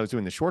called him when I was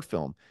doing the short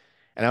film,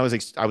 and I was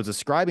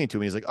describing it to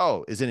him. He's like,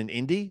 "Oh, is it an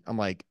indie?" I'm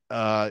like,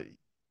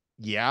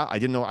 yeah. I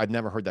didn't know. I'd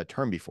never heard that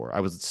term before. I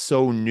was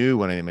so new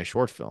when I made my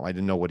short film. I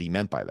didn't know what he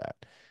meant by that.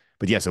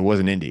 But yes, it was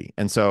an indie.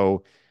 And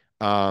so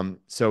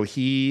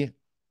he,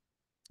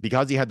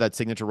 because he had that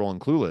signature role in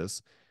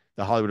Clueless,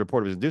 the Hollywood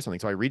Reporter was to do something.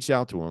 So I reached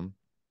out to him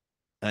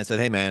and I said,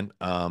 "Hey man,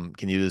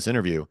 can you do this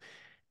interview?"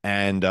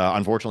 And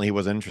unfortunately, he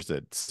wasn't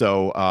interested.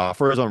 So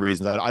for his own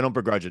reasons, I don't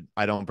begrudge it.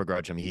 I don't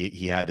begrudge him.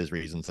 He had his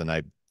reasons, and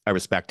I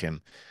respect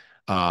him.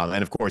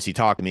 And of course, he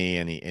talked to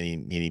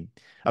me,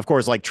 of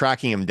course, like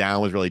tracking him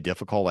down was really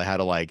difficult. I had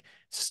to like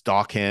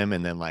stalk him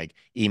and then like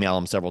email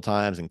him several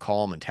times and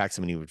call him and text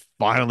him, and he would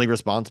finally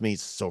respond to me.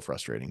 It's so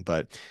frustrating.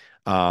 But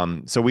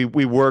so we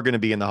were going to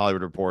be in the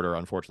Hollywood Reporter.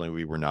 Unfortunately,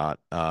 we were not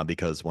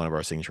because one of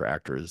our signature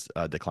actors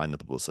declined the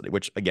publicity,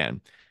 which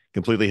again,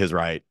 completely his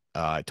right.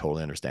 I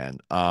totally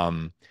understand.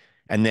 And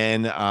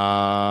then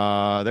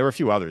there were a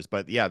few others,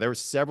 but yeah, there were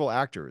several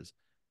actors.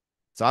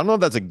 So I don't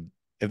know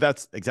if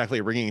that's exactly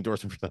a ringing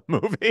endorsement for the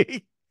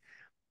movie.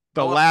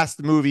 The Oh,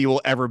 last movie you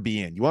will ever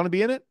be in. You want to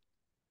be in it?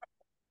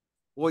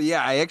 well,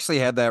 yeah, I actually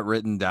had that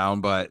written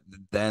down, but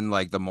then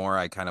like the more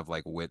I kind of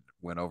like went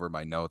over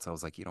my notes, I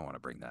was like, you don't want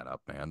to bring that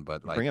up, man.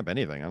 But like, Bring up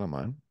anything. I don't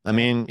mind. I yeah,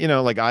 mean,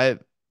 like I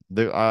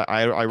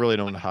really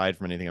don't hide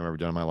from anything I've ever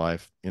done in my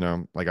life.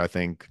 Like I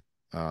think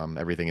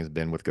everything has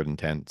been with good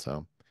intent.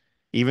 So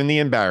even the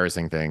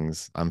embarrassing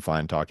things, I'm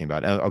fine talking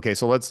about. Okay,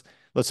 so let's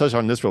touch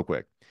on this real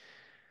quick.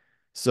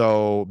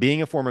 So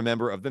being a former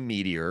member of the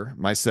Meteor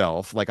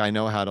myself, like I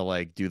know how to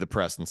like do the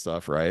press and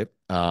stuff, right?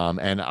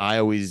 And I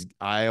always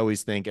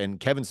think, and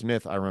Kevin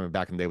Smith, I remember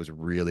back in the day was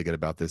really good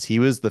about this. He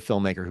was the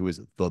filmmaker who was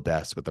the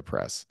best with the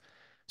press.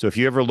 So if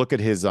you ever look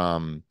at his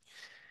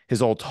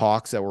old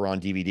talks that were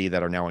on DVD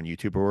that are now on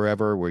YouTube or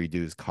wherever, where he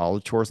do his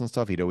college tours and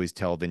stuff, he'd always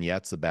tell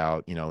vignettes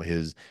about,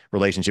 his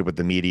relationship with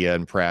the media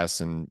and press.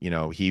 And,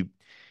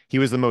 he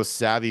was the most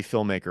savvy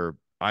filmmaker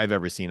I've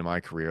ever seen in my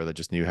career that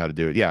just knew how to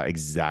do it. Yeah,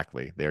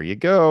 exactly. There you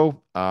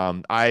go.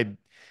 I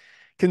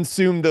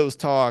consumed those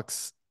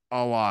talks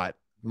a lot.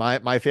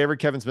 My favorite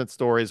Kevin Smith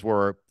stories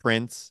were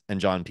Prince and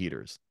John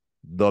Peters.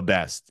 The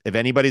best. If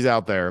anybody's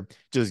out there,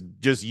 just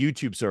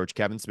YouTube search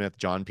Kevin Smith,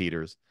 John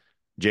Peters,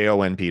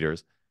 Jon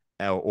Peters,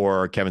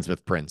 or Kevin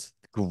Smith Prince.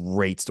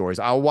 Great stories.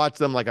 I'll watch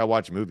them like I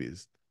watch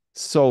movies.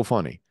 So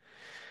funny.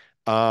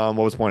 What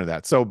was the point of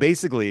that? So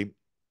basically,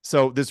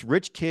 so this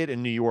rich kid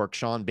in New York,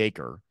 Sean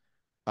Baker,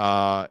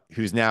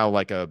 who's now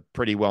like a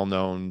pretty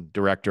well-known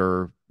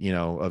director,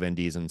 of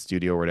indies and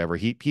studio or whatever.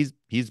 He's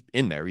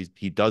in there.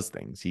 He does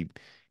things. He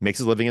makes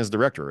his living as a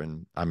director,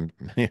 and I'm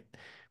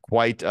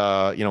quite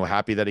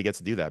happy that he gets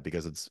to do that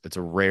because it's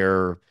a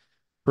rare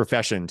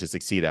profession to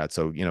succeed at.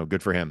 So,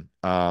 good for him.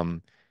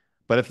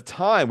 But at the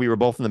time we were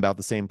both in about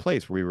the same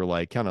place where we were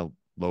like kind of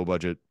low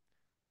budget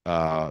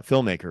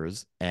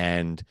filmmakers,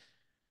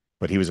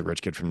 but he was a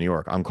rich kid from New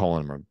York. I'm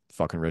calling him a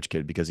fucking rich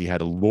kid because he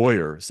had a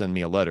lawyer send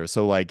me a letter.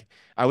 So like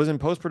I was in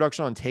post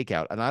production on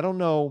Takeout, and I don't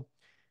know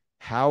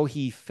how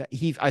he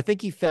I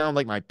think he found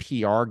like my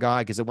PR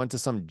guy because it went to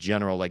some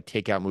general like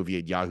takeout movie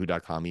at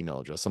yahoo.com email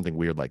address, something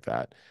weird like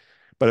that.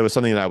 But it was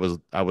something that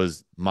I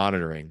was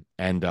monitoring,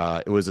 and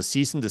it was a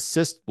cease and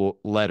desist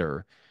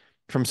letter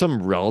from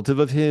some relative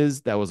of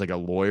his that was like a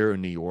lawyer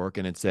in New York,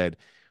 and it said,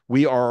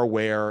 "We are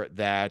aware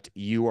that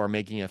you are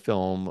making a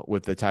film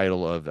with the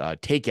title of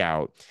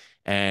Takeout,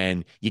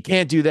 and you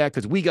can't do that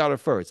because we got it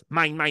first.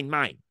 Mine,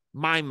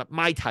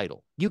 my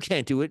title. You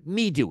can't do it.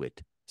 Me do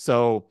it."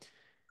 So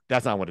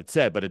that's not what it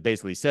said, but it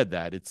basically said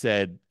that. It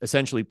said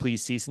essentially,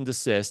 please cease and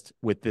desist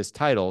with this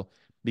title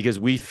because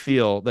we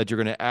feel that you're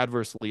going to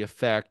adversely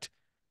affect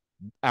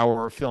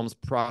our film's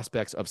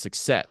prospects of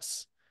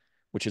success,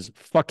 which is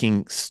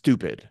fucking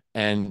stupid.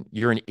 And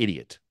you're an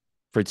idiot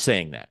for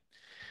saying that.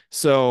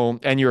 So,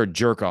 and you're a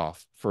jerk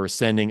off for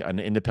sending an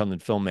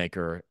independent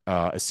filmmaker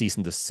a cease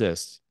and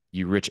desist,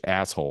 you rich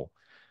asshole.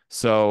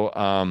 So,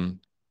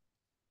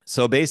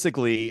 so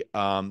basically,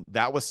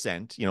 that was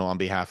sent, on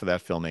behalf of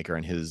that filmmaker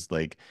and his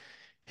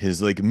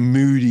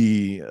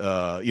moody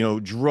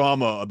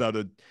drama about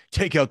a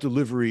takeout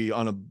delivery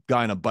on a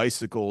guy on a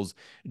bicycle's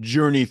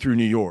journey through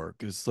New York.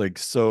 It's like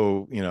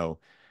so,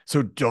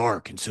 so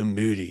dark and so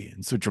moody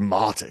and so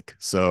dramatic.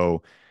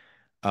 So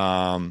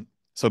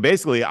So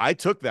basically, I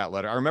took that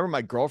letter. I remember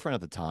my girlfriend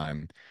at the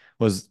time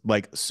was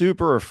like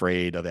super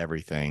afraid of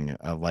everything.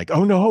 Like,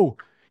 oh no,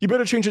 you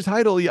better change the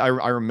title. I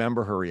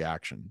remember her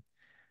reaction.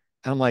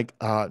 And I'm like,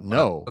 One of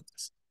no.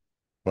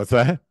 What's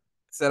that?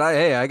 said,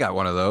 hey, I got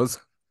one of those.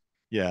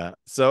 Yeah.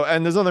 So,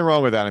 and there's nothing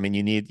wrong with that. I mean,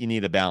 you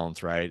need a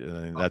balance, right?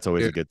 And Oh, that's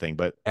always a dude, good thing.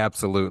 But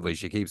absolutely.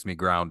 She keeps me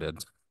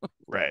grounded.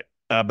 right.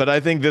 But I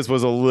think this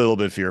was a little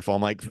bit fearful.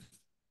 I'm like,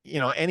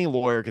 any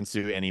lawyer can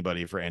sue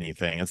anybody for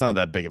anything. It's not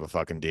that big of a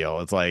fucking deal.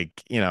 It's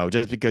like,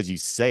 just because you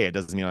say it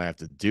doesn't mean I have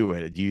to do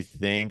it. Do you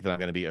think that I'm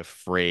going to be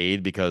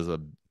afraid because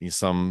of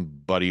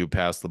somebody who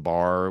passed the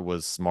bar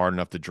was smart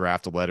enough to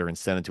draft a letter and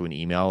send it to an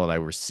email that I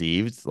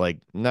received? Like,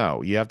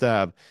 no, you have to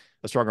have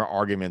a stronger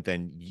argument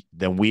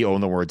than we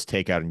own the words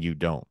takeout and you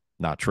don't.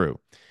 Not true.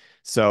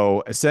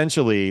 So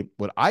essentially,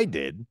 what I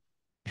did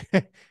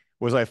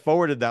was I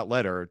forwarded that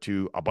letter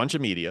to a bunch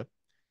of media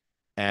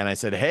and I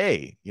said,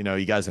 hey, you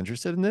guys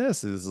interested in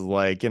this? This is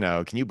like,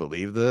 can you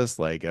believe this?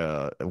 Like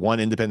one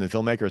independent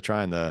filmmaker is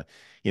trying to,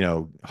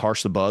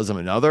 harsh the buzz of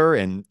another.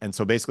 And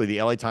so basically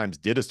the LA Times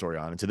did a story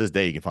on it. To this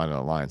day, you can find it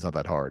online. It's not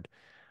that hard.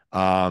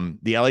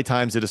 The LA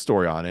Times did a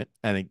story on it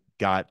and it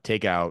got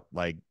takeout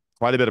like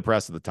quite a bit of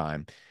press at the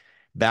time.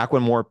 Back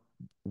when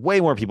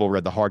way more people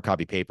read the hard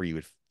copy paper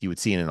you would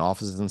see in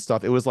offices and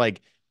stuff. It was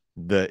like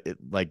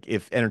like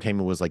if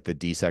entertainment was like the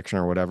D section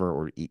or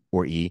whatever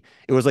or E,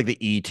 it was like the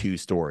E2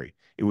 story.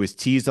 It was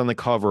teased on the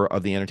cover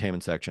of the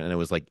entertainment section and it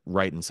was like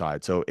right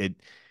inside. So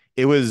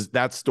it was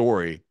that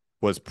story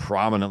was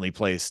prominently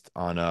placed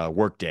on a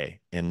workday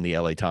in the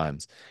LA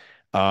Times.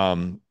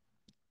 Um,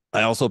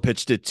 I also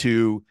pitched it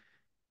to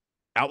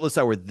outlets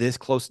that were this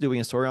close to doing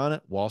a story on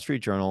it: Wall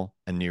Street Journal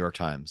and New York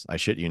Times. I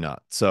shit you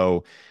not.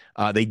 So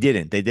they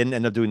didn't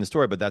end up doing the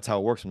story, but that's how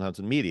it works sometimes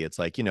in media. It's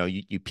like,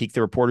 you pique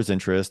the reporter's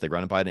interest, they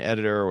run it by an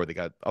editor, or they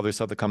got other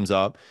stuff that comes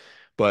up.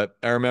 But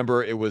I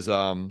remember it was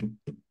sorry,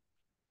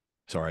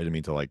 I didn't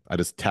mean to, like, I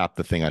just tapped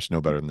the thing. I should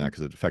know better than that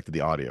because it affected the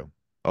audio.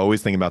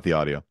 Always thinking about the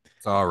audio.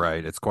 It's all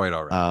right. It's quite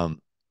all right.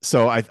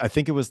 So I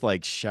think it was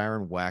like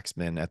Sharon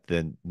Waxman at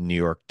the New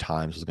York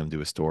Times was going to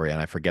do a story, and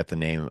I forget the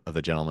name of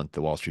the gentleman at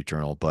the Wall Street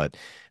Journal, but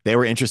they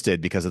were interested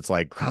because it's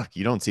like, huh,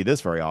 you don't see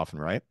this very often,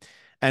 right?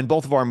 And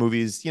both of our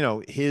movies,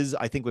 his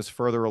I think was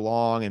further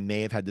along and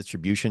may have had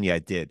distribution. Yeah,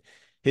 it did.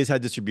 His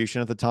had distribution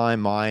at the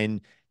time.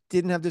 Mine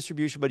didn't have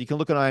distribution, but you can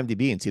look on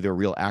IMDb and see there are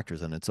real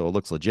actors in it, so it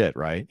looks legit,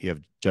 right? You have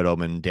Judd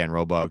Omen, Dan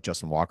Roebuck,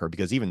 Justin Walker,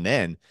 because even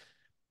then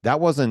that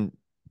wasn't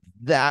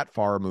that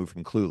far removed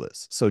from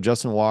Clueless. So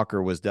Justin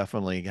Walker was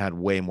definitely had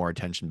way more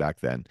attention back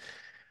then.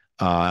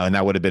 And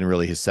that would have been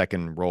really his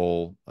second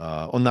role.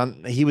 Well,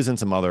 not he was in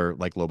some other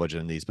like low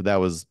budget indies, but that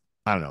was,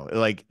 I don't know,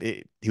 like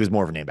he was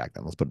more of a name back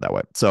then. Let's put it that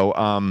way. So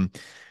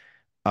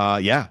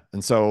yeah,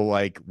 and so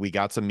like we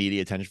got some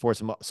media attention for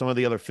it. Some of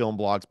the other film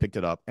blogs picked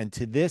it up, and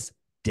to this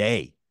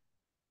day,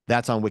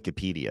 that's on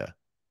Wikipedia.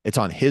 It's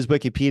on his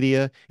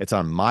Wikipedia. It's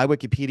on my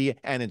Wikipedia,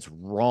 and it's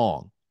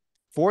wrong.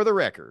 For the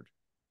record,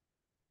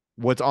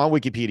 what's on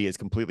Wikipedia is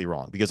completely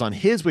wrong because on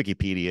his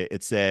Wikipedia,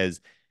 it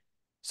says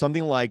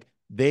something like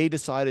they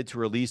decided to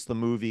release the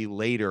movie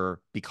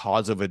later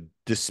because of a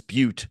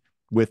dispute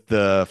with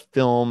the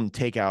film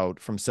takeout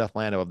from Seth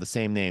Landau of the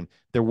same name.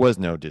 There was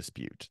no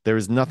dispute. There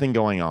was nothing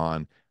going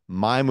on.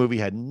 My movie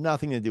had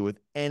nothing to do with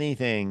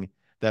anything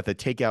that the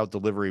takeout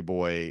delivery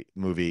boy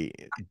movie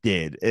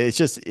did.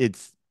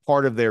 It's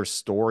part of their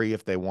story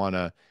if they want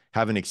to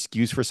have an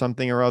excuse for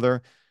something or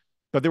other,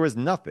 but there was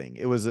nothing.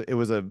 It was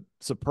a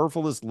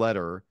superfluous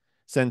letter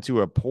sent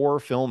to a poor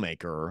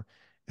filmmaker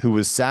who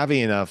was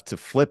savvy enough to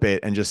flip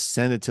it and just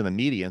send it to the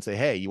media and say,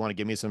 "Hey, you want to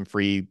give me some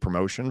free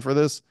promotion for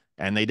this?"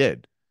 And they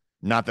did.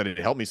 Not that it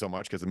helped me so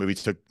much because the movie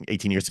took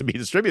 18 years to be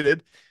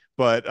distributed,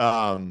 but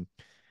I'll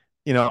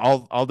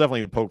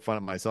definitely poke fun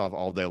at myself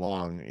all day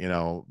long,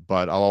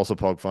 but I'll also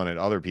poke fun at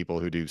other people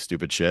who do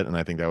stupid shit, and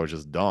I think that was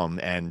just dumb.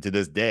 And to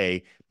this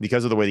day,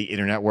 because of the way the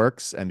internet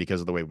works and because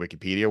of the way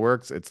Wikipedia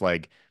works, it's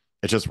like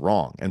it's just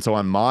wrong. And so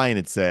on mine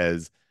it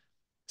says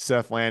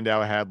Seth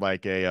Landau had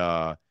like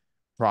a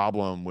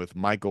problem with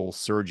Michael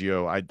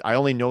Sergio. I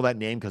only know that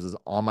name because it was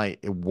on my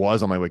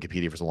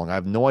Wikipedia for so long. I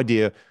have no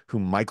idea who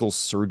Michael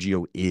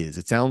Sergio is.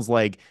 It sounds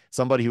like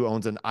somebody who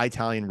owns an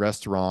Italian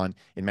restaurant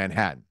in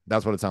Manhattan.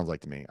 That's what it sounds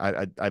like to me.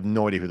 I have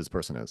no idea who this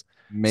person is.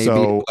 Maybe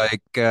So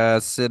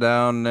like sit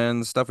down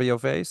and stuff in your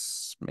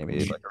face. Maybe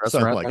like a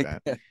something restaurant like like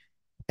that. that.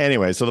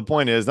 Anyway, so the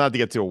point is not to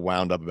get too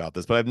wound up about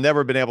this, but I've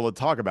never been able to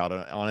talk about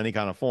it on any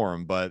kind of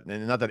forum, but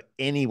and not that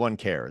anyone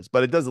cares,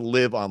 but it does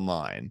live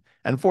online.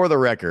 And for the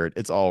record,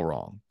 it's all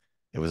wrong.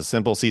 It was a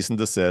simple cease and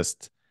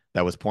desist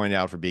that was pointed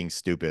out for being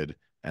stupid,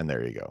 and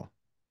there you go.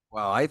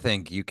 Well, I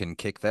think you can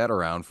kick that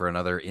around for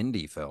another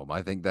indie film.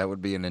 I think that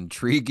would be an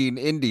intriguing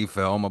indie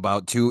film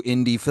about two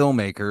indie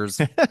filmmakers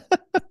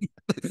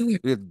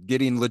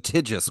getting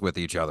litigious with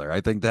each other. I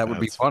think that would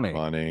be That's funny.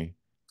 funny.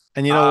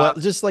 And you know Uh,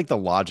 what? Just like the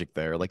logic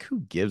there, like who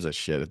gives a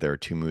shit if there are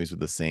two movies with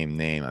the same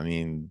name? I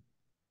mean,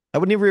 I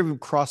would never even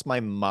cross my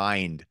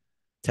mind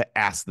to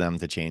ask them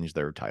to change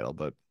their title,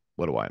 but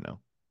what do I know?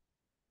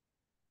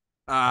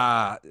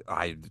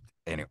 I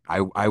Anyway,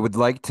 I would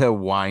like to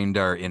wind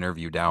our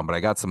interview down, but I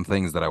got some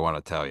things that I want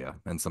to tell you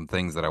and some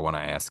things that I want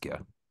to ask you.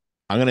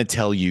 I'm going to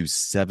tell you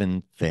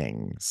 7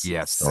 things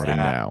Yes, starting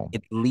now.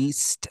 at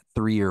least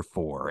three or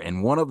four.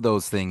 And one of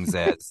those things,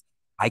 as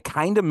I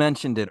kind of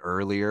mentioned it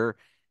earlier,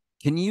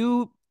 can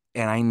you,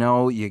 and I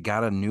know you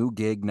got a new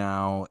gig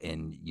now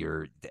and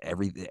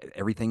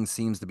everything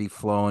seems to be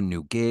flowing,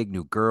 new gig,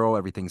 new girl,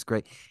 everything's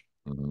great.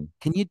 Mhm.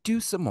 Can you do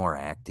some more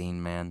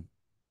acting, man?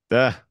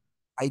 Uh,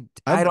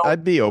 I don't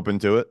I'd be open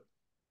to it.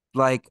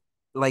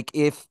 like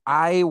if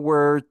I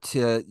were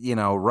to,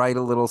 write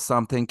a little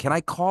something, can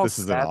I call This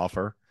is an Seth?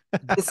 offer.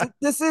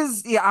 This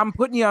is yeah, I'm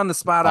putting you on the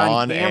spot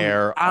On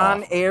air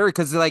on offer. air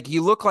because like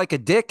you look like a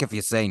dick if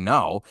you say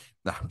no.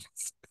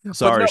 But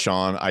Sorry, no,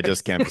 Sean. I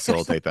just can't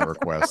facilitate that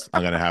request.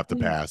 I'm going to have to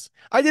pass.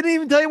 I didn't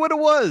even tell you what it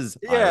was.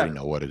 I already yeah.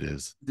 know what it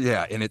is.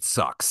 Yeah, and it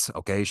sucks.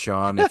 Okay,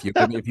 Sean, if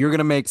you're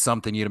gonna make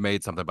something, you'd have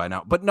made something by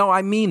now. But no,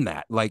 I mean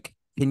that. Like,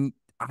 can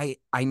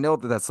I know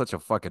that that's such a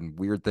fucking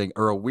weird thing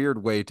or a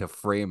weird way to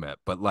frame it,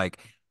 but like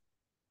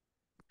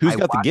Who's I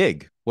got the watch.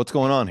 gig? What's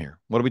going on here?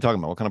 What are we talking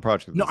about? What kind of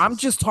project No, this I'm is?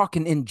 just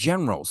talking in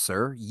general,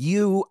 sir.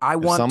 I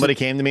If want to. somebody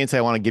came to me and said,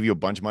 I want to give you a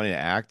bunch of money to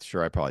act,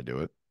 sure, I'd probably do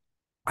it.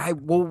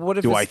 Well, what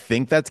if Do I it's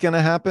think that's going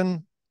to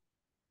happen?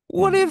 Hmm.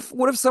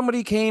 what if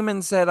somebody came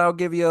and said, "I'll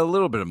give you a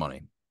little bit of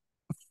money."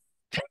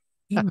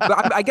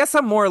 But I guess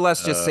I'm more or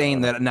less just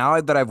saying uh, that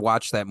now that I've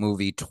watched that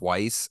movie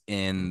twice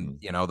in,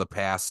 mhm, the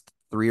past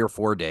 3 or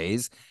 4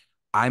 days,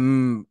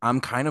 I'm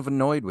kind of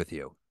annoyed with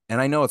you.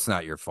 And I know it's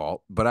not your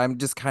fault, but I'm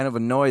just kind of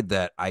annoyed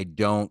that I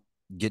don't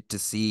get to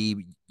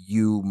see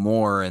you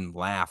more and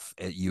laugh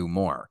at you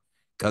more.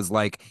 Cause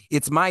like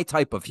it's my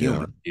type of yeah.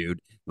 humor, dude.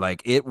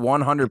 Like it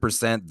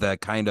 100% the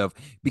kind of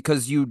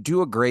because you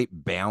do a great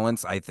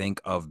balance, I think,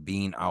 of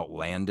being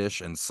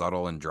outlandish and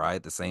subtle and dry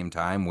at the same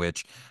time,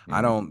 which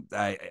I Mhm. don't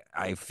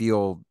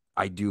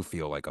I do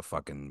feel like a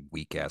fucking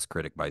weak ass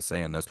critic by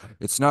saying this.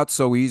 It's not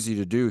so easy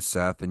to do,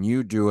 Seth, and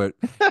you do it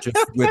just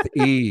with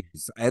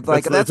ease. That's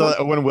That's what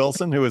Owen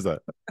Wilson. Who is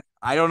that?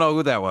 I don't know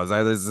who that was.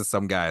 This is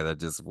some guy that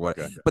just what,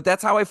 Okay. but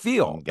that's how I Some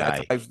feel. That's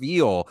guy. how I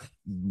feel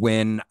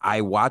when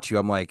I watch you.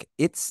 I'm like,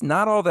 it's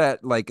not all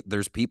that like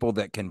there's people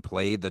that can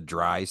play the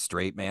dry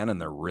straight man and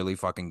they're really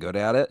fucking good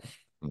at it.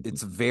 Mhm.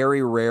 It's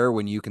very rare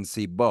when you can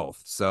see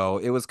both. So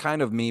it was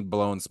kind of me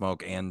blowing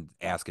smoke and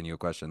asking you a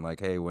question like,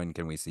 hey, when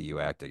can we see you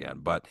act again?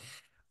 But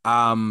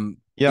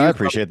Yeah, I here's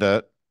appreciate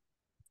that.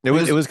 It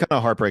here's was kind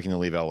of heartbreaking to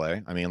leave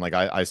LA. I mean, like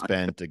I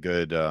spent a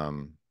good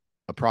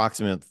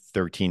approximate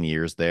 13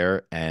 years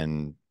there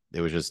and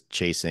it was just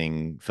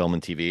chasing film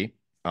and TV.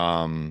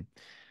 Um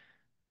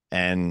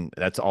and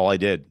that's all I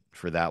did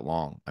for that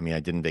long. I mean, I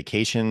didn't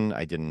vacation,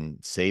 I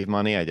didn't save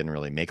money, I didn't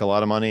really make a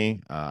lot of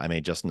money. I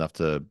made just enough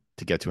to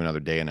get to another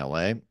day in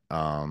LA.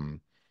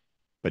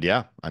 But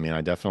yeah, I mean,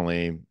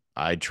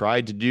 I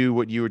tried to do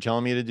what you were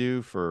telling me to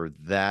do for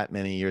that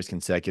many years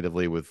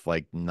consecutively with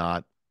like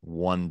not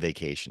one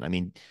vacation. I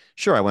mean,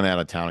 sure, I went out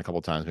of town a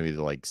couple times, maybe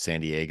to like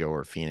San Diego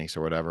or Phoenix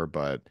or whatever,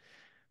 but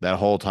that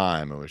whole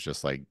time it was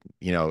just like,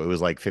 it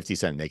was like 50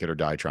 Cent, make it or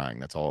die trying.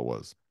 That's all it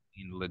was.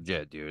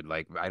 legit, dude.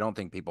 Like I don't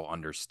think people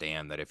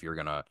understand that if you're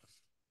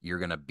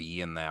gonna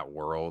be in that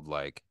world,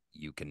 like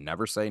you can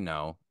never say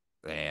no.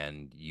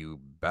 And you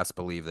best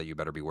believe that you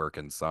better be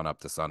working sun up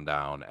to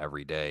sundown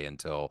every day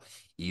until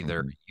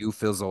either Mhm. you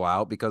fizzle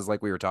out because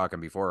like we were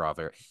talking before off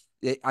air.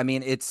 I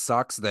mean, it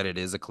sucks that it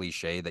is a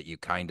cliche that you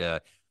kind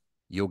of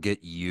you'll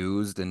get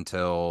used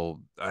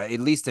until at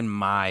least in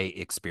my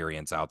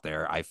experience out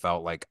there I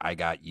felt like I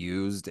got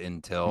used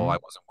until I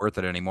Mhm. wasn't worth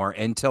it anymore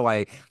until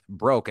I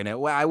broke and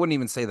well, I wouldn't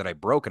even say that I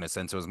broke in a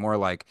sense. It was more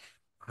like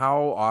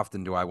how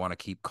often do I want to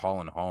keep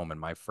calling home and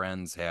my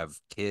friends have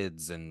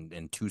kids and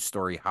in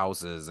two-story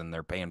houses and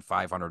they're paying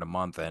 500 a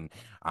month and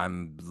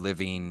I'm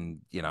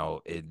living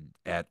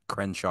at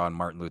Crenshaw and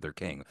Martin Luther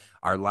King.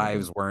 Our Mhm.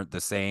 lives weren't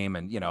the same,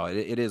 and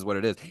it is what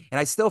it is. And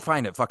I still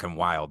find it fucking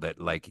wild that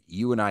like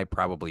you and I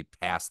probably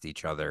passed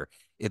each other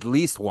at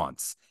least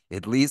once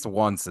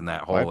in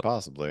that Quite whole.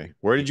 possibly.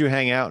 Where did you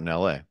hang out in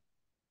LA?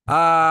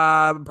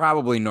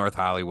 Probably North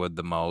Hollywood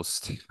the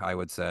most, I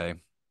would say.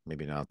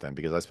 Maybe not then,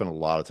 because I spent a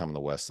lot of time on the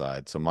West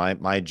Side. So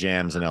my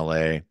jams in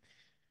LA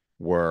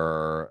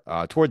were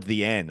towards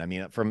the end. I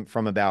mean,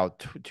 from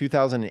about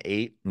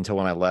 2008 until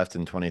when I left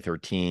in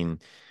 2013.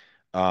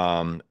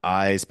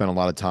 I spent a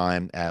lot of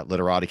time at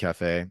Literati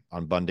Cafe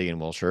on Bundy and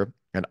Wilshire,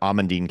 and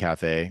Amandine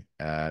Cafe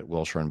at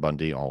Wilshire and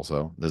Bundy.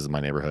 Also, this is my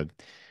neighborhood.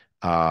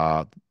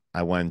 Uh,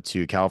 I went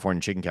to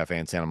California Chicken Cafe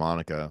in Santa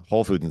Monica,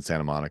 Whole Foods in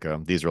Santa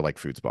Monica. These are like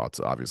food spots,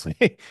 obviously.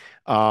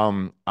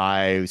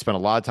 I spent a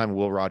lot of time at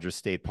Will Rogers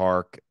State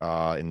Park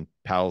in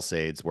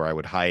Palisades, where I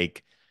would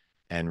hike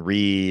and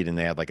read, and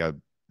they had like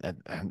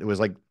it was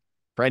like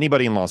for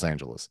anybody in Los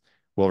Angeles,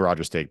 Will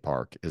Rogers State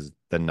Park is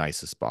the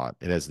nicest spot.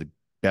 It has the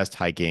best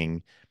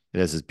hiking. It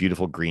has this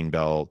beautiful green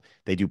belt.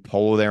 They do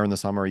polo there in the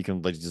summer. You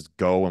can like, just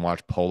go and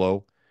watch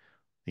polo.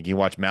 You can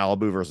watch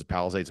Malibu versus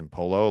Palisades and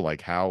polo.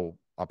 Like how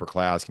upper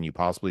class can you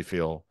possibly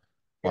feel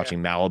Yeah.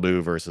 watching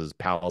Malibu versus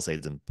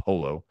Palisades and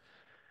polo?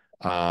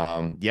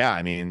 Yeah,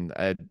 I mean,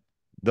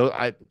 though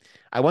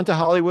I went to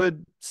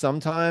Hollywood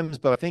sometimes,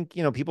 but I think,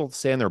 people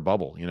stay in their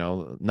bubble,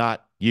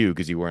 not you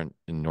because you weren't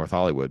in North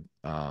Hollywood.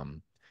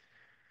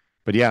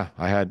 But yeah,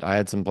 I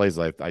had some places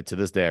I to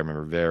this day I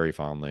remember very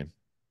fondly.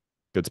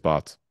 Good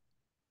spots.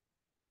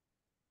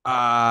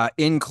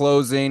 In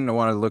closing, I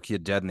want to look you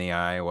dead in the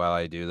eye while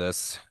I do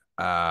this.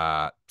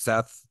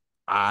 Seth,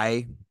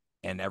 I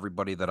and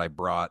everybody that I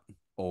brought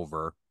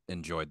over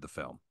enjoyed the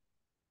film.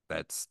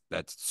 That's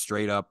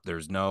straight up.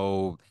 There's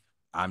no,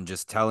 I'm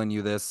just telling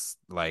you this.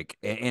 Like,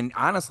 and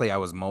honestly, I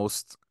was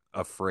most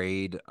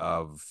afraid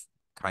of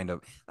kind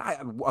of,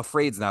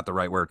 afraid's not the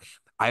right word.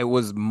 I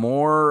was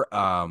more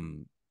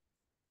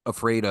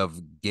afraid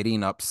of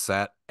getting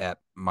upset at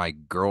my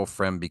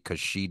girlfriend because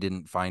she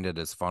didn't find it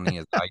as funny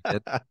as I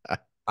did.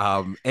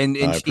 And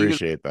I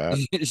appreciate that.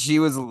 she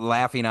was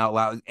laughing out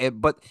loud.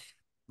 But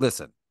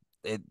listen,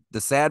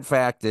 the sad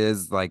fact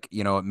is, like,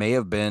 it may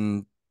have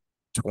been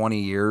 20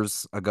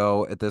 years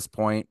ago at this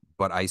point,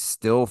 but I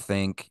still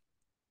think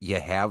you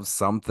have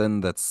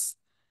something that's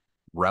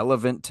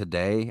relevant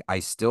today. I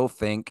still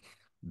think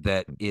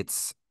that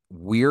it's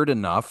weird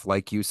enough,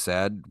 like you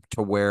said,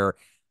 to where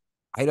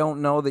I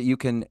don't know that you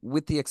can,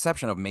 with the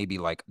exception of maybe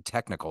like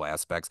technical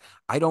aspects,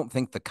 I don't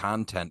think the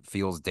content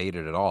feels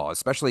dated at all,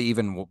 especially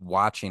even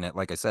watching it,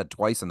 like I said,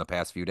 twice in the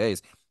past few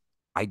days.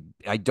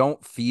 I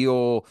don't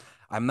feel,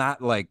 I'm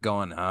not like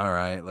going, all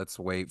right, let's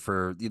wait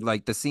for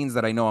like the scenes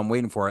that I know I'm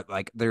waiting for it.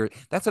 Like there,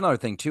 that's another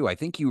thing too. I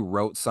think you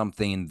wrote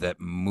something that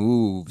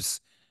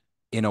moves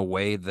in a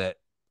way that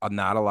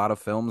not a lot of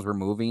films were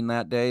moving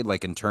that day,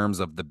 like in terms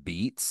of the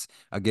beats.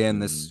 Again,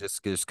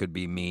 Mhm. this could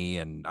be me,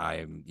 and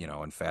I'm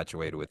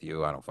infatuated with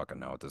you. I don't fucking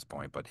know at this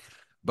point,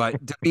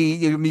 but to me,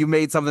 you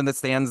made something that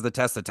stands the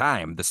test of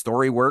time. The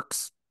story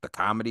works, the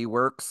comedy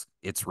works,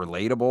 it's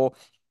relatable.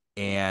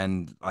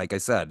 And like I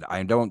said,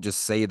 I don't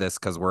just say this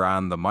because we're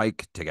on the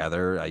mic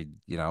together. I,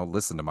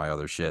 listen to my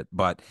other shit.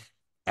 But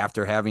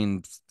after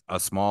having a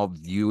small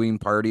viewing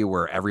party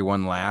where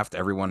everyone laughed,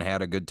 everyone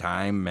had a good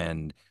time,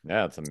 and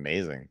Yeah, it's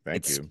amazing. Thank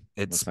it's you.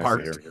 it That's nice to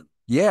sparked hear.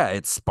 yeah,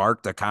 it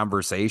sparked a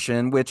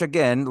conversation, which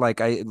again, like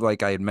I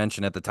had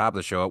mentioned at the top of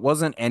the show, it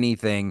wasn't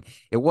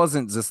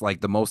just like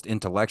the most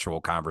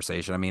intellectual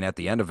conversation. I mean, at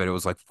the end of it, it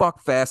was like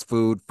fuck fast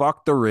food,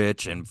 fuck the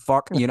rich, and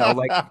fuck,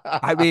 like,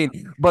 I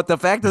mean, but the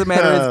fact of the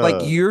matter is, like,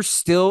 you're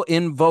still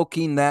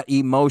invoking that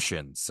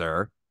emotion,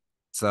 sir.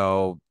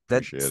 So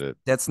Appreciate it.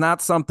 that's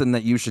not something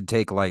that you should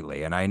take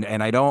lightly.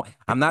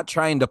 I'm not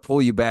trying to pull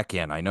you back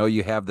in. I know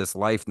you have this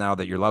life now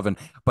that you're loving,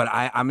 but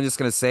I'm just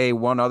gonna say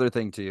one other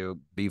thing to you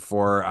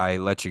before I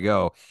let you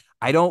go.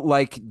 I don't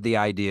like the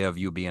idea of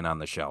you being on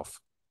the shelf.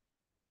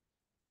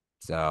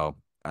 So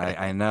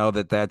I know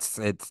that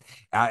it's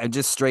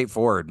just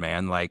straightforward,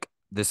 man. Like,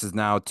 this is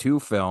now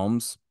two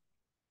films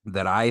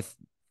that I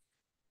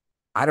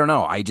don't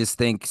know. I just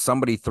think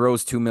somebody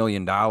throws $2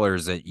 million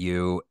at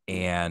you,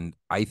 and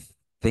I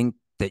think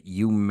that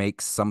you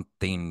make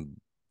something.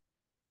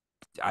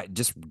 I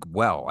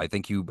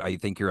think you're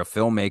a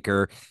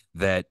filmmaker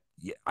that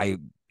I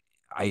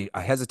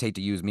hesitate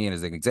to use me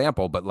as an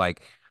example, but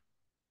like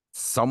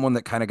someone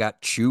that kind of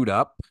got chewed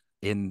up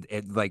in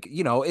it, like,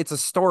 it's a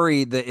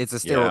story that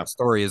it's a Yeah,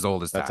 story as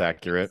old as that's time.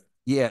 accurate.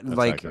 Yeah, That's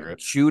like accurate.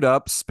 chewed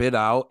up, spit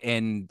out,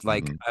 and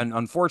like, Hmm. and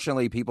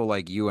unfortunately, people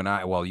like you and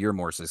I, well, you're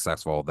more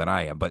successful than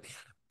I am, but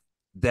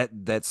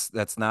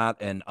that's not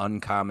an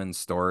uncommon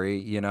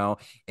story, and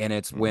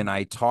it's when Hmm.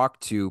 I talk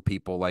to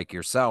people like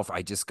yourself,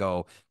 I just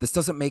go, this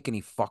doesn't make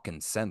any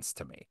fucking sense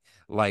to me.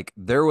 Like,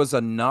 there was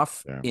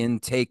enough Yeah. in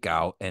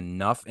Takeout,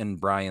 enough in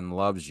Brian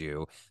Loves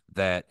You,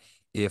 that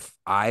if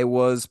I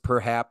was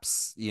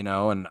perhaps,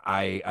 an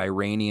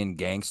Iranian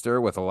gangster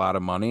with a lot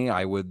of money,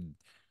 I would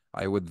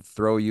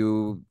throw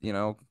you,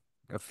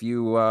 a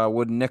few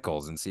wooden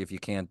nickels and see if you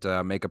can't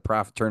make a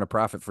profit, turn a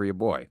profit for your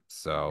boy.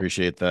 So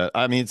Appreciate that.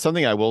 I mean,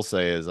 something I will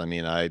say is, I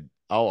mean, I'll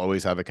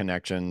always have a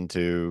connection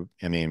to,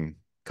 I mean,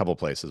 a couple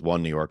places.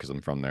 One, New York, because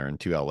I'm from there, and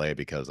two, LA,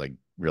 because I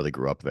really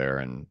grew up there.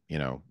 And,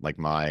 like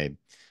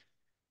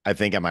I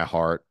think at my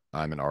heart,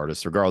 I'm an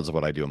artist, regardless of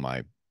what I do in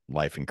my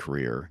life and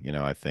career.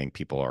 I think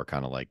people are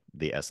kind of like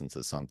the essence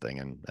of something,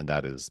 and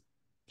that is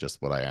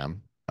just what I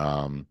am.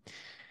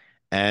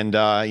 And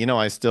I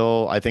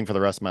think for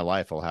the rest of my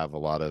life, I'll have a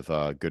lot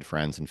of good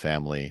friends and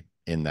family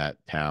in that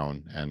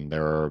town. And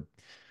there are,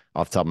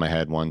 off the top of my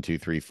head, one, two,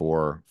 three,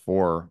 four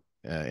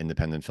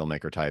independent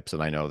filmmaker types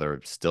that I know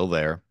they're still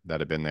there, that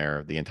have been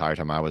there the entire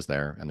time I was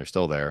there, and they're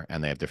still there,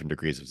 and they have different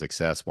degrees of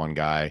success. One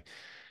guy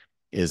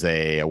is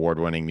a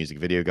award-winning music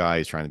video guy.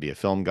 He's trying to be a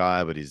film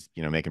guy, but he's,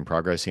 making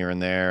progress here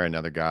and there.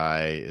 Another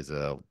guy is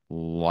a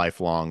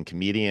lifelong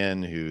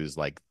comedian who's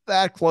like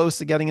that close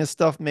to getting his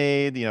stuff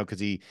made, because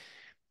he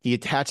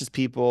attaches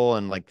people,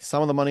 and like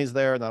some of the money's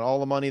there, not all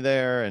the money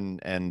there. And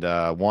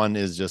one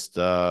is just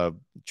a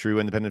true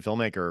independent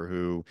filmmaker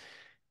who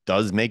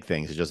does make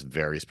things, it's just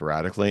very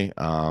sporadically.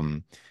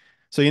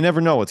 So you never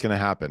know what's going to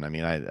happen. I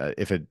mean,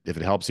 if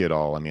it helps you at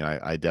all, I mean,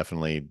 I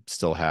definitely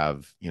still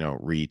have,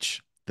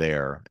 reach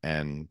there.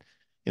 And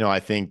I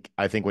think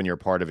when you're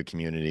part of a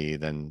community,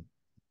 then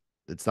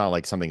it's not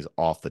like something's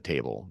off the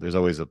table. There's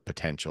always a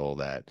potential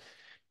that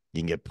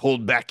you can get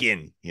pulled back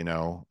in, you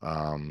know.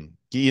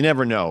 You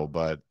never know,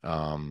 but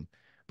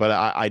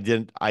I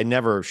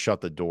never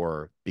shut the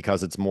door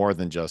because it's more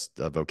than just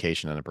a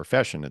vocation and a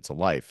profession, it's a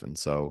life. And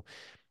so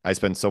I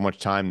spend so much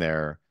time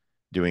there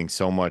doing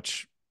so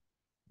much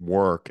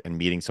work and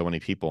meeting so many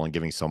people and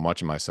giving so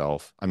much of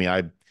myself. I mean,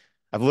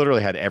 I've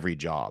literally had every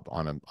job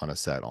on a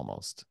set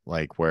almost,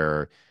 like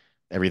where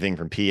everything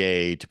from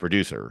PA to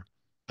producer,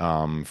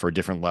 for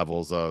different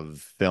levels of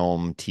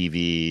film,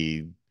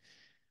 TV,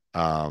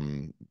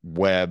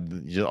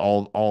 web, just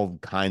all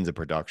kinds of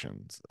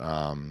productions.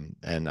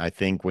 And I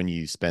think when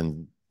you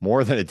spend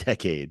more than a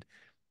decade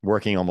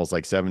working almost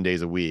like 7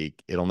 days a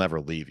week, it'll never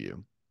leave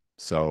you.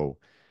 So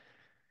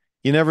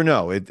you never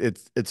know.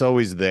 It's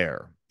always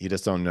there. You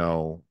just don't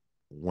know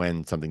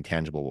when something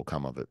tangible will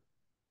come of it.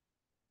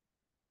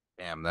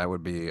 Damn, that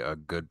would be a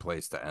good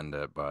place to end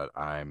it, but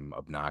I'm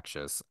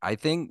obnoxious. I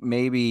think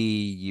maybe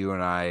you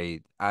and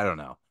I don't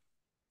know.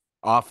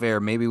 Off air,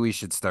 maybe we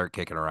should start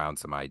kicking around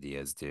some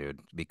ideas, dude.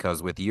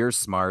 Because with your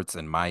smarts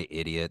and my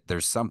idiot,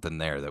 there's something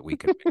there that we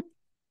could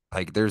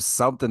like there's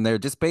something there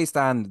just based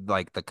on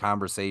like the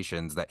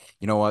conversations that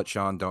you know what,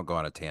 Sean, don't go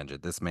on a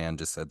tangent. This man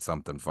just said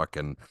something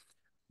fucking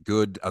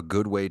good, a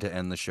good way to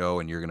end the show,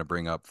 and you're gonna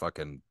bring up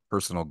fucking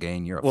personal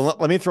gain. You're a Well,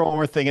 let me throw one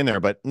more thing in there,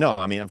 but no,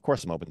 I mean, of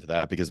course I'm open to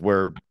that because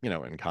we're,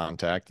 in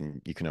contact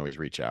and you can always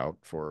reach out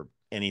for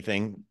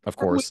anything, of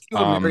I wish course. you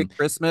a Merry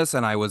Christmas,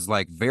 and I was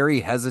like very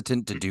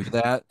hesitant to do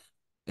that.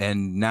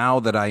 And now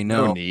that I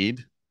No know,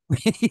 need.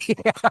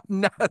 yeah,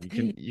 I'm not.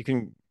 You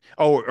can.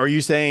 Oh, are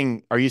you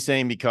saying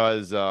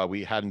because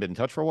we hadn't been in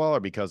touch for a while or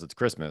because it's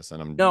Christmas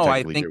and I'm No,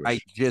 I technically think I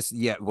Jewish? just,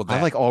 yeah, well, I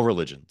that, like all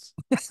religions.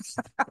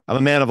 I'm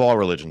a man of all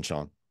religions,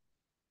 Sean.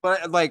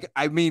 but like,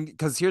 I mean,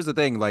 because here's the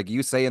thing, like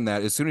you saying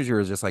that as soon as you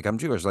were just like, I'm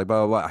Jewish, like,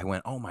 blah, blah, blah, I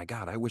went, oh my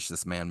God, I wish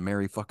this man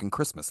Merry fucking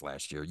Christmas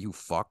last year, you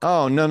fuck.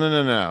 Oh, no, no,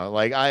 no, no.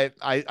 Like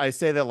I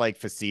say that like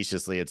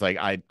facetiously. It's like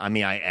I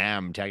mean I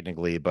am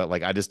technically, but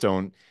like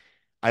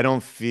I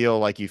don't feel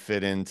like you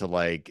fit into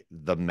like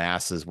the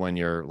masses when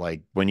you're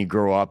like when you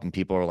grow up and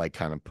people are like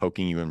kind of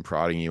poking you and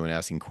prodding you and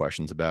asking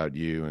questions about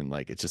you and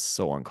like it's just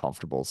so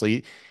uncomfortable. So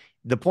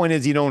the point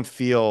is you don't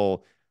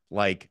feel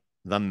like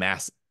the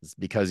masses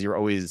because you're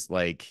always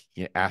like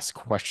asked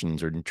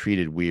questions or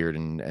treated weird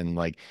and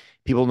like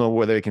people know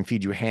whether they can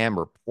feed you ham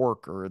or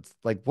pork or it's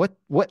like what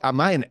am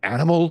I an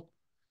animal?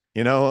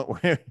 Or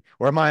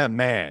am I a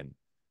man?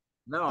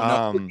 No,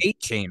 no, you Um hate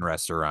chain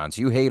restaurants.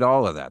 You hate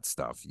all of that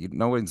stuff.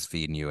 No one's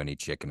feeding you any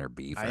chicken or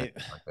beef or I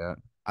anything like that.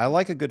 I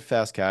like a good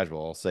fast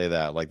casual. I'll say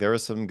that. Like there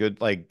was some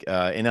good like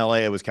in LA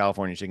it was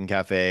California Chicken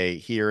Cafe.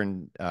 Here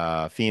in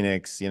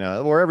Phoenix,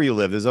 wherever you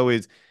live,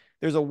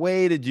 there's a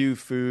way to do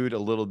food a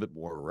little bit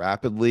more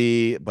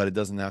rapidly, but it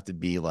doesn't have to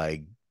be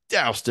like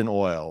doused in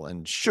oil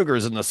and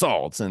sugars and the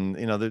salts. And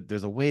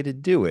there's a way to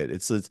do it.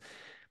 It's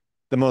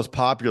the most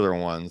popular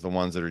ones, the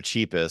ones that are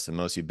cheapest and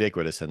most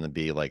ubiquitous, tend to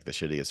be like the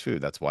shittiest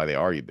food. That's why they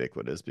are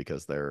ubiquitous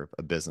because they're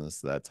a business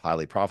that's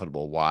highly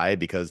profitable. Why?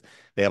 Because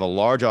they have a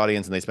large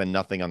audience and they spend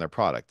nothing on their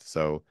product.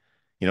 So,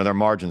 their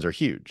margins are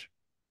huge.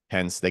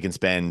 Hence, they can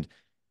spend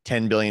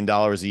 $10 billion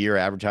a year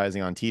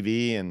advertising on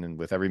TV and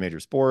with every major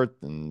sport.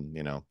 And,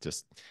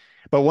 just,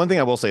 but one thing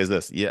I will say is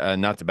this, yeah,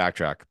 not to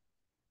backtrack,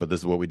 but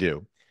this is what we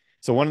do.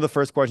 So, one of the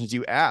first questions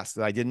you asked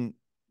that I didn't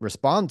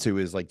respond to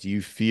is like, do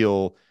you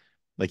feel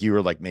like you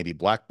were like maybe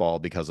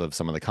blackballed because of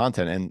some of the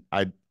content?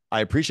 And I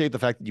appreciate the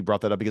fact that you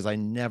brought that up because I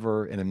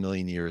never in a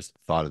million years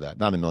thought of that.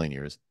 Not a million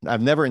years.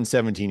 I've never in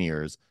 17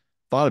 years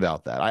thought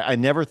about that. I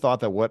never thought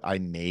that what I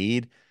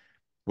made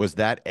was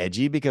that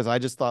edgy because I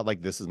just thought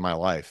like this is my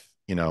life,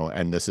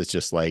 and this is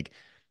just like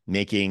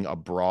making a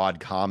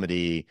broad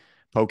comedy,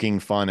 poking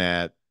fun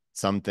at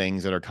some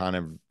things that are kind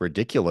of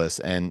ridiculous.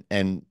 And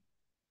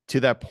to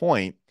that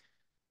point,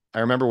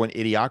 I remember when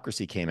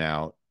Idiocracy came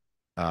out,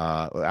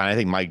 and I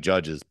think Mike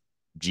Judge is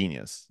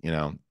genius,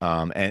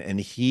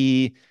 and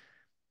he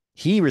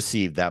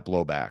received that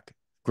blowback.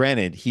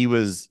 Granted, he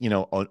was,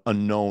 a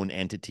known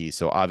entity,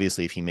 so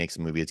obviously, if he makes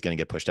a movie, it's going to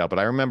get pushed out. But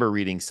I remember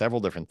reading several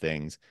different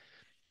things,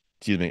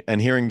 excuse me,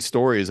 and hearing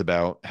stories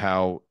about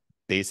how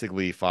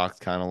basically Fox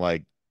kind of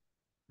like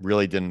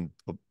really didn't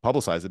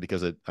publicize it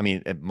because I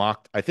mean, it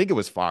mocked. I think it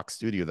was Fox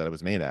Studio that it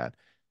was made at.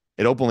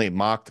 It openly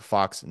mocked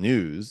Fox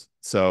News,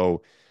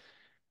 so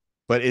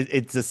but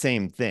it's the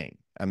same thing.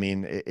 I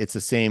mean, it's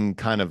the same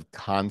kind of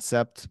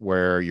concept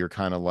where you're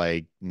kind of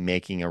like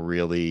making a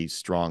really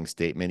strong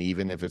statement,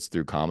 even if it's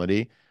through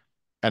comedy.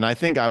 And I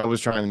think I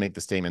was trying to make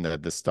the statement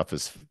that this stuff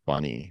is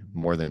funny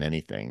more than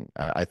anything.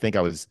 I think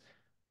I was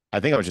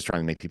just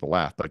trying to make people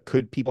laugh. But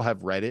could people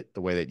have read it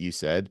the way that you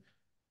said?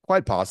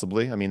 Quite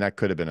possibly. I mean, that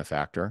could have been a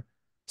factor.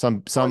 Some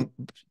Oh, some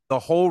the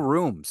whole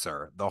room,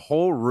 sir, the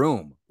whole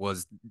room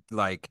was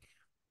like,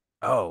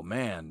 oh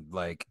man,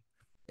 like,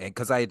 and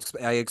because I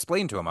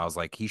explained to him, I was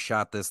like, he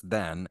shot this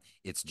then.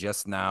 It's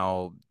just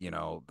now,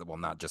 well,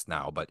 not just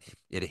now, but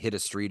it hit a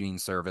streaming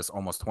service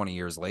almost 20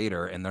 years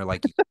later, and they're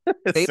like,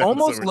 it they sounds so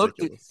almost looked,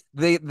 ridiculous.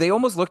 they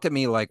almost looked at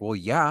me like, well,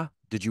 yeah.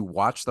 Did you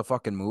watch the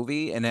fucking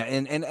movie? And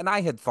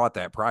I had thought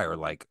that prior,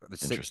 like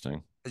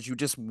Interesting. as you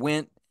just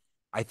went.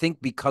 I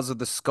think because of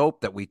the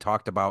scope that we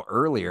talked about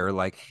earlier,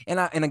 like, and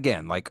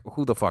again, like,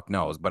 who the fuck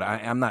knows? But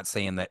I'm not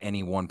saying that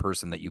any one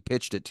person that you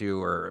pitched it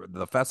to or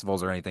the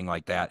festivals or anything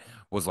like that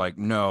was like,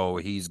 no,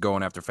 he's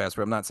going after fast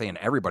food. I'm not saying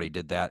everybody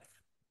did that,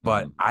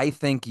 but Mhm. I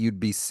think you'd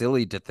be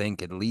silly to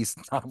think at least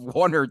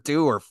one or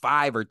two or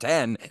five or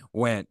 10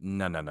 went,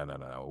 no, no, no, no,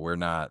 no, we're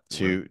not.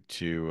 We're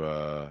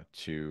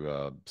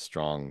Too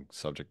strong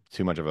subject.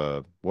 Too much of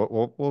a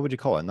what would you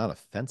call it? Not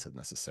offensive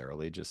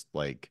necessarily, just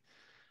like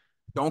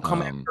don't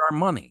come um after our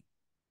money.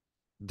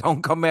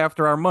 Don't come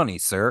after our money,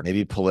 sir.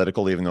 maybe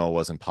political, even though it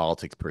wasn't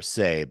politics per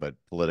se, but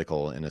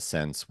political in a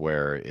sense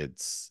where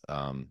it's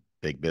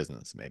big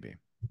business, maybe.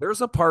 There's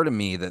a part of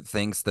me that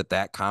thinks that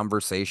that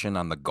conversation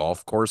on the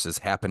golf course is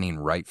happening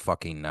right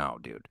fucking now,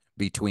 dude,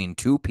 between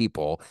two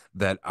people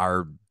that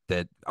are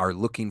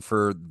looking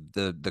for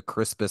the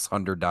crispest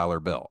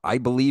 $100 bill. I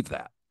believe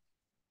that.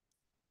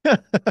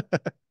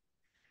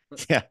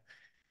 Yeah,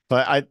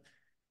 but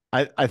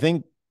I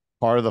think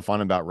part of the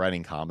fun about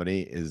writing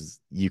comedy is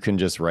you can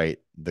just write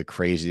the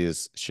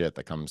craziest shit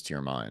that comes to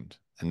your mind.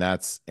 And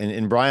that's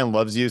and Brian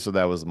Loves You, so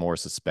that was more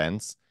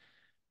suspense.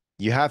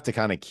 You have to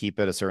kind of keep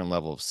it a certain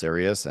level of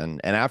serious.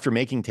 And after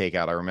making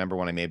Takeout, I remember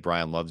when I made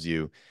Brian Loves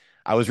You,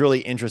 I was really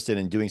interested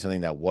in doing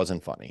something that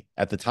wasn't funny.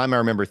 At the time, I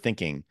remember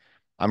thinking,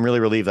 I'm really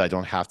relieved that I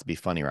don't have to be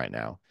funny right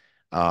now,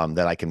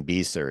 that I can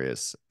be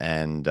serious.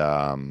 And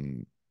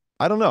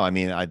I don't know. I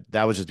mean,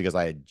 that was just because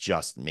I had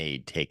just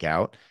made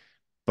Takeout.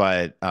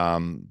 But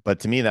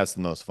to me, that's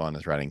the most fun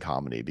is writing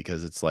comedy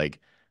because it's like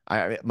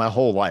my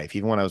whole life,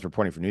 even when I was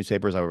reporting for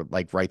newspapers, I would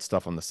like write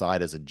stuff on the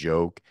side as a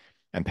joke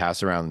and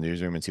pass around the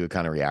newsroom and see what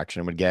kind of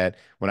reaction it would get.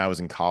 When I was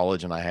in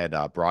college and I had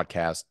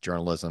broadcast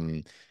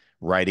journalism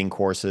writing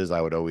courses, I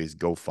would always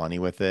go funny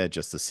with it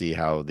just to see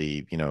how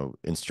the,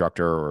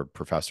 instructor or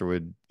professor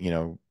would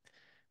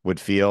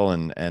feel.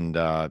 And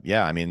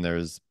yeah, I mean,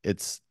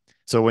 it's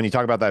so when you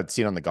talk about that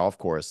scene on the golf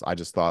course, I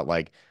just thought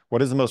like,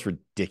 what is the most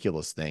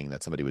ridiculous thing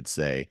that somebody would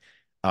say?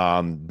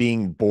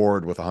 Being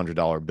bored with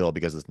 $100 bill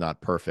because it's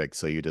not perfect,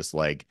 so you just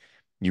like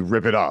you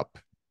rip it up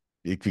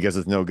because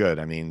it's no good.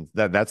 I mean,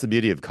 that's the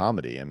beauty of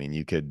comedy. I mean,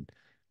 you could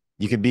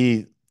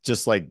be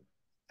just like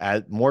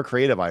more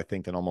creative, I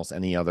think, than almost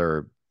any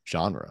other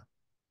genre.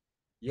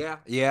 Yeah,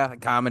 yeah,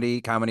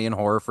 comedy and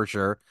horror for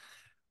sure.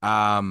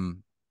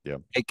 Um, Yeah.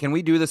 hey, can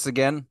we do this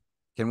again?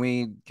 Can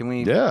we can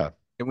we Yeah.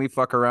 can we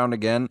fuck around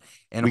again?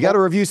 And We got hope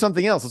to review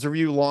something else. Let's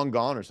review Long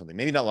Gone or something.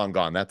 Maybe not Long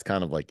Gone. That's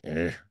kind of like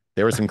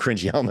there were some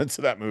cringy elements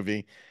to that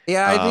movie.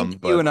 Yeah, I think you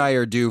But and I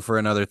are due for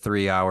another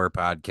 3 hour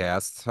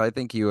podcast. I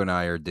think you and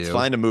I are let's due.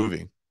 find a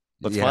movie.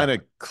 Let's Yeah. find a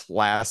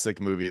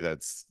classic movie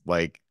that's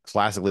like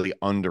classically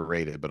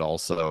underrated, but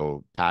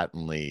also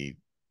patently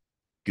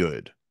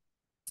good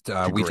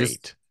Uh, to we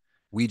just great.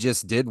 we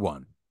just did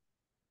one.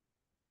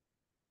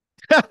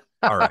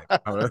 All right. All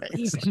All right. right.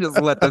 Just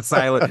let the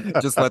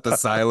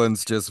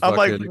silence just I'm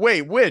like, fucking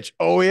wait, which?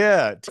 Oh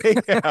yeah,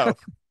 take out.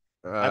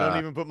 I don't uh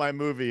even put my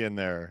movie in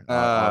there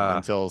uh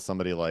until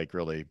somebody like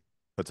really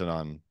puts it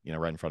on,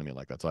 right in front of me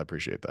like that. So I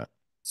appreciate that.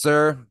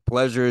 sir,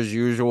 pleasure as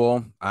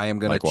usual. I am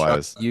gonna chuck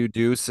Likewise. you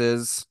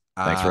deuces.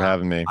 Thanks for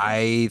having me.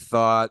 I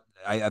thought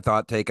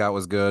Takeout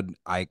was good.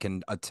 I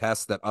can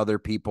attest that other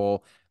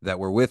people that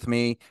were with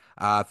me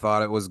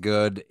thought it was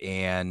good,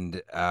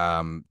 and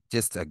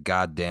just a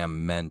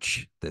goddamn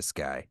mensch, this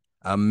guy.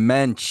 A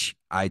mensch,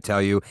 I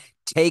tell you.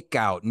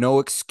 Takeout, no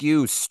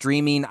excuse,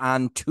 streaming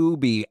on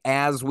Tubi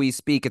as we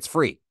speak. It's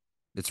free.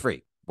 It's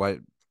free. What?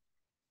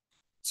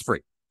 It's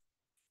free.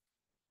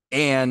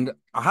 And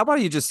how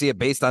about you just see it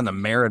based on the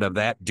merit of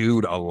that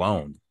dude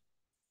alone?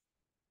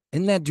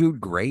 Isn't that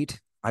dude great?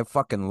 I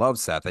fucking love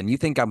Seth. And you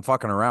think I'm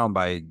fucking around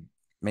by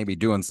maybe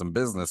doing some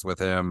business with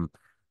him,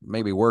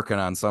 maybe working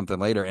on something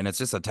later. And it's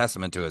just a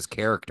testament to his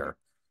character.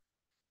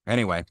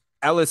 Anyway,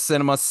 Ellis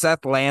Cinema,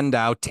 Seth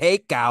Landau,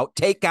 take out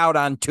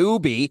on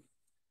Tubi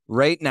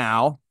right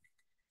now.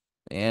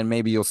 And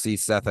maybe you'll see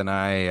Seth and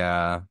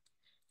I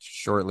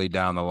shortly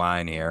down the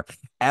line here.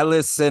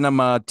 Ellis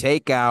Cinema,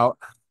 Takeout,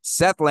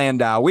 Seth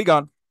Landau. We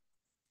gone.